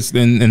 Well, it's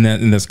and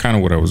that's kind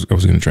of what I was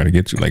going to try to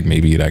get to. Like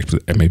maybe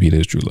it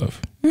is true love.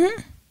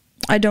 Mm-hmm.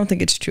 I don't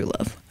think it's true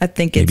love. I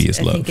think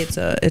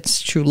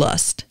it's true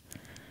lust,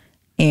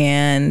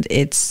 and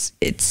it's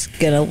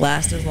gonna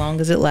last as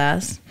long as it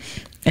lasts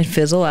and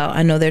fizzle out.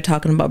 I know they're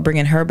talking about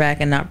bringing her back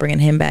and not bringing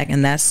him back,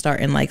 and that's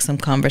starting like some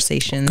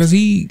conversations. Because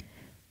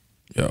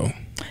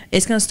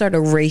it's gonna start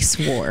a race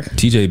war.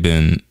 TJ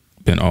been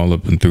all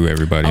up and through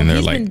everybody, and they're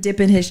he's like been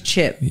dipping his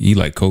chip. He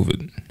like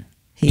COVID.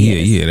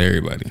 He hit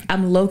everybody.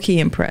 I'm low key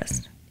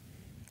impressed.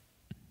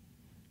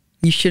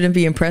 You shouldn't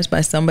be impressed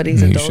by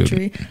somebody's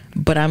adultery,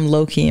 but I'm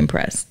low key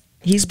impressed.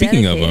 He's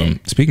speaking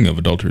of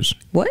adulterers.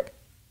 What?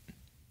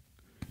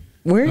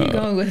 Where are you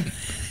going with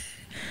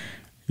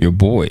your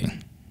boy?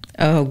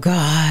 Oh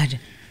God,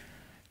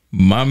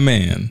 my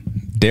man,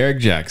 Derrick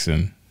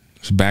Jaxn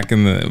is back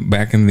in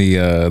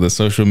the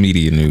social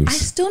media news. I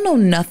still know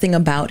nothing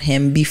about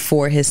him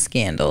before his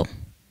scandal,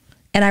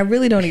 and I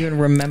really don't even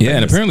remember. Yeah,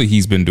 and apparently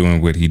he's been doing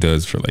what he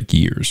does for like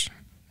years.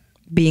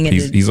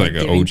 He's like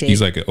an OG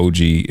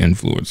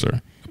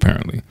influencer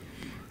apparently,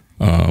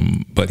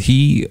 but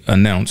he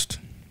announced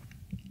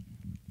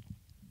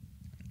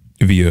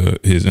via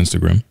his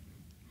Instagram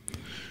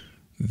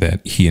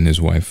that he and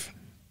his wife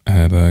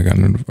had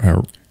gotten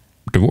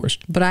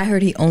divorced. But I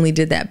heard he only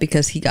did that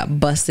because he got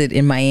busted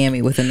in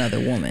Miami with another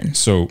woman.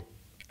 So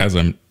as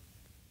I'm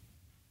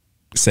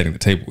setting the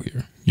table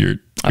here,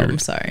 I'm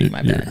sorry,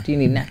 my bad. Do you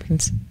need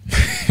napkins?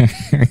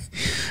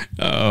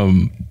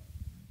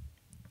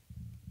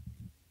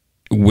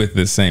 With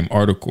the same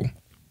article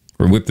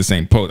or with the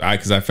same post,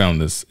 because I found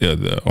this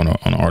on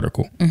an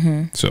article.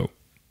 Mm-hmm. So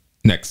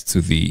next to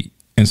the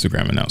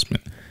Instagram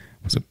announcement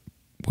was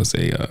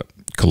a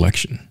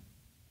collection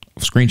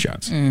of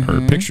screenshots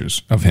or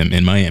pictures of him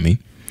in Miami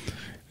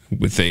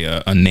with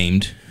a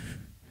unnamed,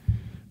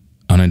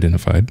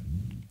 unidentified.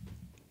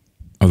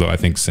 Although I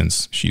think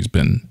since she's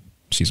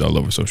all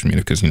over social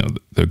media because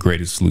the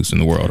greatest sleuths in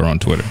the world are on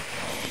Twitter.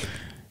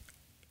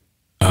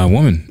 A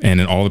woman,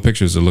 and in all the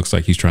pictures, it looks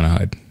like he's trying to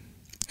hide.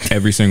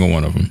 Every single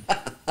one of them.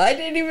 I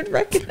didn't even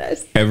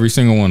recognize. Every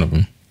single one of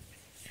them.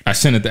 I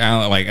sent it to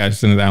Alan.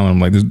 I'm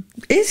like, this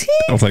is he?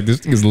 I was like,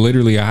 this is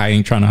literally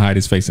trying to hide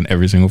his face in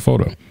every single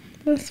photo.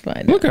 That's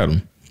fine. Look at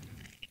him.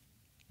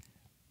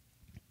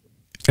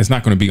 It's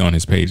not going to be on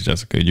his page,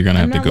 Jessica. You're going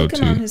to have to go to. I'm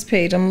not looking on his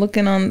page. I'm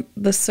looking on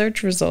the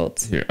search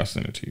results. Here, I'll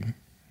send it to you.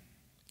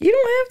 You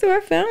don't have to. I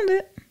found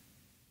it.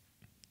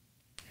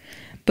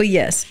 But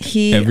yes,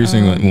 every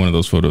single one of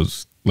those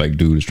photos, like,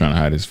 dude is trying to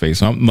hide his face.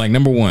 So I'm like,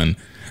 number one,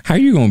 how are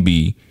you going to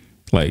be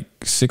like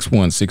 6'1",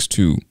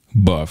 6'2",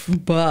 buff,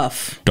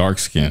 dark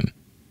skin,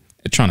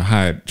 trying to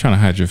hide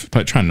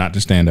trying not to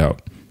stand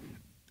out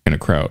in a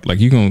crowd? Like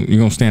you're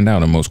gonna stand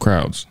out in most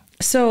crowds.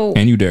 So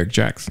and you Derrick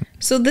Jaxn.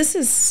 So this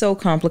is so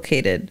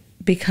complicated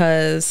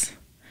because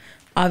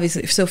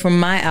obviously, so from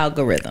my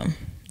algorithm,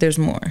 there's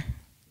more.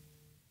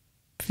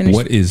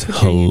 What is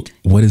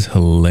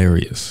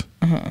hilarious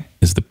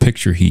is the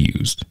picture he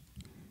used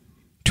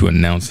to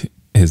announce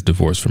his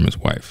divorce from his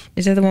wife.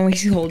 Is that the one where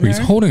he's holding her? He's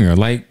holding her.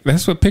 Like,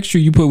 that's what picture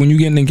you put when you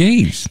getting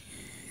engaged.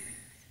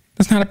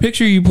 That's not a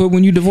picture you put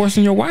when you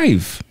divorcing your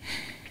wife.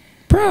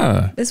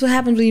 Bruh. This is what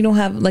happens when you don't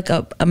have like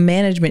a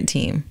management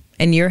team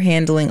and you're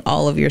handling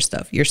all of your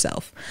stuff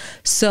yourself.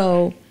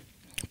 So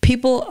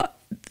people,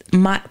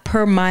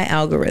 per my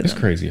algorithm. It's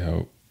crazy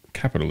how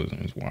capitalism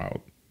is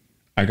wild.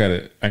 I got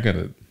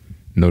a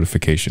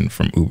notification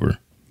from Uber.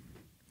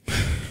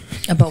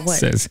 About what?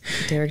 Says,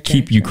 Derrick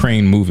keep Jaxn.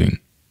 Ukraine moving.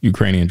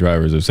 Ukrainian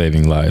drivers are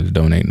saving lives.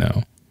 Donate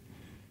now.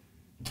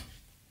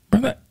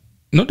 Brother,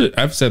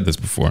 I've said this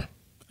before.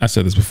 I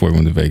said this before we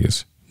went to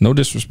Vegas. No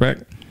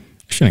disrespect.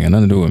 Shit ain't got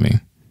nothing to do with me.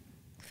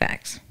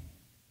 Facts.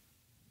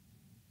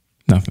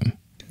 Nothing.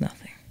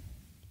 Nothing.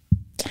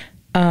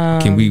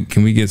 Can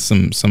we get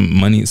some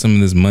money, some of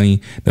this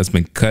money that's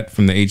been cut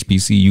from the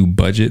HBCU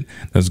budget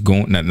that's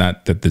going,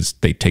 not that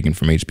they taken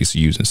from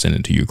HBCUs and send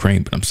it to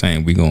Ukraine, but I'm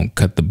saying we're gonna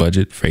cut the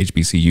budget for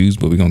HBCUs,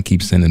 but we're gonna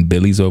keep sending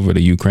billies over to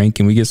Ukraine.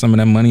 Can we get some of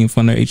that money in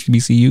front of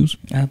HBCUs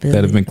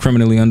that have been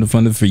criminally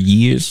underfunded for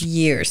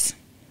years?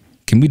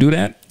 Can we do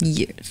that?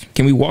 Years.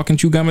 Can we walk and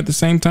chew gum at the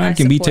same time?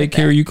 Can we take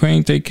care of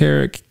Ukraine, take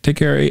care of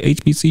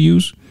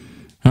HBCUs?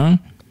 Huh?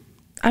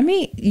 I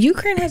mean,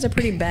 Ukraine has a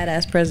pretty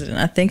badass president.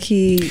 I think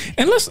he...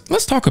 And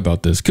let's talk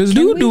about this, because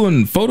dude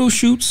doing photo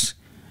shoots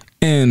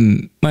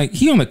and like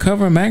he on the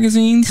cover of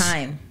magazines.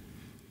 Time.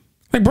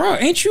 Like, bro,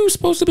 ain't you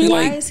supposed to be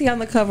Why is he on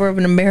the cover of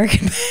an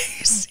American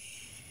magazine?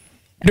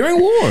 During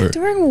war?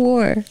 During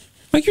war.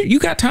 Like, you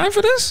got time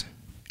for this?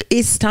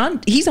 It's time.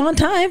 He's on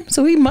time,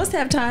 so he must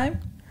have time.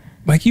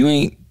 Like, you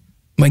ain't,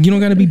 like, you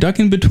don't got to be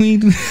ducking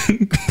between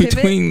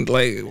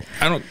like,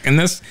 I don't, and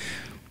that's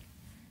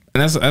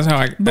how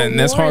I, but and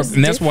that's hard,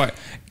 and that's why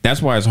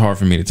it's hard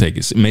for me to take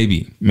it.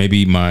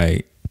 Maybe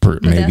my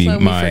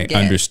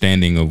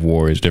understanding of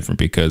war is different,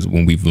 because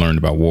when we've learned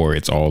about war,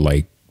 it's all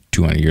like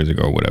 200 years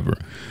ago or whatever,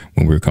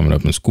 when we were coming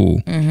up in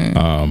school.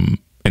 And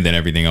then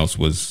everything else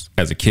was,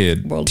 as a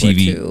kid,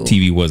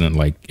 TV wasn't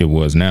like it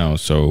was now.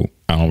 So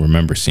I don't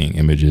remember seeing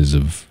images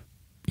of,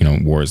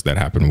 wars that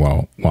happened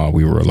while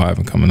we were alive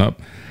and coming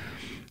up.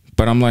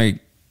 But I'm like,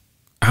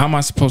 how am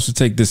I supposed to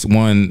take this?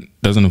 One,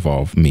 doesn't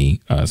involve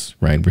us,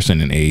 right? We're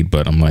sending aid,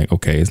 but I'm like,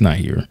 okay, it's not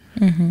here.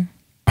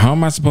 How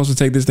am I supposed to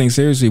take this thing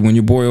seriously when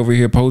your boy over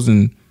here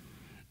posing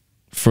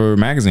for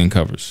magazine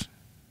covers?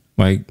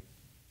 Like,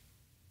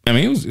 I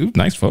mean, it was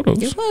nice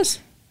photos. It was.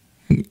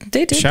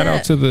 They did shout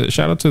out to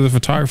the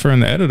photographer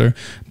and the editor,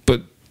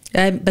 but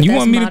that's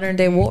modern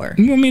day war.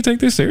 You want me to take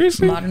this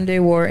seriously? Modern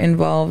day war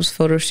involves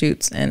photo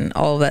shoots and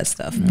all of that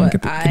stuff.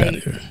 But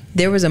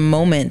there was a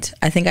moment,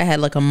 I think I had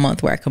like a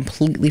month where I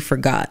completely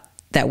forgot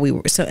that we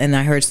were, and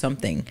I heard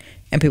something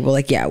and people were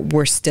like, yeah,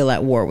 we're still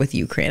at war with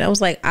Ukraine. I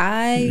was like,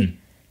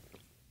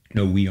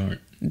 no, we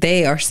aren't.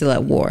 They are still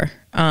at war.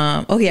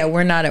 Oh yeah,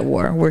 we're not at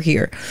war. We're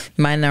here,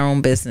 minding our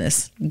own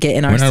business,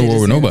 getting our citizens. We're not at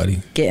war with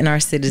nobody. Getting our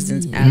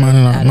citizens out of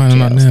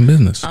jail. Damn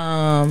business.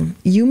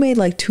 You made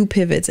like 2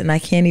 pivots, and I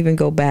can't even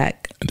go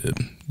back. I did.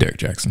 Derrick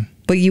Jaxn.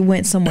 But you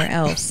went somewhere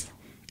else.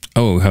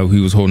 Oh, how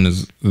he was holding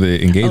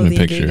the engagement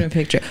picture. Engagement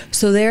picture.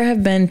 So there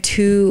have been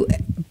 2.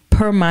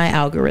 Per my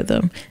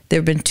algorithm, there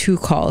have been 2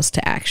 calls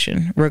to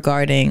action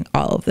regarding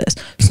all of this.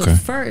 So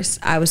first,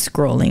 I was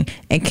scrolling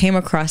and came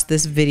across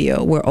this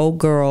video where old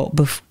girl,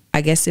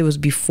 I guess it was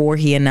before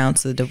he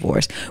announced the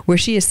divorce, where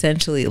she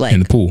essentially like...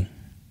 In the pool?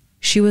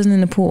 She wasn't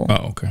in the pool.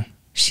 Oh, okay.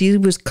 She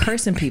was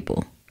cursing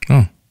people.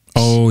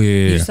 Oh,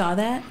 yeah. You saw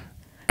that?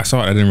 I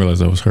saw it. I didn't realize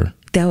that was her.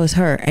 That was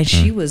her. And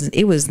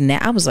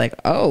I was like,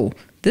 oh,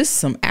 this is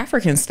some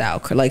African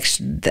style. Like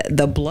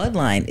the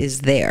bloodline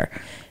is there.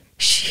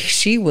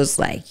 She was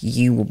like,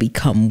 you will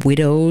become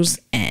widows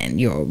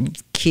and your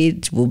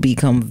kids will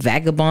become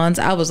vagabonds.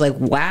 I was like,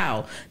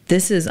 wow,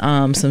 this is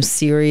some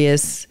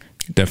serious.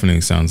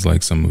 Definitely sounds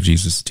like some of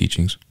Jesus'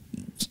 teachings.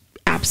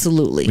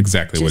 Absolutely.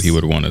 Exactly what he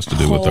would want us to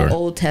do with our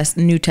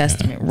New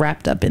Testament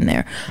wrapped up in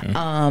there.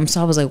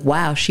 So I was like,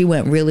 wow, she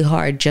went really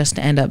hard just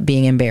to end up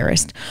being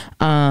embarrassed.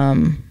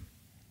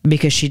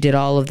 Because she did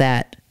all of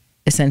that,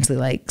 essentially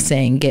like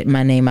saying, get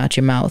my name out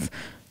your mouth.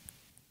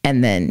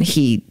 And then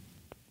he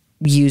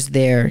used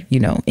their,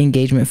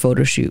 engagement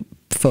photo shoot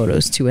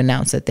photos to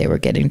announce that they were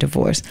getting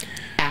divorced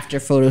after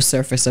photos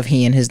surfaced of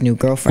he and his new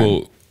girlfriend.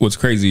 Well, what's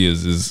crazy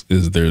is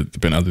there have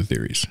been other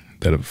theories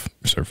that have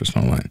surfaced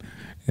online,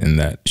 and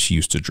that she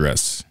used to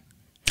dress.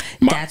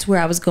 That's where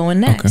I was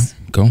going next.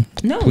 Okay, go.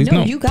 No,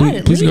 you got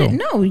it. Please go.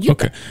 No, you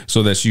okay.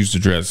 So that she used to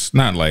dress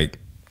not like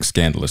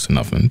scandalous or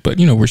nothing, but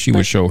where she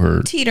would show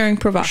her teetering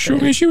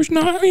provocative. She was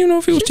not. I don't even know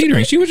if it was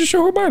teetering. She would just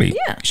show her body.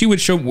 Yeah, she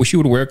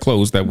would wear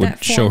clothes that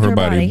would show her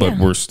body, but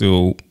were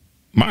still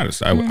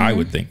modest. I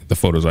would think the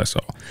photos I saw,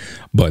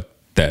 but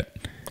that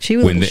she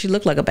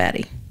looked like a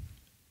baddie,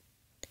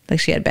 like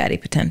she had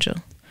baddie potential.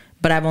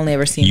 But I've only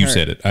ever seen her. You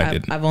said it. I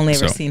didn't. I've only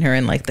ever seen her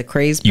in like the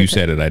craze. You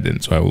said it. I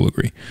didn't. So I will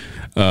agree.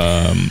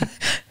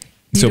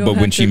 So, but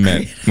when she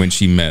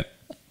met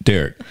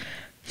Derrick,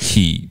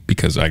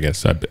 because I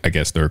guess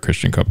they're a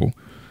Christian couple,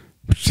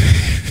 which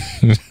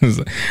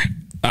is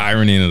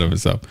irony in and of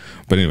itself.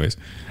 But anyways,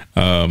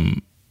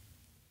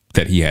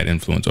 that he had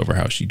influence over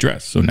how she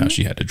dressed. So now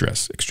she had to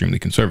dress extremely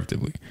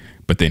conservatively.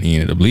 But then he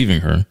ended up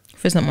leaving her.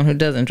 For someone who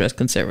doesn't dress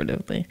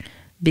conservatively.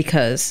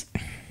 Because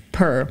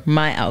per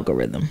my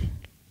algorithm,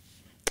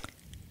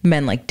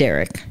 men like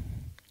Derrick,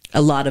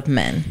 a lot of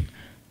men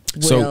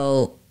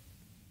will...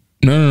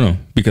 No.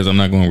 Because I'm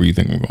not going where you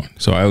think I'm going.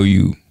 So I owe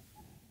you,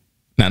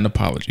 not an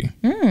apology,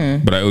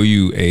 but I owe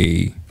you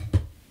a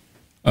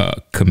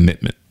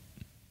commitment.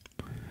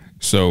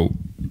 So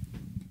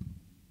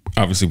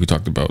obviously we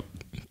talked about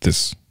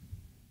this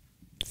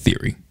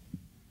theory.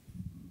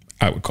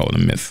 I would call it a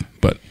myth,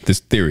 but this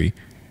theory,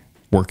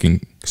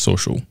 working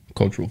social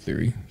cultural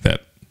theory,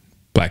 that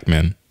black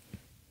men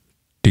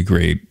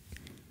degrade,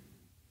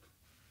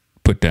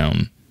 put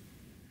down,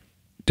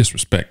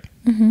 disrespect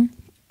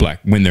black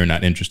when they're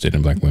not interested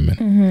in black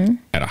women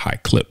at a high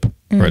clip,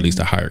 or at least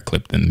a higher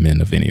clip than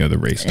men of any other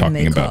race. And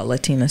they call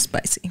Latina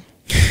spicy.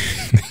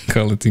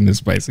 Call Latina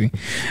spicy.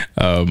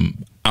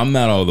 I'm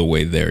not all the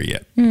way there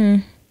yet.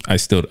 I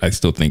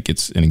still think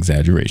it's an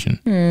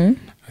exaggeration.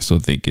 I still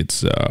think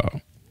it's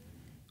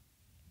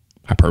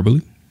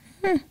hyperbole.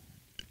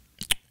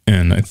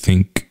 And I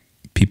think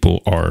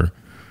people are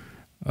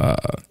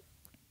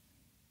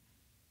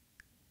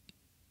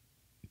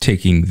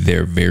taking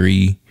their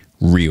very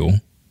real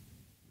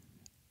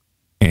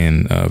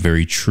and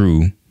very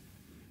true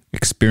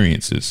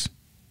experiences,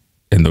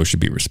 and those should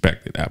be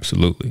respected.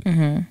 Absolutely.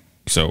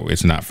 So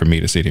it's not for me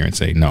to sit here and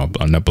say, no,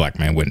 a black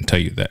man wouldn't tell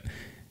you that.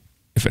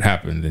 If it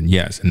happened, then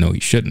yes, and no, he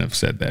shouldn't have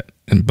said that.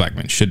 And black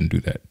men shouldn't do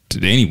that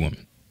to any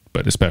woman,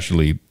 but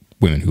especially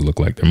women who look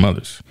like their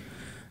mothers.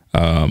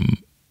 That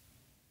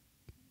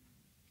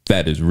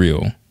is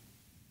real.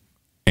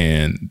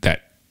 And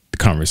that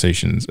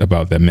conversations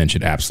about that, men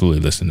should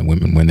absolutely listen to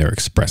women when they're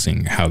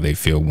expressing how they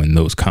feel when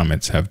those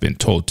comments have been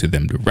told to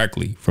them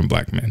directly from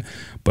black men.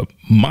 But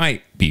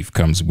my beef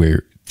comes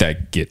where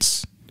that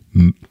gets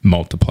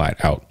multiplied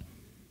out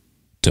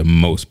to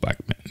most black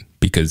men,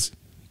 because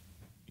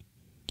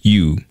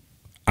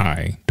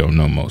I don't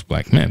know most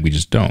black men. We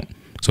just don't.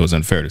 So it's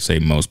unfair to say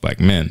most black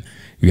men.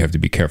 You have to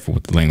be careful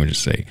with the language to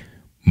say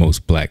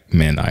most black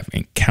men I've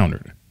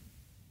encountered.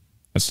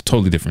 That's a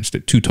totally different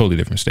two totally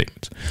different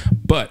statements.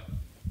 But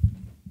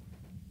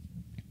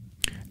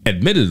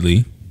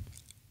admittedly,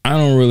 I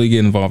don't really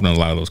get involved in a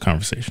lot of those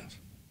conversations.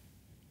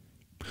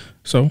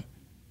 So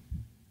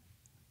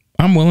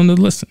I'm willing to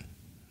listen,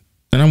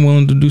 and I'm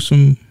willing to do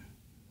some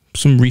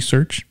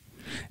research,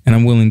 and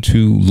I'm willing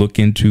to look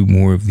into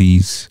more of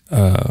these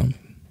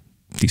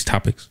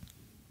topics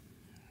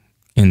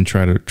and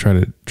try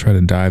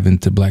to dive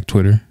into Black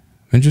Twitter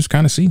and just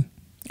kind of see.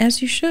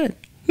 As you should.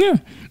 Yeah.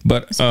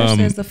 But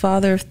especially as the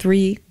father of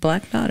 3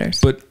 black daughters.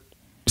 But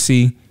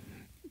see,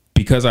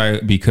 because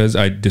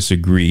I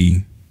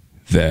disagree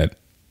that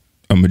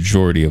a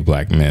majority of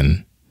black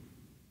men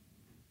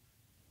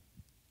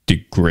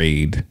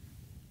degrade,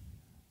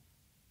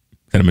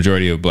 that a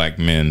majority of black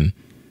men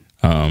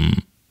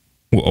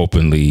will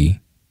openly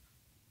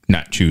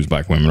not choose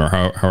black women, or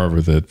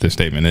however the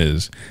statement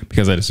is,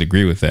 because I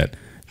disagree with that,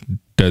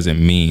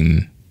 doesn't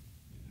mean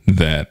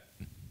that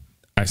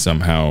I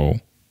somehow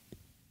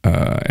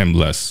am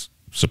less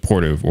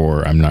supportive,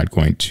 or I'm not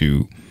going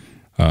to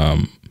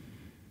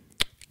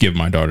give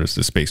my daughters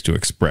the space to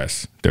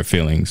express their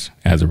feelings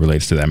as it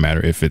relates to that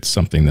matter, if it's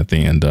something that they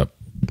end up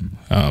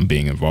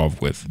being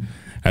involved with.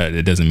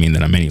 It doesn't mean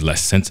that I'm any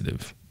less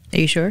sensitive. Are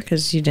you sure?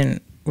 Because you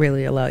didn't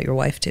really allow your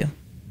wife to.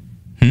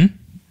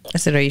 I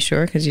said, are you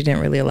sure? Because you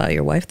didn't really allow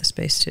your wife the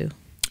space to.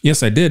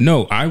 Yes, I did.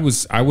 No, I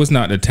was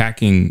not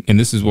attacking. And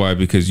this is why,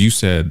 because you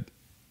said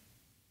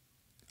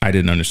I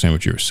didn't understand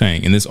what you were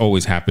saying. And this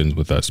always happens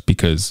with us,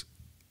 because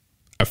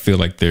I feel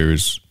like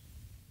there's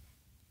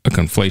a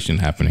conflation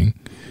happening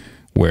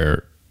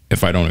where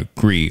if I don't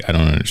agree, I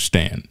don't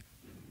understand.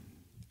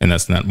 And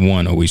that's not,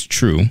 one, always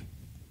true.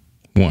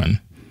 One.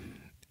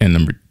 And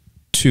number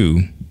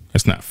 2,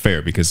 that's not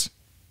fair, because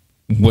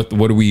what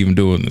are we even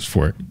doing this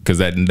for? Because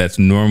that's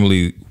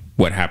normally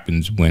what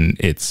happens when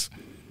it's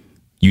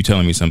you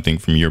telling me something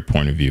from your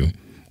point of view,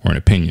 or an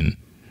opinion,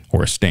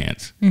 or a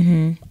stance.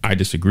 I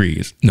disagree.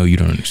 It's, no, you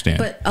don't understand.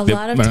 But a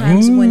lot of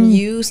times when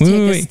you take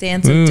a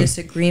stance of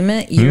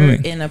disagreement, you're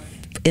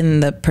in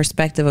the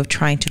perspective of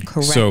trying to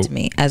correct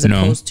me, as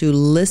opposed to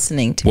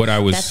listening to me.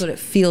 That's what it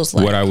feels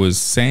like. What I was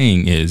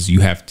saying is,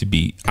 you have to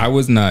be. I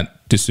was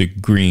not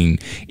disagreeing,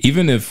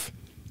 even if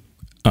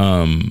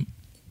I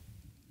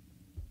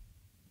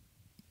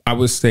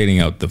was stating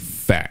out the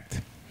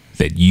fact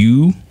that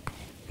you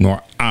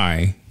nor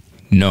I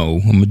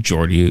know a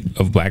majority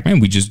of black men.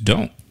 We just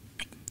don't.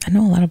 I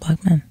know a lot of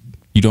black men.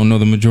 You don't know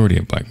the majority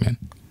of black men.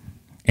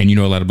 And you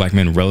know a lot of black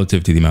men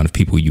relative to the amount of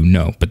people you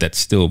know, but that's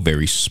still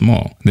very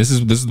small. This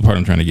is the part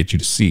I'm trying to get you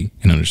to see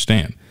and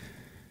understand.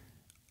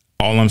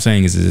 All I'm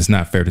saying is it's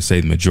not fair to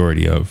say the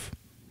majority of,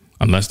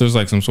 unless there's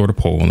like some sort of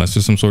poll, unless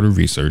there's some sort of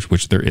research,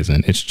 which there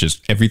isn't. It's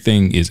just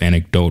everything is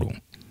anecdotal.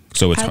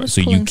 So it's I hard. was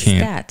So you pulling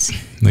can't.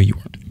 stats. No, you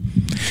weren't.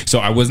 So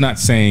I was not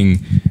saying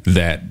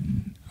that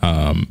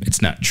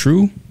it's not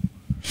true.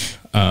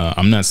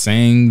 I'm not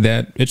saying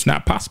that it's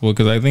not possible,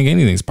 because I think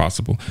anything's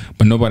possible,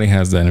 but nobody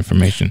has that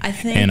information. I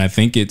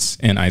think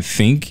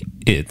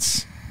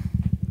it's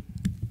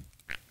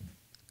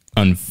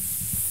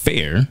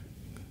unfair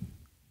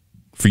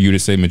for you to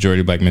say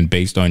majority of black men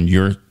based on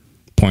your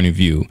point of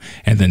view,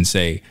 and then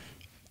say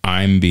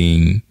I'm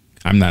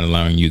not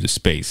allowing you the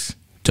space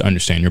to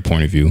understand your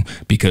point of view,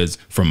 because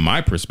from my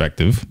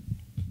perspective,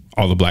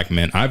 all the black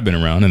men I've been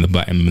around and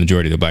the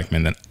majority of the black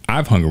men that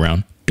I've hung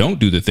around don't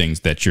do the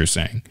things that you're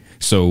saying.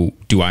 So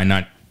do I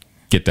not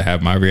get to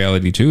have my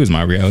reality too? Is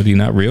my reality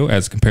not real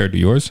as compared to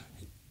yours?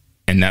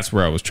 And that's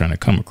where I was trying to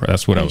come across.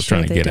 That's what I was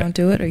trying to get at. They don't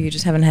do it, or you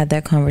just haven't had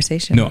that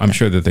conversation? No, I'm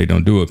sure that they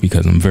don't do it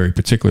because I'm very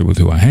particular with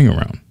who I hang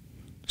around.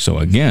 So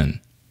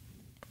again,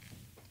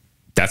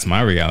 that's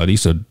my reality.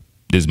 So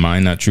is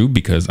mine not true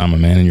because I'm a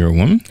man and you're a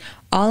woman?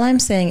 All I'm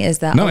saying is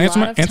that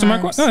answer my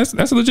question. No,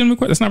 that's a legitimate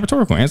question. That's not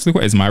rhetorical. Answer the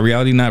question. Is my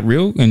reality not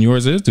real and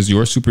yours is? Does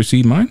yours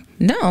supersede mine?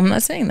 No, I'm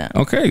not saying that.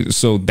 Okay,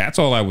 so that's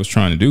all I was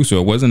trying to do.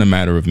 So it wasn't a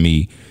matter of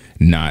me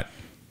not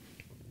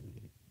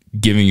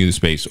giving you the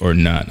space or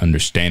not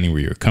understanding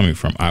where you're coming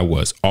from.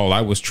 All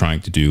I was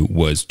trying to do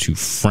was to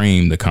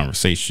frame the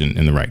conversation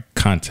in the right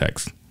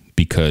context,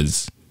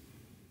 because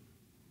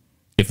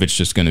if it's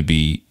just going to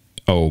be,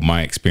 oh,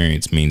 my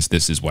experience means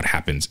this is what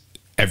happens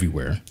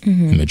everywhere,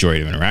 the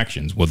majority of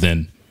interactions, well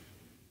then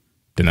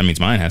that means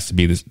mine has to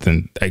be this.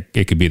 Then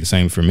it could be the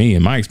same for me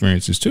and my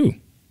experiences too.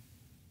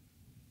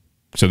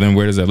 So then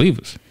where does that leave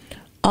us?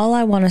 All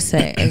I want to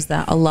say is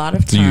that a lot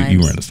of times you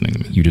weren't listening to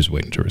me. You just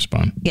waiting to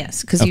respond.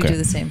 Yes, because you do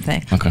the same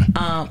thing. Okay.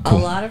 Cool.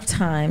 A lot of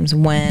times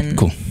when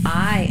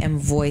I am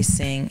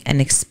voicing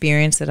an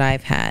experience that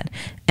I've had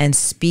and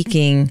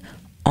speaking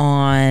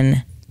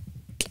on,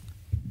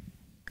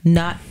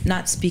 not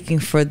speaking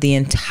for the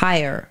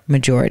entire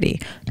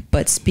majority,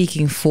 but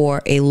speaking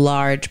for a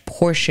large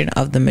portion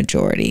of the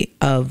majority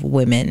of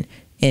women,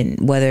 in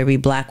whether it be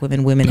black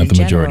women, women in general. Not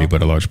the majority,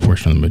 but a large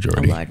portion of the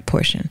majority. A large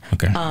portion.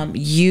 Okay.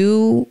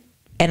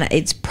 And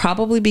it's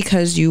probably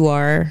because you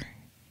are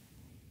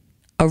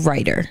a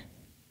writer.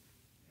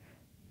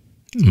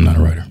 I'm not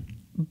a writer.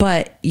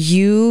 But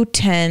you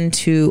tend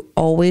to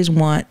always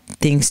want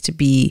things to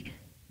be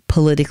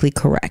politically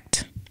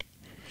correct.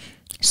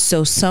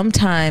 So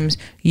sometimes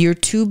you're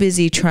too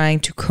busy trying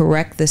to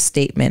correct the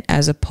statement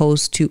as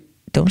opposed to,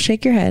 don't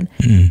shake your head.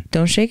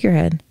 Don't shake your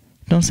head.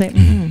 Don't say,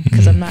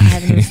 because I'm not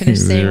having to finish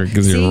saying.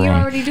 You're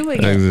already doing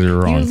it.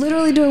 You're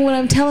literally doing what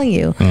I'm telling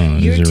you.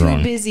 You're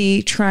too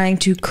busy trying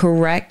to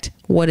correct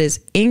what is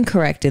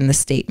incorrect in the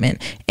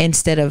statement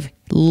instead of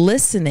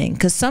listening.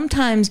 Because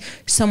sometimes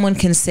someone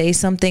can say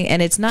something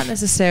and it's not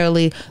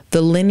necessarily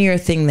the linear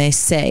thing they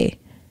say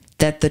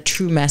that the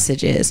true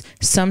message is.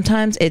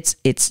 Sometimes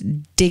it's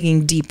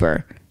digging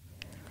deeper.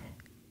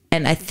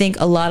 And I think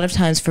a lot of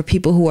times for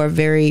people who are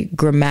very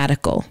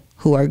grammatical,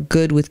 who are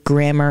good with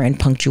grammar and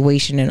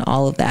punctuation and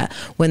all of that,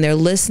 when they're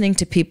listening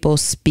to people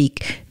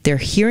speak, they're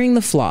hearing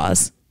the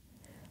flaws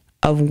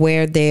of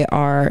where they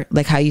are,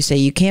 like how you say,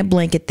 you can't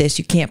blanket this,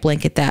 you can't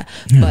blanket that.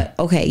 But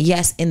okay,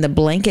 yes, in the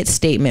blanket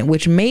statement,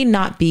 which may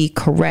not be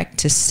correct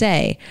to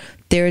say,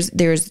 there's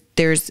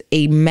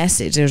a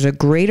message, there's a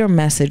greater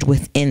message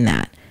within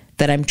that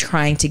I'm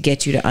trying to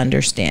get you to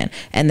understand.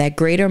 And that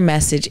greater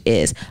message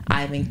is,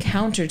 I've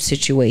encountered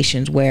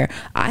situations where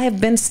I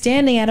have been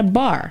standing at a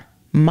bar,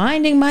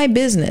 minding my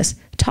business,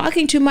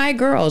 talking to my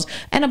girls,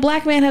 and a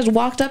black man has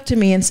walked up to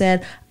me and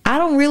said, I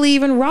don't really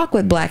even rock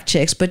with black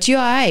chicks, but you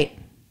all right.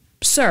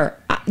 Sir,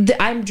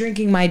 I'm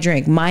drinking my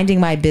drink, minding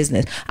my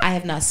business. I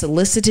have not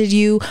solicited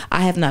you.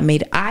 I have not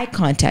made eye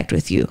contact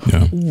with you.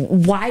 Yeah.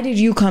 Why did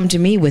you come to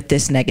me with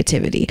this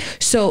negativity?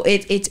 So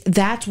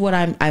that's what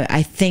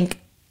I think.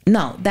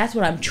 No, that's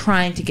what I'm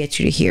trying to get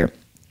you to hear.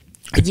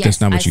 Yes,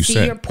 that's not what you said. I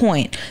see your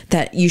point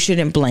that you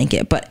shouldn't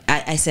blanket, but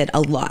I said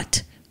a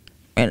lot.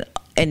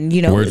 And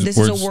you know, this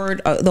is a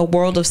word, the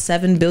world of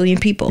 7 billion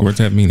people. What's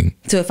that meaning?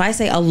 So if I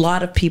say a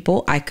lot of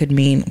people, I could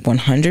mean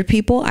 100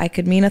 people. I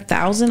could mean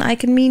 1,000. I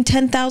could mean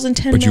 10,000,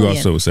 10 million. But you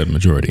also said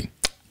majority.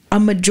 A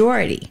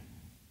majority.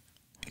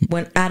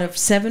 When out of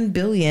 7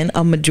 billion,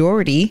 a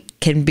majority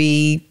can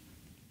be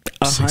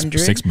 100,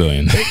 6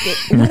 billion,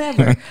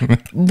 whatever.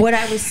 What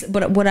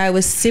I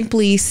was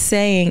simply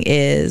saying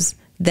is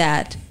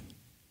that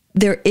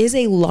there is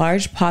a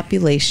large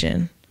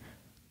population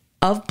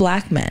of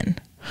black men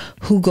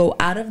who go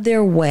out of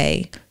their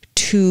way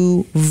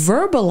to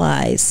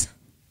verbalize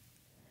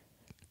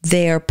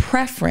their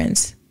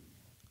preference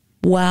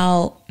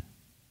while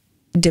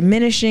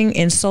diminishing,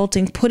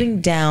 insulting,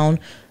 putting down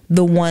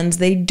the ones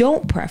they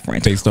don't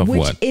preference. Based off which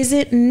what?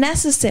 Isn't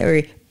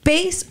necessary.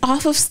 Based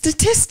off of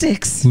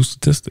statistics. Who's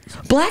statistics?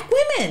 Black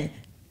women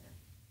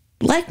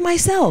like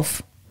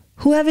myself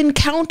who have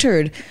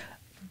encountered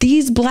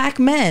these black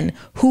men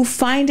who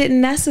find it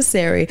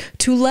necessary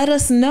to let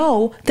us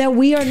know that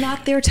we are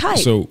not their type.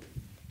 So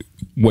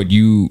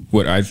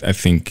what I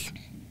think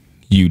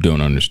you don't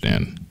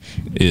understand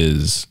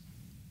is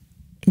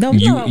No,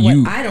 what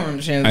I don't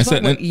understand. It's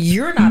what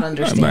you're not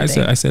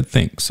understanding. I said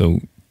think. So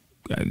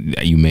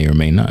you may or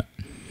may not.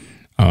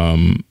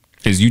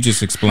 As you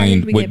just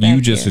explained, what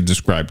you just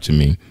described to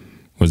me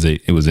was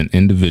it was an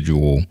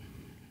individual.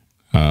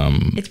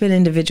 It's been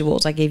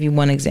individuals. I gave you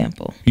one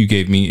example. You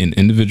gave me an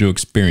individual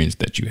experience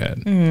that you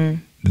had.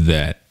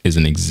 That is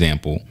an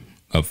example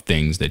of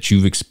things that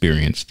you've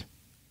experienced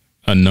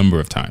a number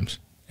of times,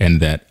 and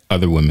that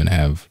other women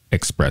have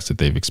expressed that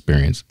they've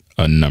experienced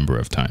a number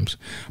of times.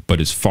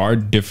 But it's far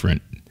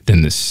different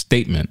than the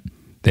statement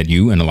that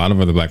you and a lot of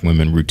other black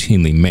women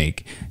routinely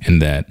make,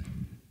 and that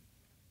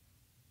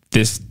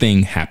this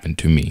thing happened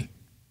to me.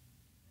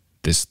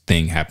 This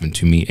thing happened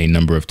to me a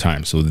number of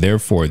times. So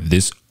therefore,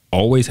 this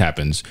always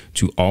happens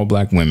to all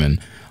black women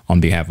on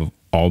behalf of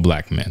all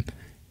black men.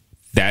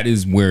 That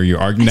is where your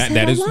argument.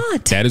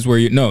 That is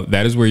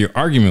where your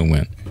argument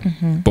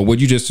went. But what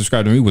you just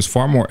described to me was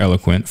far more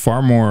eloquent,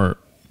 far more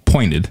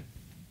pointed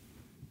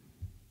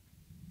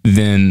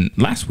than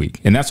last week,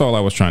 and that's all I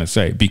was trying to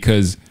say.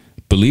 Because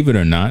believe it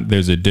or not,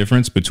 there's a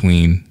difference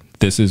between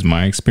this is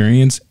my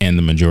experience and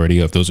the majority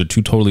of those are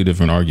two totally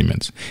different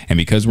arguments. And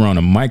because we're on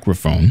a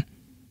microphone,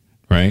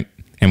 right?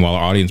 And while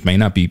our audience may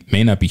not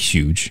be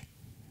huge,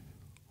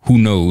 who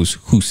knows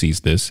who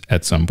sees this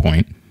at some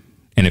point?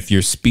 And if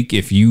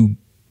you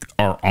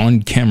are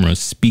on camera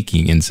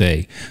speaking and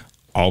say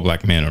all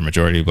black men or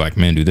majority of black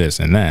men do this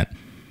and that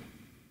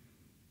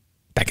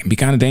can be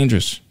kind of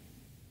dangerous.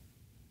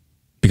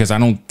 Because I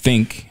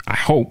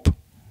hope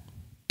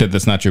that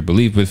that's not your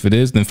belief. But if it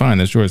is, then fine,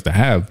 that's yours to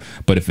have.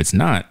 But if it's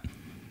not,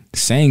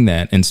 saying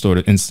that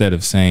instead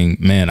of saying,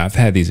 man, I've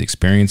had these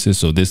experiences,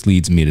 so this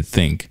leads me to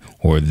think,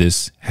 or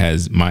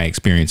my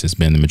experience has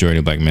been the majority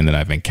of black men that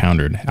I've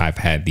encountered, I've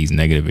had these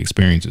negative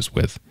experiences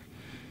with.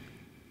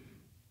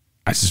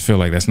 I just feel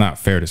like that's not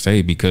fair to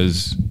say,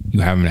 because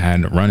you haven't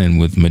had a run-in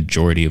with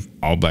majority of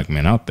all black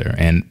men out there.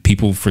 And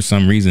people, for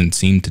some reason,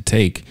 seem to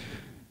take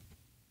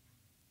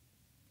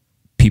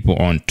people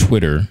on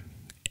Twitter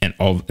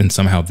and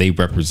somehow they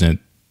represent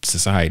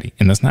society.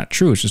 And that's not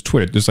true. It's just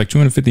Twitter. There's like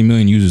 250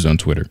 million users on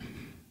Twitter.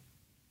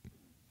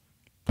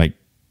 Like,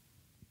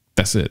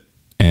 that's it.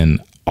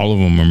 And all of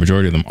them, or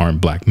majority of them,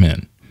 aren't black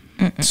men.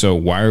 So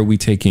why are we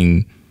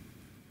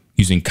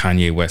using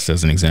Kanye West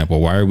as an example?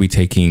 Why are we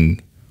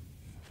taking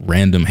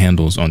random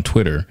handles on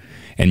Twitter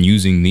and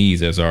using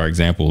these as our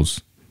examples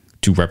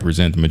to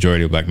represent the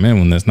majority of black men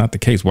when that's not the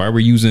case? Why are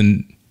we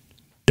using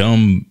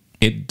dumb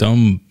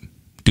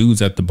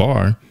dudes at the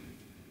bar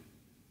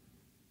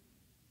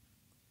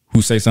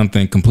who say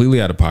something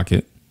completely out of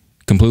pocket,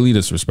 completely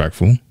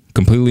disrespectful,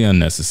 completely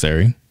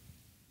unnecessary,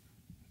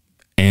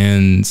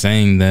 and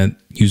saying that,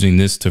 using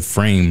this to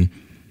frame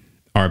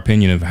our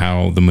opinion of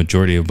how the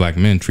majority of black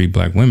men treat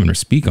black women or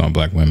speak on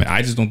black women?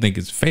 I just don't think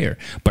it's fair.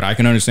 But I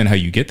can understand how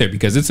you get there,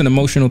 because it's an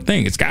emotional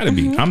thing. It's got to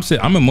be.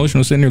 I'm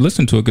emotional sitting here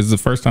listening to it because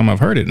it's the first time I've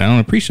heard it, and I don't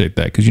appreciate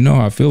that, because you know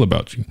how I feel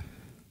about you.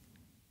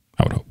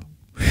 I would hope.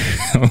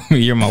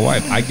 You're my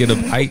wife. I get up.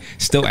 I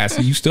still ask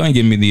you. You still ain't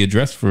giving me the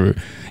address for,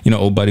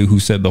 old buddy who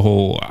said the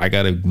whole "I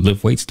gotta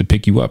lift weights to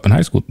pick you up" in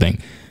high school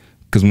thing.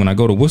 Because when I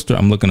go to Worcester,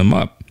 I'm looking him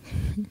up.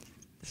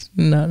 It's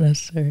not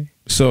necessary.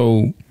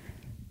 So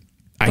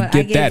I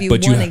get that,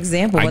 but one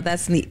example. But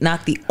that's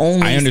not the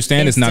only. I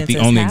understand it's not the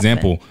only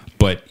example,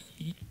 but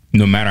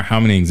no matter how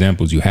many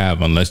examples you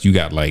have, unless you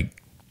got like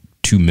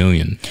 2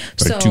 million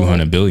or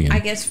 200 billion. I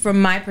guess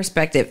from my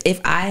perspective,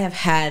 if I have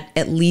had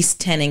at least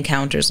 10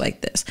 encounters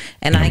like this,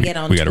 and I get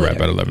on Twitter, we got to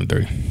wrap at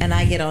 11:30. And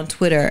I get on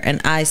Twitter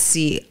and I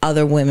see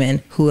other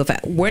women who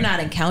we're not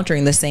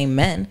encountering the same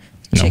men.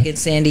 No. Chick in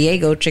San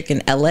Diego, chick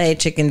in LA,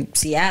 chick in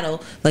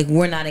Seattle. Like,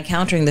 we're not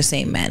encountering the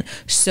same men.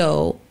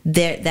 So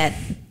that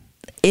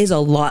is a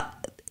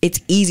lot. It's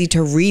easy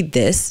to read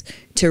these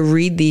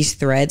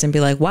threads and be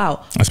like,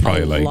 wow, that's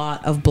probably a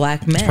lot of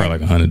black men. It's probably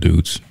like 100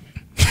 dudes.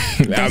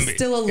 That's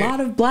still a lot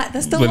of black.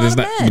 That's still a lot of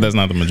men. But that's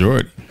not the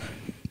majority.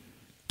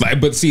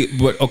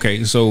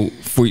 Okay. So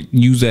for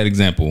use that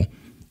example,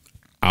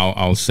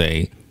 I'll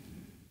say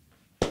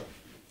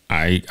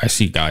I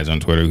see guys on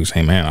Twitter who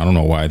say, "Man, I don't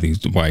know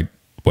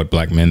what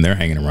black men they're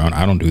hanging around.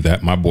 I don't do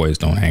that. My boys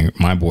don't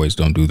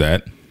do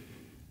that."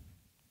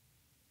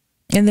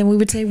 And then we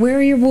would say, "Where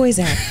are your boys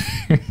at?"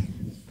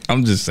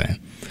 I'm just saying.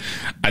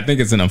 I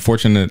think it's an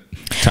unfortunate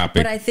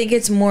topic, but I think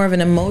it's more of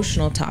an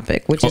emotional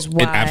topic, which is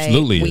why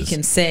we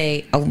can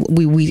say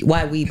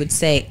why we would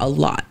say a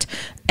lot,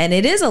 and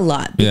it is a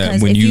lot,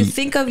 because if you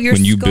think of your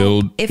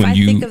scope, I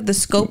think of the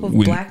scope of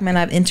black men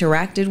I've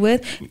interacted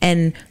with,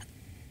 and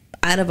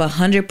out of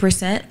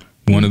 100%,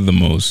 one of the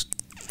most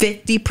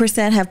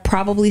 50% have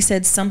probably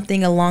said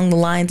something along the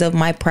lines of,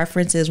 my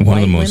preference is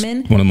white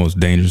women. One of the most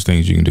dangerous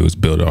things you can do is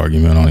build an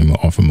argument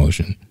off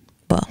emotion.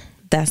 Well,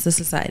 that's the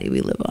society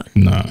we live on.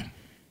 Nah.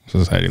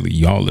 Society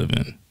y'all live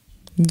in.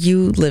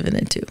 You live in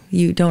it too.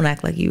 You don't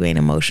act like you ain't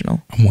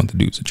emotional. I want the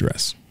dude's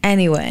address.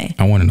 Anyway,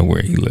 I want to know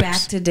where he lives.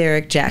 Back to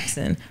Derrick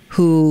Jaxn,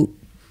 who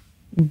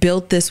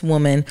built this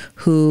woman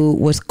who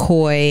was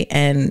coy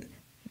and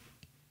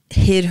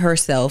hid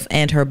herself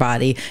and her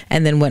body,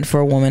 and then went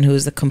for a woman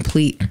who's a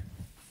complete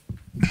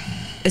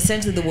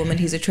essentially the woman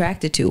he's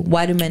attracted to.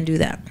 Why do men do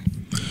that?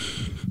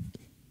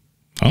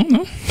 I don't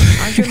know.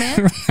 Aren't you a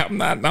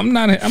man? I'm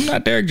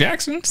not Derrick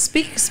Jaxn.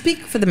 Speak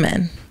for the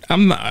men.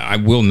 I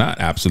will not.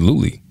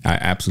 Absolutely. I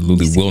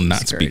absolutely will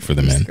not speak for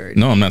the men.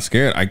 No, I'm not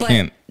scared. I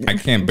can't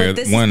bear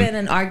this one. Has been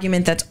an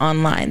argument that's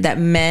online that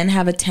men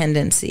have a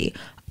tendency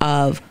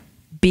of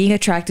being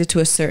attracted to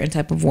a certain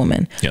type of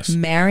woman, yes,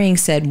 marrying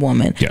said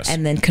woman, yes,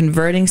 and then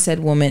converting said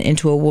woman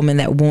into a woman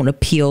that won't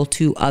appeal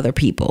to other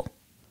people.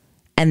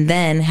 And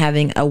then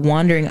having a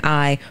wandering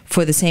eye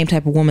for the same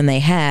type of woman they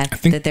had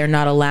that they're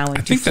not allowing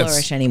to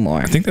flourish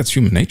anymore. I think that's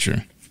human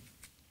nature,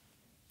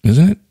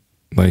 isn't it?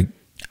 Like,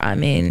 I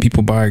mean,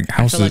 people buy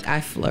houses. I feel like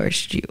I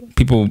flourished you.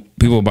 People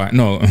buy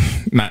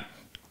not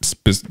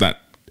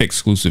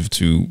exclusive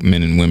to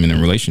men and women in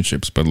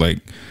relationships, but like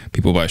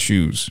people buy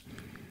shoes.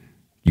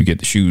 You get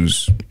the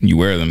shoes, you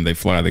wear them, they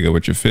fly, they go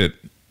with your fit,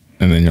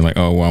 and then you're like,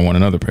 oh, well, I want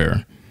another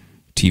pair.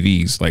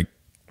 TVs, like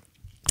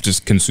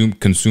just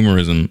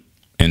consumerism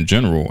in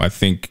general. I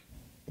think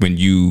when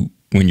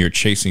you're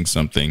chasing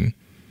something,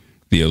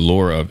 the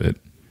allure of it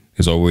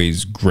is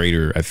always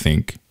greater, I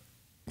think,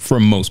 for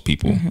most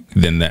people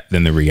than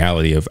the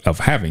reality of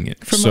having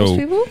it. For most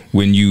people?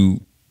 When you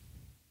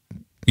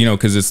know,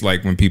 because it's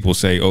like when people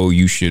say, oh,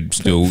 you should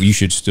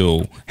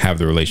still have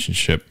the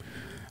relationship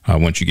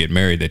once you get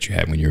married that you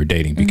had when you were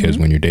dating, because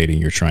when you're dating,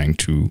 you're trying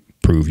to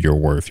prove your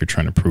worth. You're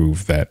trying to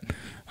prove that,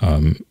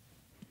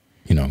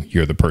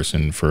 you're the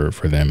person for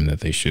them and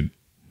that they should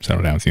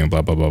settle down with you and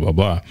blah, blah, blah, blah,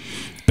 blah.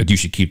 But you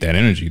should keep that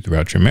energy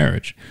throughout your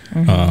marriage.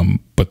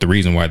 But the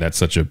reason why that's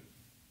such a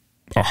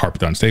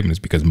harped on statement is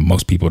because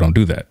most people don't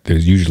do that.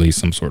 There's usually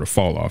some sort of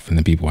fall off, and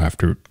then people have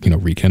to,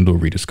 rekindle,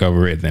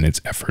 rediscover it. Then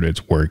it's effort,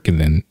 it's work. And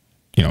then,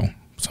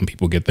 some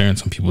people get there and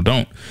some people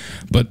don't.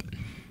 But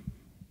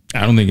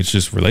I don't think it's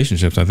just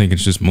relationships. I think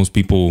it's just most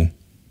people,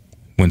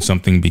 when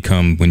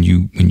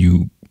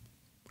you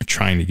are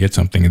trying to get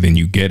something and then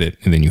you get it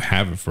and then you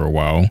have it for a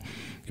while,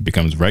 it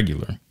becomes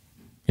regular.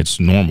 It's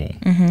normal.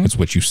 It's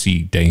what you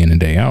see day in and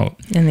day out.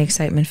 And the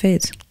excitement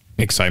fades.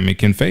 Excitement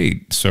can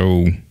fade.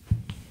 So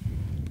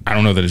I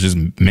don't know that it's just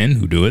men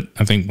who do it.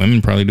 I think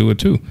women probably do it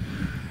too.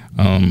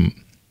 I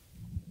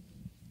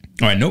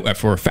know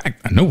for a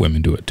fact, I know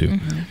women do it too.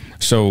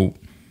 So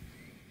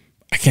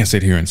I can't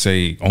sit here and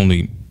say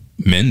only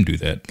men do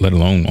that, let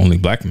alone only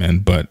black men.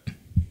 But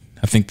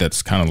I think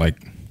that's kind of like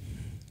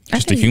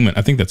just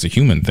I think that's a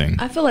human thing.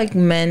 I feel like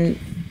men,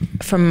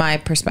 from my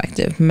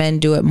perspective, men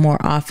do it more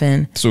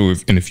often. So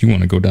if you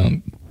want to go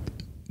down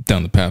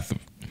the path of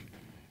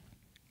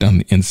down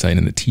the insight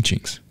and the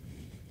teachings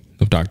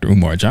of Dr.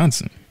 Umar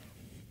Johnson,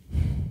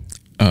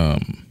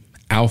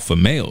 alpha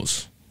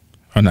males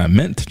are not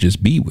meant to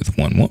just be with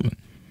one woman.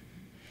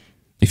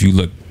 If you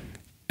look,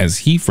 as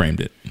he framed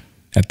it,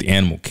 at the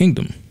animal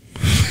kingdom,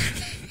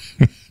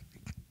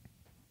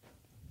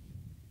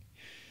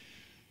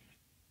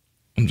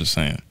 I'm just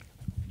saying,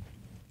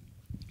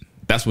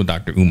 that's what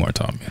Dr. Umar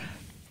taught me.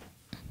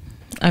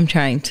 I'm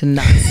trying to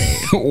not say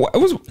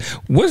it.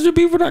 What's your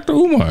beef with Dr.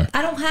 Umar?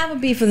 I don't have a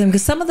beef with him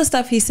because some of the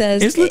stuff he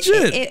says, it's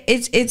legit.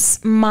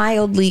 It's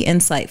mildly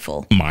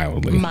insightful.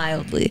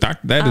 Mildly.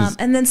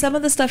 And then some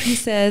of the stuff he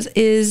says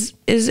is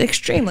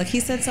extreme. Like he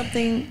said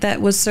something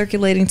that was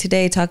circulating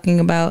today,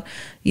 talking about,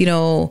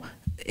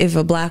 if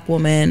a black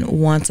woman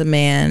wants a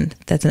man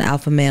that's an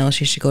alpha male,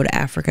 she should go to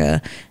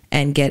Africa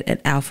and get an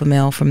alpha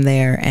male from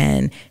there,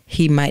 and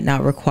he might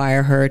not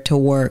require her to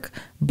work,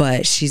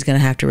 but she's gonna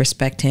have to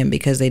respect him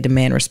because they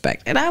demand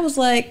respect. And I was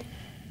like,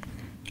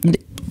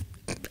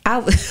 I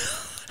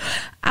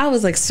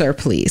was like, sir,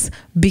 please,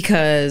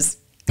 because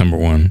number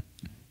one,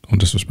 don't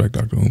disrespect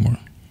Dr. Umar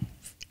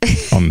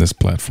on this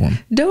platform.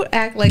 Don't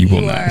act like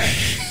you are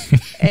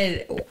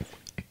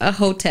a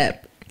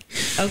hotep.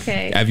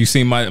 Okay. Have you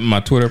seen my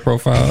Twitter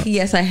profile?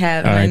 Yes, I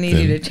have. And I need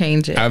you to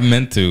change it. I've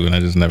meant to, and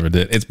I just never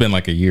did. It's been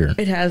like a year.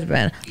 It has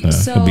been.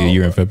 So it'll be a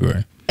year in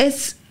February.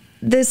 It's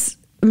this.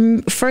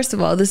 First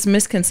of all, this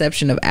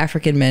misconception of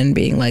African men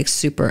being like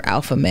super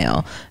alpha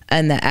male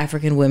and that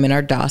African women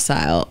are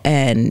docile.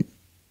 And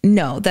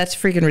no, that's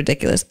freaking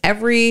ridiculous.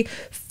 Every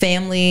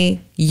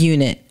family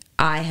unit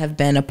I have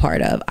been a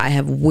part of, I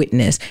have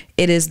witnessed,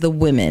 it is the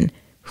women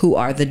who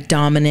are the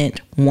dominant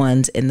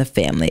ones in the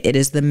family. It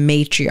is the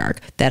matriarch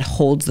that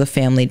holds the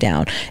family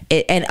down.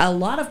 And a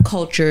lot of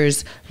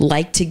cultures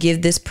like to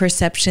give this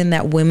perception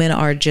that women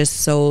are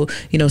just so,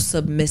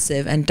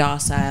 submissive and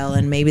docile,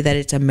 and maybe that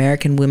it's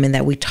American women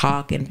that we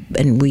talk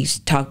and we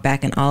talk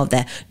back and all of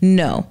that.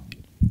 No.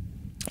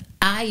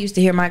 I used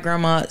to hear my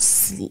grandma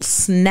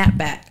snap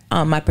back,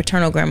 my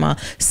paternal grandma,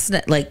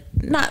 like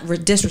not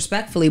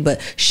disrespectfully, but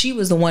she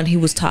was the one who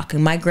was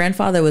talking. My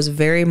grandfather was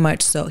very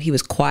much so. He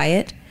was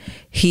quiet.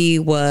 He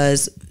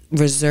was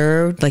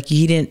reserved. Like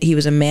he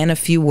was a man of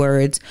few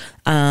words.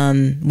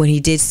 When he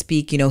did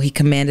speak, he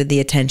commanded the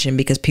attention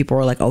because people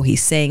were like, oh,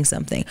 he's saying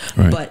something.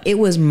 Right. But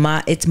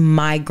it's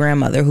my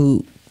grandmother,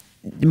 who,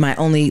 my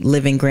only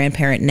living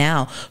grandparent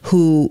now,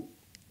 who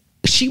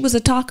she was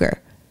a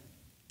talker.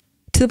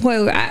 To the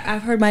point where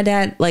I've heard my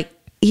dad like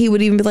he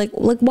would even be like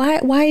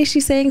why is she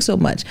saying so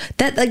much?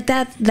 That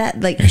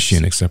Is she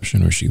an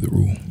exception or is she the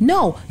rule?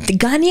 No, the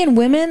Ghanaian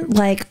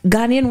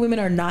women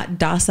are not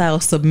docile,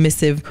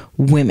 submissive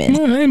women.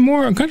 Well, there are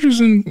more countries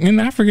in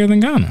Africa than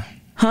Ghana.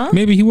 Huh?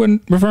 Maybe he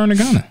wasn't referring to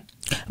Ghana.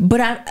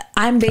 But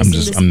I'm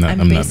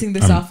basing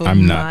this off of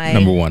my.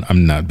 Number one,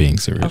 I'm not being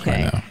serious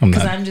right now. I'm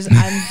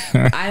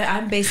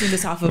basing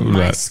this off of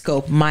my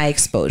scope, my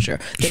exposure.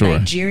 The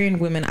Nigerian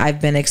women I've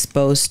been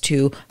exposed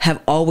to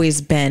have always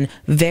been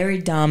very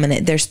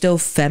dominant. They're still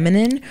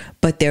feminine,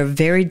 but they're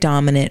very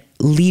dominant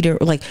leader.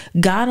 Like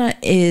Ghana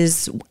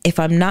is, if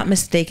I'm not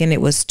mistaken, it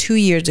was 2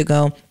 years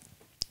ago.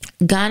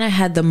 Ghana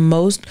had the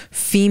most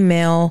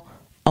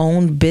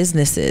female-owned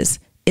businesses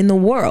in the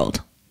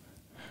world.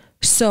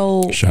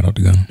 So shout out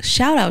to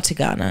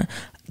Ghana.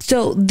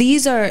 So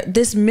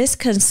this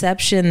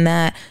misconception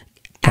that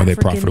are they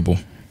profitable?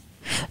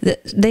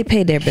 They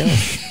pay their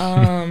bills.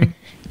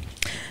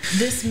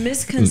 This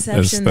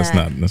misconception that's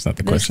not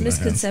the question.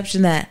 This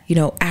misconception that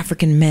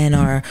African men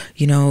are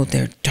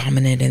they're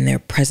dominant and they're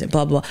present.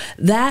 Blah blah.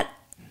 That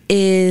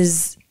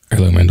is. Hey,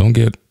 look, man, don't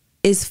get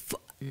us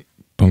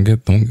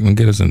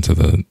into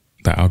the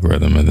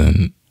algorithm and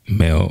then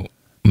male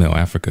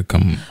Africa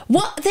come.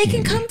 Well, they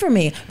can come for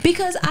me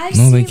because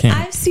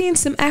I've seen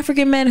some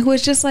African men who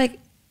is just like,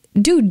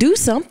 dude, do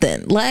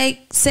something.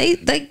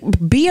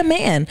 Be a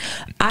man.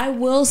 I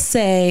will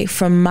say,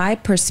 from my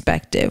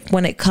perspective,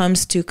 when it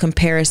comes to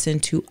comparison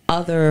to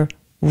other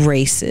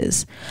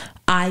races,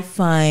 I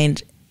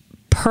find,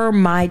 per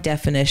my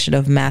definition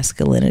of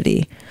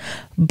masculinity,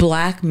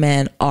 black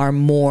men are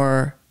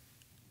more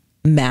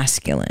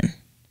masculine.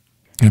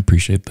 I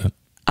appreciate that.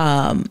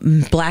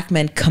 Black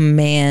men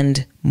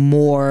command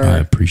more. I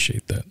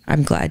appreciate that.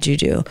 I'm glad you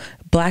do.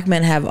 Black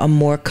men have a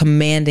more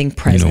commanding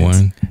presence. You know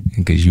why?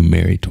 Because you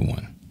married to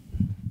one.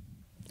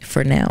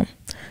 For now.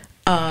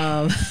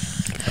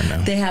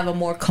 They have a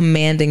more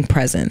commanding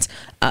presence.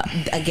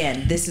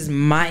 Again, this is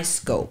my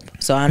scope.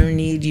 So I don't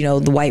need,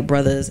 the white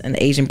brothers and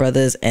the Asian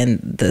brothers and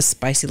the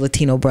spicy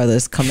Latino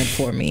brothers coming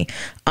for me.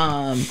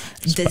 I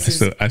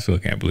still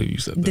can't believe you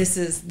said that. This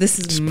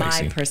is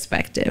my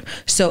perspective.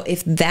 So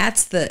if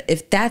that's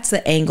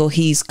the angle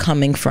he's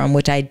coming from,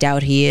 which I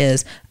doubt he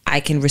is,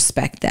 I can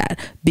respect that,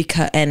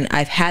 and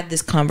I've had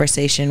this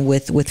conversation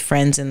with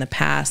friends in the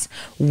past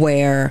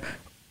where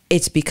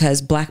it's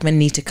because black men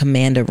need to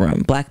command a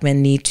room. Black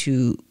men need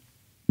to,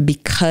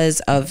 because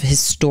of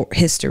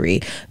history,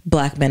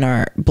 black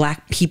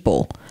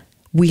people,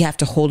 we have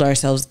to hold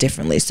ourselves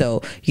differently.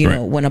 So,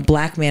 when a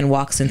black man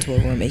walks into a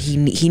room,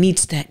 he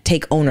needs to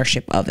take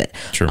ownership of it.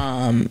 Sure.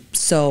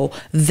 So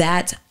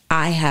that's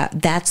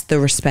the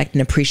respect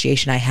and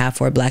appreciation I have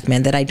for a black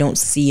man that I don't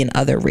see in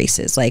other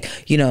races. Like,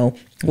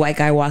 white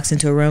guy walks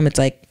into a room, it's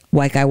like,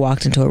 white guy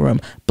walked into a room.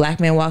 Black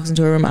man walks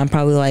into a room, I'm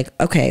probably like,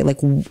 okay, like,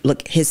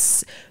 look,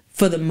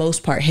 for the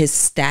most part, his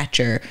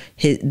stature,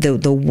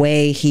 the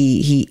way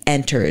he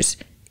enters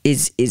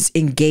is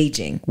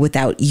engaging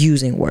without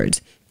using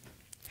words.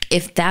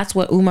 If that's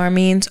what Umar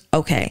means,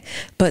 okay.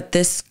 But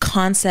this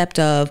concept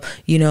of,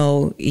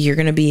 you're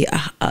going to be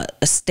a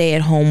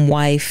stay-at-home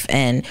wife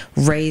and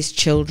raise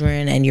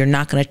children and you're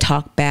not going to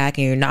talk back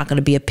and you're not going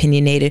to be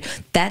opinionated,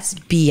 that's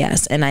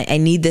BS. And I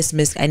need this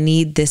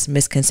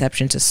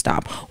misconception to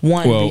stop.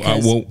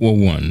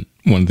 One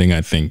thing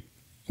I think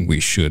we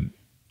should,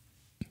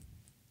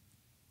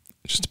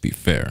 just to be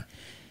fair,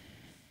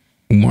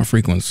 Umar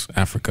frequents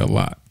Africa a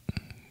lot.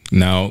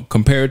 Now,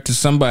 compared to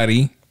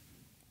somebody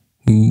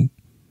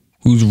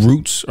whose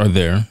roots are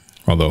there,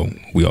 although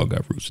we all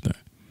got roots there.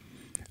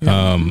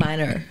 No, mine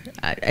are.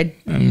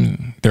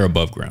 They're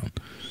above ground.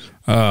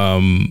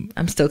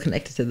 I'm still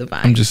connected to the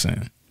vine. I'm just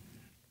saying.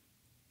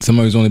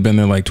 Somebody's only been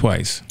there like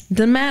twice.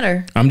 Doesn't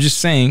matter. I'm just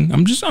saying.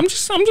 I'm just saying.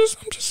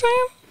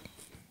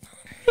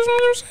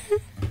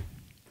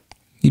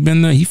 He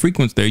been there. He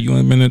frequents there. You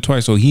only been there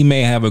twice, so he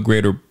may have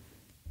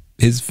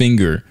his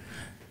finger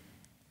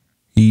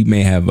may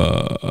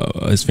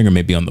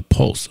be on the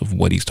pulse of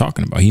what he's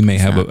talking about. He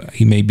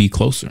may be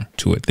closer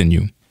to it than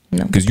you.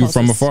 No, because you're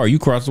from afar. You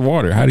cross the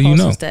water. How do you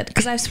know?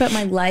 Because I've spent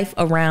my life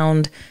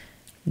around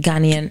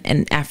Ghanaian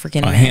and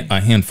African men.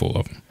 A handful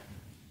of them.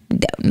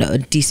 No,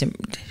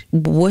 decent.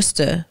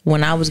 Worcester,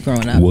 when I was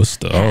growing up.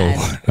 Worcester.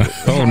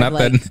 Not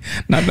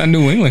that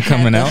New England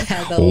coming out.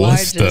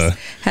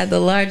 Had the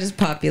largest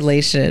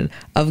population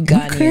of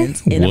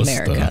Ghanaians in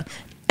Worcester. America.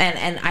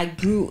 And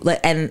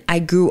I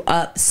grew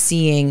up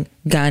seeing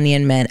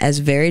Ghanaian men as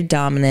very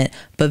dominant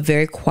but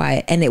very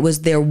quiet, and it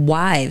was their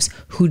wives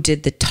who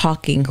did the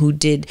talking, who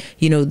did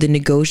the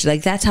negotiation.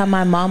 Like, that's how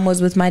my mom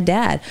was with my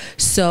dad.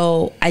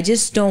 So I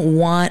just don't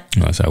want.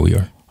 No, that's how we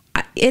are.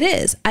 It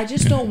is. I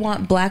just don't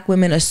want black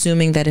women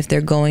assuming that if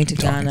they're going to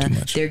Ghana,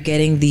 they're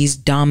getting these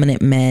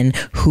dominant men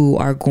who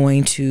are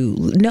going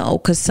to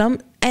because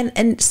some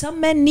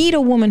men need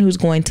a woman who's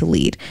going to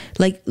lead.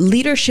 Like,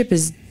 leadership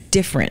is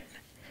different.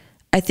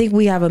 I think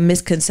we have a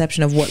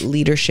misconception of what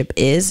leadership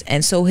is,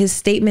 and so his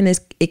statement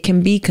it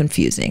can be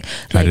confusing.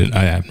 Like,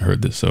 I haven't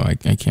heard this, so I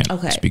can't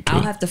speak to it.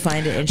 I'll have to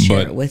find it and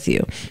share it with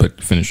you.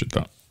 But finish your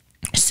thought.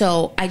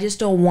 So I just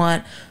don't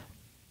want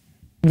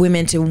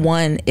women to,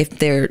 one, if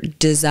they're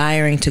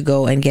desiring to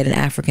go and get an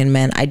African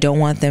man, I don't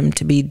want them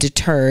to be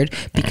deterred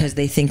because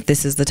they think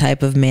this is the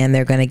type of man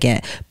they're going to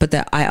get. But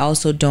that I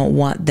also don't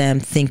want them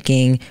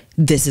thinking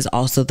this is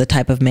also the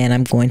type of man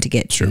I'm going to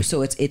get. Sure.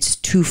 So it's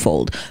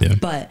twofold. Yeah.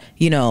 But,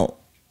 you know,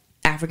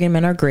 African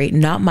men are great.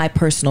 Not my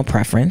personal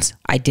preference.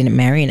 I didn't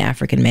marry an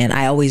African man.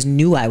 I always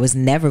knew I was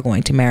never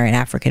going to marry an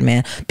African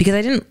man because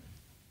I didn't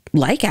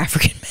like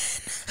African men.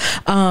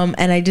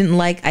 And I didn't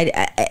like,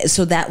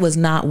 so that was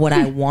not what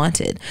I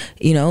wanted.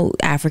 You know,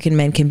 African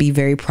men can be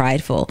very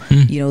prideful.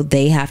 You know,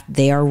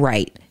 they are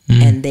right.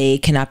 And they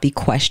cannot be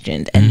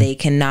questioned, and they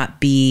cannot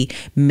be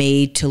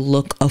made to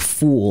look a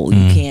fool.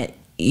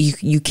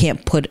 You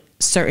can't put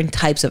certain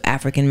types of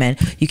African men,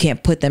 you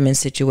can't put them in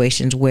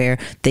situations where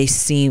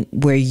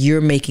where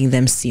you're making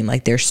them seem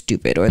like they're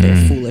stupid or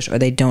they're foolish or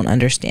they don't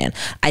understand.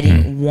 I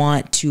didn't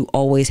want to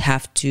always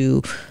have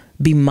to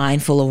be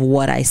mindful of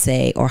what I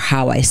say or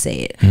how I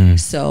say it.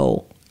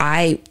 So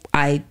I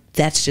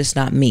that's just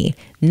not me.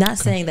 Not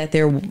saying that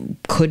there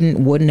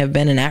wouldn't have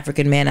been an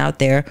African man out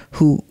there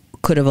who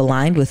could have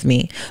aligned with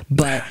me,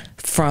 but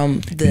from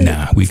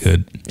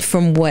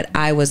from what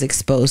I was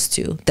exposed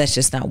to, that's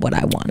just not what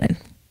I wanted.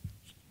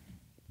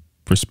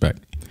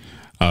 Respect.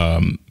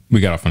 We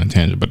got off on a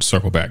tangent, but to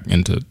circle back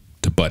into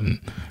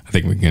Button, I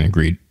think we can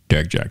agree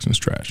Derrick Jaxn's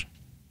trash.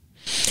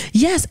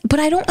 Yes, but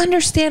I don't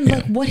understand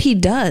like what he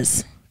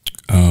does.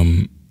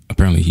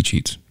 Apparently he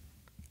cheats.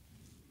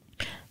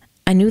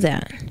 I knew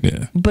that.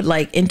 Yeah. But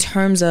like in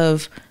terms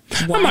of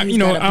why I'm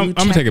gonna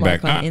take it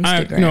back.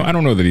 I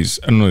don't know that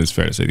it's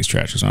fair to say he's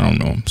trash because I don't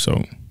know him.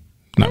 So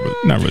not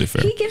really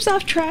fair. He gives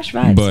off trash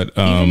vibes. But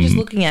even just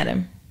looking at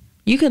him.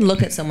 You can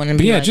look at someone and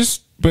be like,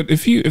 but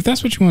if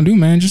that's what you want to do,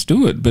 man, just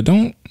do it. But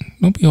don't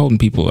be holding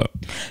people up.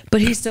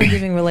 But he's still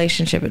giving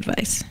relationship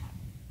advice.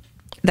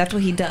 That's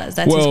what he does.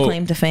 That's his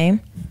claim to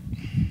fame.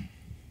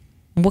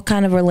 What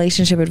kind of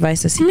relationship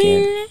advice does he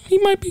give? He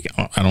might be.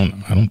 I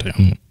don't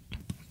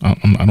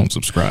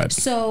subscribe.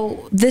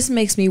 So this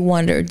makes me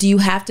wonder: do you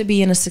have to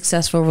be in a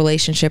successful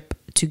relationship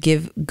to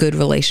give good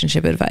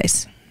relationship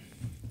advice?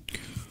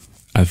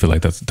 I feel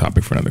like that's a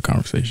topic for another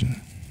conversation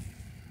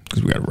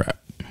because we got to wrap.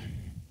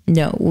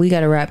 No, we got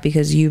to wrap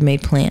because you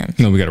made plans.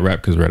 No, we got to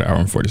wrap because we're at an hour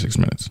and 46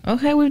 minutes.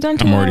 Okay, we've done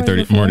 2 I'm already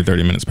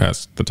 30 minutes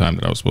past the time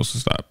that I was supposed to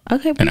stop.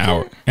 Okay, an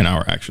hour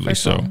actually.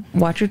 First so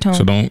watch your tone.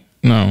 So don't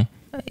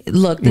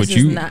Look,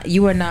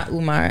 you are not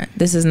Umar.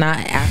 This is not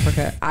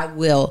Africa.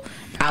 I'll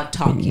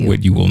talk you.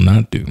 What you will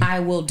not do. I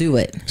will do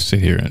it. Sit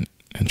here and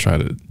try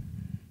to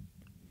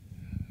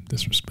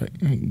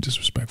disrespectful. You ain't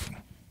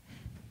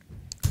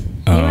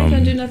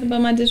gonna do nothing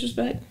about my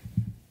disrespect.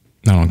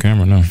 Not on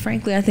camera, no.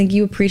 Frankly, I think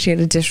you appreciate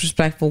a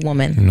disrespectful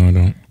woman. No, I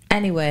don't.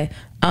 Anyway,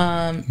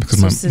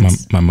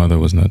 because my mother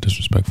was not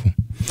disrespectful.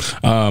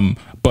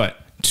 But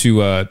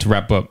to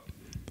wrap up.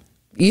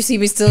 You see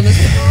me still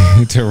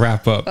to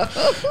wrap up.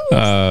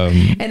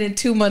 And in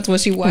 2 months when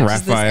she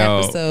watches this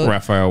episode.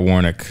 Raphael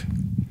Warnock.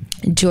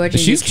 Georgia,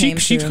 she's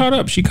caught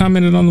up. She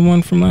commented on the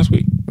one from last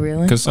week.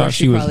 Really? Because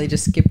she probably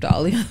just skipped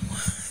all the other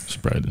ones. She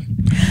probably did.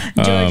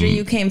 Georgia,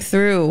 you came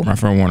through.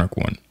 Raphael Warnock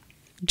won.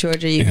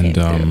 Georgia, you came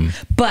through.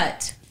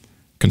 But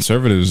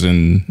conservatives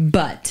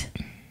But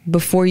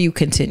before you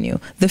continue,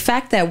 the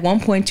fact that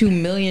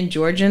 1.2 million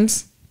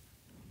Georgians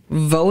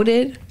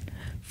voted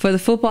for the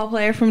football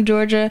player from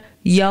Georgia,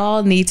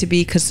 y'all need to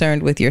be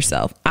concerned with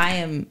yourself.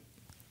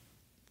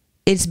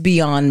 It's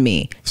beyond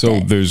me. So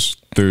there's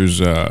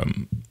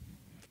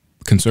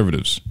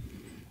conservatives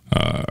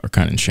are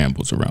kind of in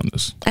shambles around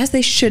this, as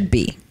they should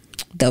be.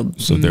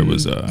 So there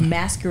was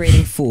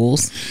masquerading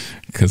fools,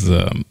 because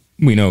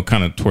we know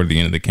kind of toward the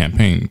end of the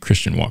campaign,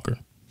 Christian Walker,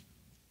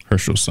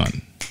 Herschel's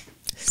son,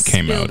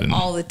 came out and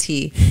all the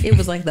tea. It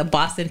was like the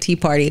Boston Tea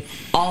Party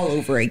all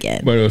over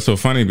again. But it was so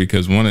funny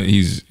because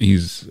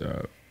he's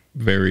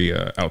very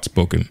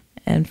outspoken,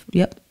 and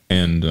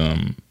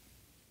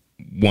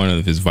one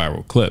of his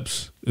viral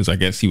clips is, I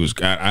guess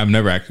I've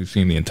never actually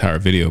seen the entire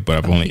video, but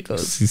I've only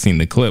seen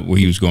the clip where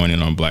he was going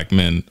in on black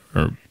men,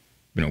 or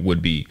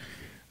would be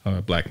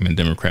black men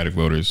Democratic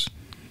voters,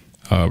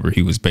 where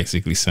he was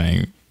basically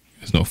saying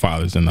there's no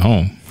fathers in the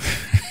home.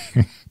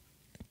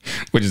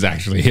 Which is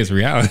actually his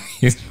reality.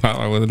 His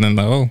father wasn't in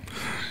the home.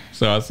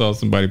 So I saw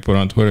somebody put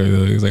on Twitter,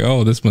 he was like,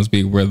 oh, this must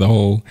be where the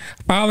whole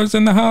fathers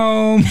in the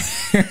home.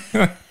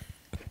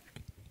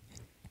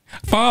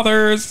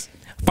 Fathers,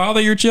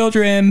 father your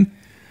children.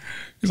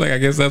 He's like, I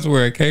guess that's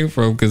where it came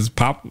from, because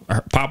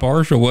Papa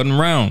Herschel wasn't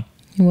around.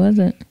 He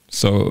wasn't.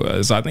 So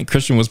I think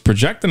Christian was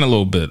projecting a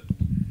little bit.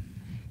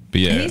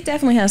 But yeah, he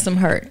definitely has some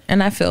hurt,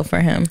 and I feel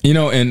for him.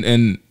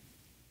 And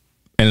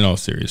in all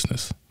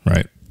seriousness,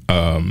 right?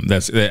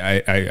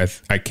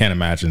 I can't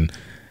imagine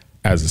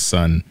as a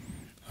son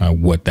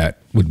what that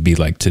would be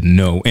like to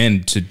know,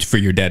 and for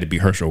your dad to be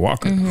Herschel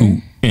Walker,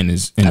 who in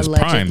his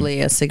prime,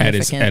 a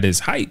significant at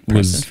his height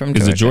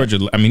is a Georgia.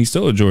 I mean, he's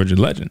still a Georgia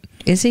legend.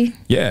 Is he?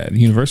 Yeah, the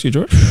University of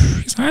Georgia.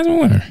 He's a Heisman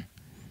winner.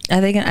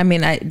 I think. I mean,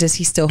 does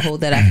he still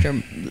hold that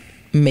after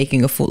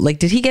making a fool? Like,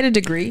 did he get a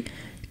degree?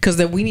 Because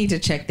then we need to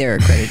check their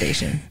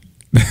accreditation.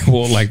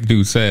 Well, like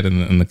dude said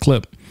in the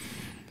clip,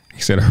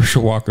 he said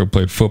Herschel Walker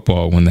played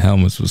football when the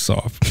helmets was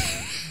soft.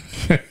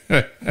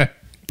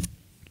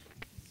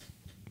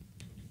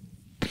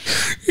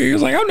 He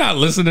was like, I'm not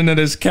listening to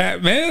this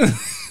cat, man.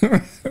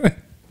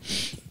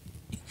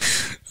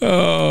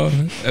 Oh,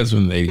 that's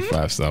from the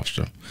 85 South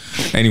Show.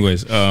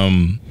 Anyways,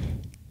 no,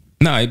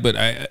 but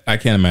I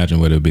can't imagine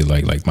what it would be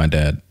like my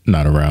dad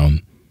not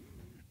around.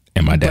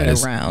 And my dad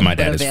is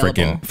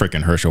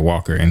freaking Herschel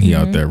Walker, and he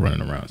out there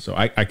running around. So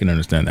I can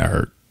understand that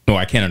hurt. No,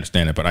 I can't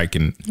understand it, but I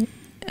can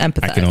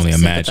empathize. I can only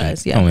imagine.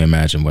 Yeah. Only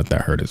imagine what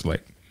that hurt is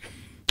like.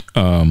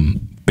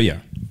 But yeah,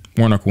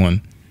 Warnock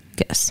won.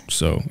 Yes.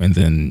 So, and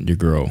then your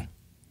girl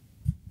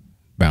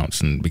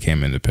bounced and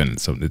became independent.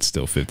 So it's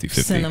still 50-50.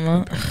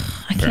 Cinema.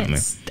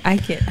 I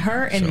can't.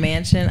 Her and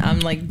Mansion.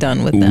 I'm like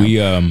done with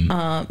them.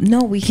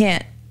 No, we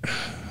can't.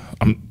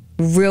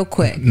 Real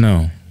quick.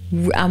 No.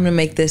 I'm gonna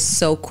make this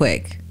so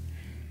quick.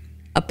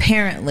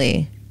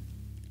 Apparently,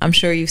 I'm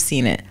sure you've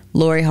seen it.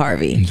 Lori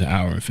Harvey. It's an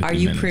hour and 50 minutes.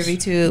 Are you privy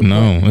to?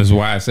 No, that's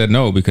why I said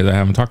no, because I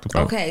haven't talked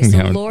about it. Okay, so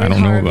Lori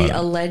Harvey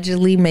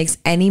allegedly makes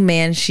any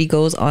man she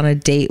goes on a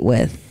date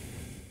with,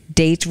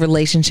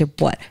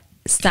 relationship,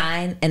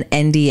 sign an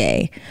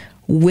NDA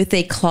with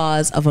a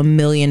clause of $1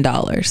 million.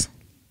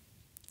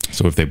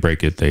 So if they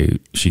break it,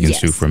 she can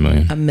sue for $1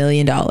 million. $1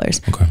 million.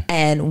 Okay.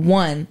 And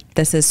one,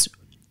 this is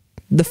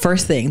the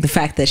first thing, the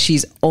fact that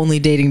she's only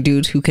dating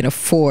dudes who can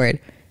afford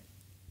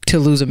to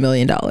lose $1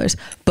 million.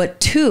 But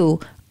two,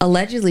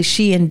 allegedly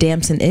she and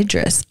Damson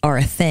Idris are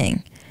a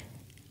thing.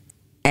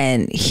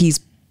 And he's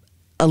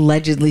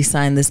allegedly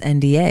signed this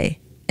NDA.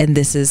 And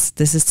this is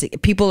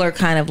people are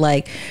kind of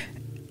like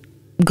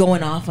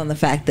going off on the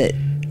fact that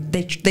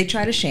they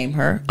try to shame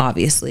her,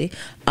 obviously,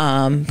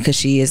 because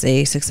she is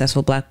a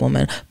successful black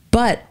woman.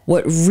 But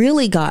what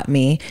really got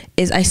me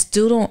is I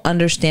still don't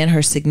understand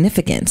her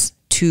significance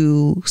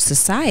to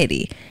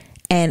society.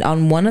 And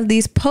on one of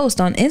these posts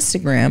on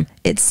Instagram,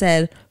 it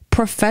said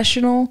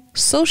professional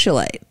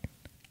socialite.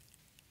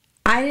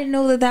 I didn't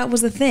know that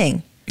was a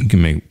thing. You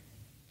can make,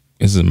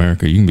 this is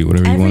America. You can be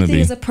whatever you want to be.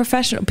 Everything is a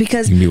professional,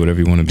 because you can be whatever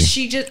you want to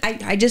be.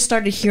 I just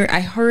started hearing,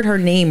 I heard her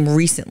name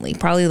recently,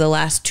 probably the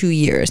last 2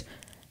 years,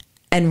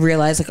 and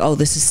realized like, oh,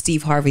 this is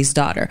Steve Harvey's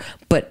daughter.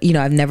 But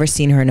I've never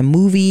seen her in a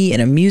movie,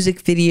 in a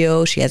music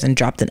video. She hasn't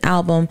dropped an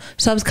album.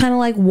 So I was kind of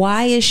like,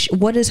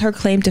 what is her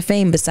claim to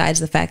fame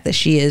besides the fact that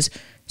she is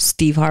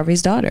Steve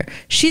Harvey's daughter?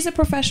 She's a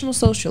professional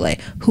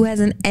socialite who has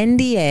an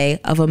NDA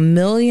of $1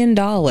 million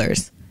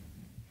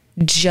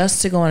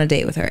just to go on a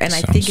date with her. And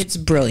I think it's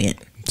brilliant.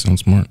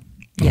 Sounds smart.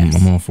 Yes.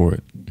 I'm all for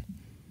it.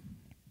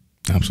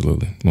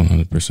 Absolutely.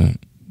 100%.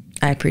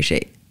 I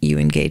appreciate you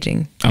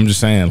engaging. I'm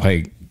just saying,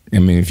 like, I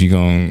mean, if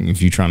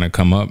you're trying to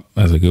come up,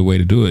 that's a good way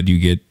to do it. You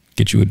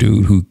get you a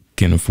dude who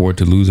can afford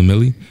to lose $1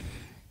 million.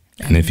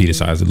 And if he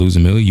decides to lose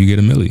 $1 million, you get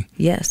 $1 million.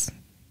 Yes.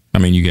 I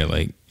mean, you get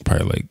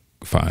probably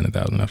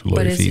 $500,000 after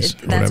lawyer fees.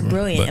 That's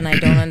brilliant. And I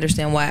don't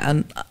understand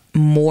why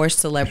more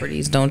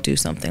celebrities don't do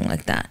something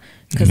like that.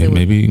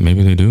 Maybe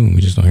they do.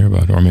 We just don't hear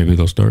about it. Or maybe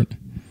they'll start.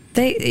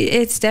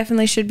 It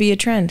definitely should be a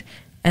trend.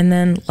 And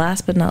then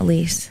last but not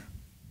least,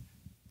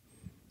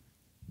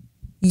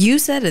 you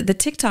said it, the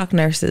TikTok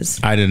nurses.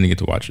 I didn't get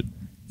to watch it.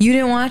 You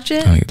didn't watch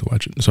it? I didn't get to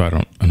watch it. So I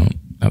don't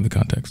have the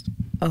context.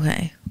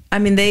 Okay. I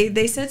mean,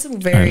 they said some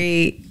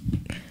very...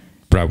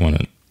 But I want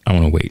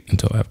to wait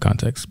until I have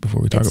context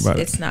before we talk about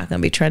it. It's not going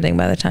to be trending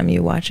by the time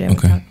you watch it.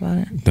 Okay. We'll talk about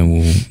it. Then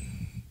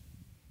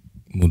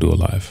we'll do a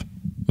live.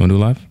 You want to do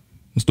a live?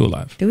 Let's do a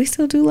live. Do we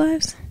still do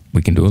lives?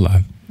 We can do a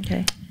live.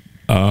 Okay.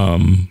 All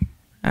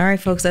right,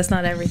 folks. That's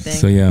not everything.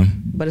 So yeah.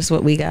 But it's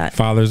what we got.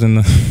 Fathers in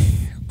the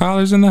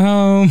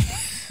home.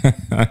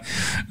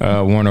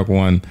 Warnock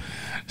won.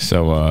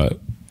 So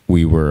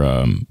we were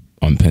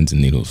on pins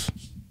and needles.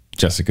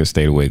 Jessica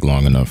stayed awake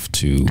long enough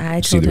to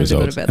see the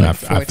results, and I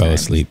fell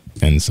asleep.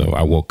 And so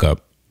I woke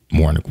up.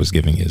 Warnock was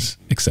giving his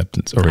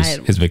acceptance or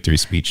his victory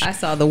speech. I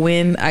saw the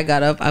win. I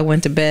got up. I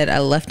went to bed. I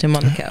left him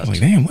on the couch. I was like,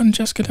 damn, wasn't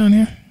Jessica down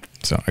here?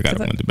 So I got up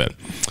and went to bed.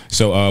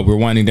 So we're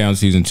winding down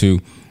season 2.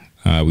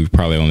 We've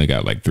probably only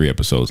got like 3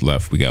 episodes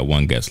left. We got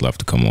 1 guest left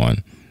to come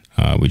on.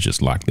 We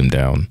just locked them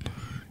down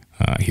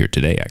here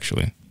today,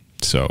 actually.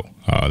 So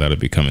that'll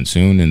be coming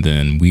soon. And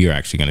then we are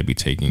actually going to be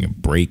taking a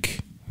break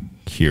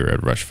here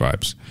at Rush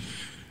Vibes.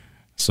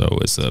 So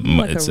it's a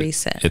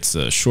reset. It's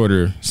a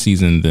shorter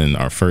season than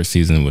our first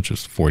season, which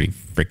was 49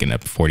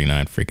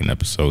 freaking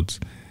episodes.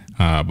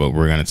 But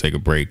we're going to take a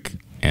break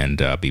and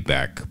be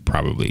back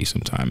probably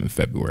sometime in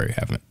February.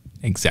 Haven't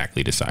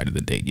exactly decided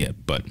the date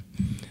yet, but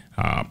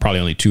probably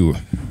only two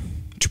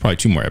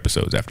more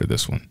episodes after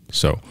this one.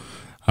 So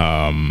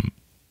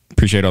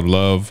appreciate all the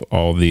love,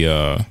 all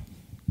the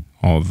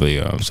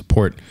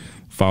support,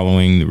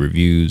 following, the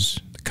reviews,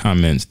 the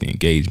comments, the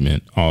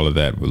engagement, all of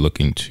that. We're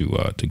looking to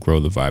grow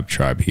the Vibe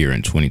Tribe here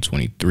in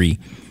 2023,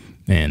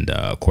 and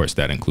of course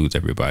that includes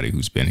everybody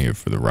who's been here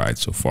for the ride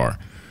so far.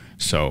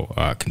 So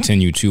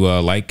continue to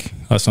like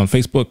us on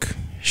Facebook,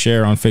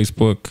 share on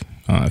Facebook.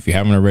 If you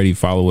haven't already,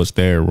 follow us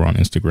there. We're on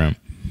Instagram.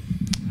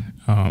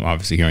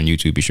 Obviously, here on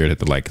YouTube, be sure to hit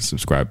the like and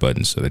subscribe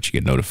button so that you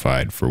get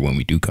notified for when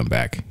we do come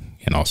back,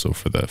 and also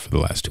for the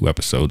last 2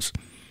 episodes.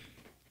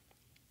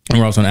 And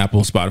we're also on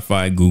Apple,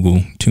 Spotify, Google,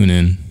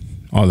 TuneIn,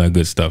 all that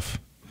good stuff.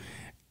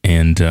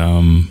 And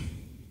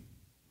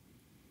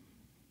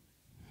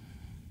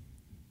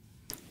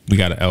we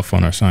got an elf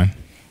on our sign.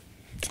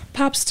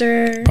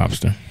 Popster.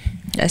 Popster.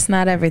 That's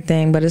not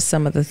everything, but it's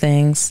some of the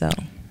things. So.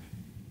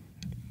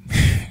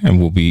 And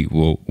we'll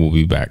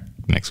be back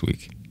next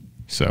week.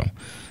 So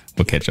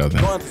we'll catch y'all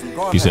then.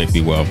 Be safe,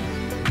 be well,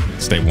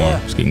 stay warm.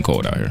 It's getting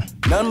cold out here.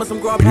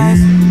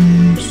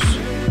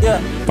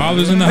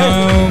 Fathers in the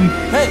home.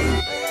 Hey.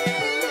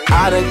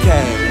 I done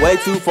came way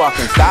too far,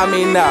 can stop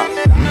me now.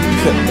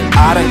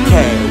 I done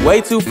came way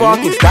too far,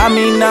 can stop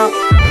me now.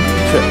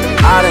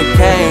 I done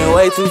came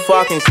way too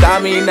far, can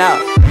stop me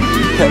now.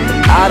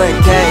 I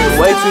done came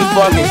way too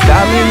far, can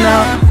stop me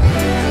now.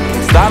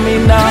 Stop me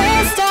now.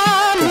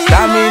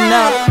 Stop me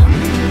now.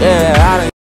 Yeah.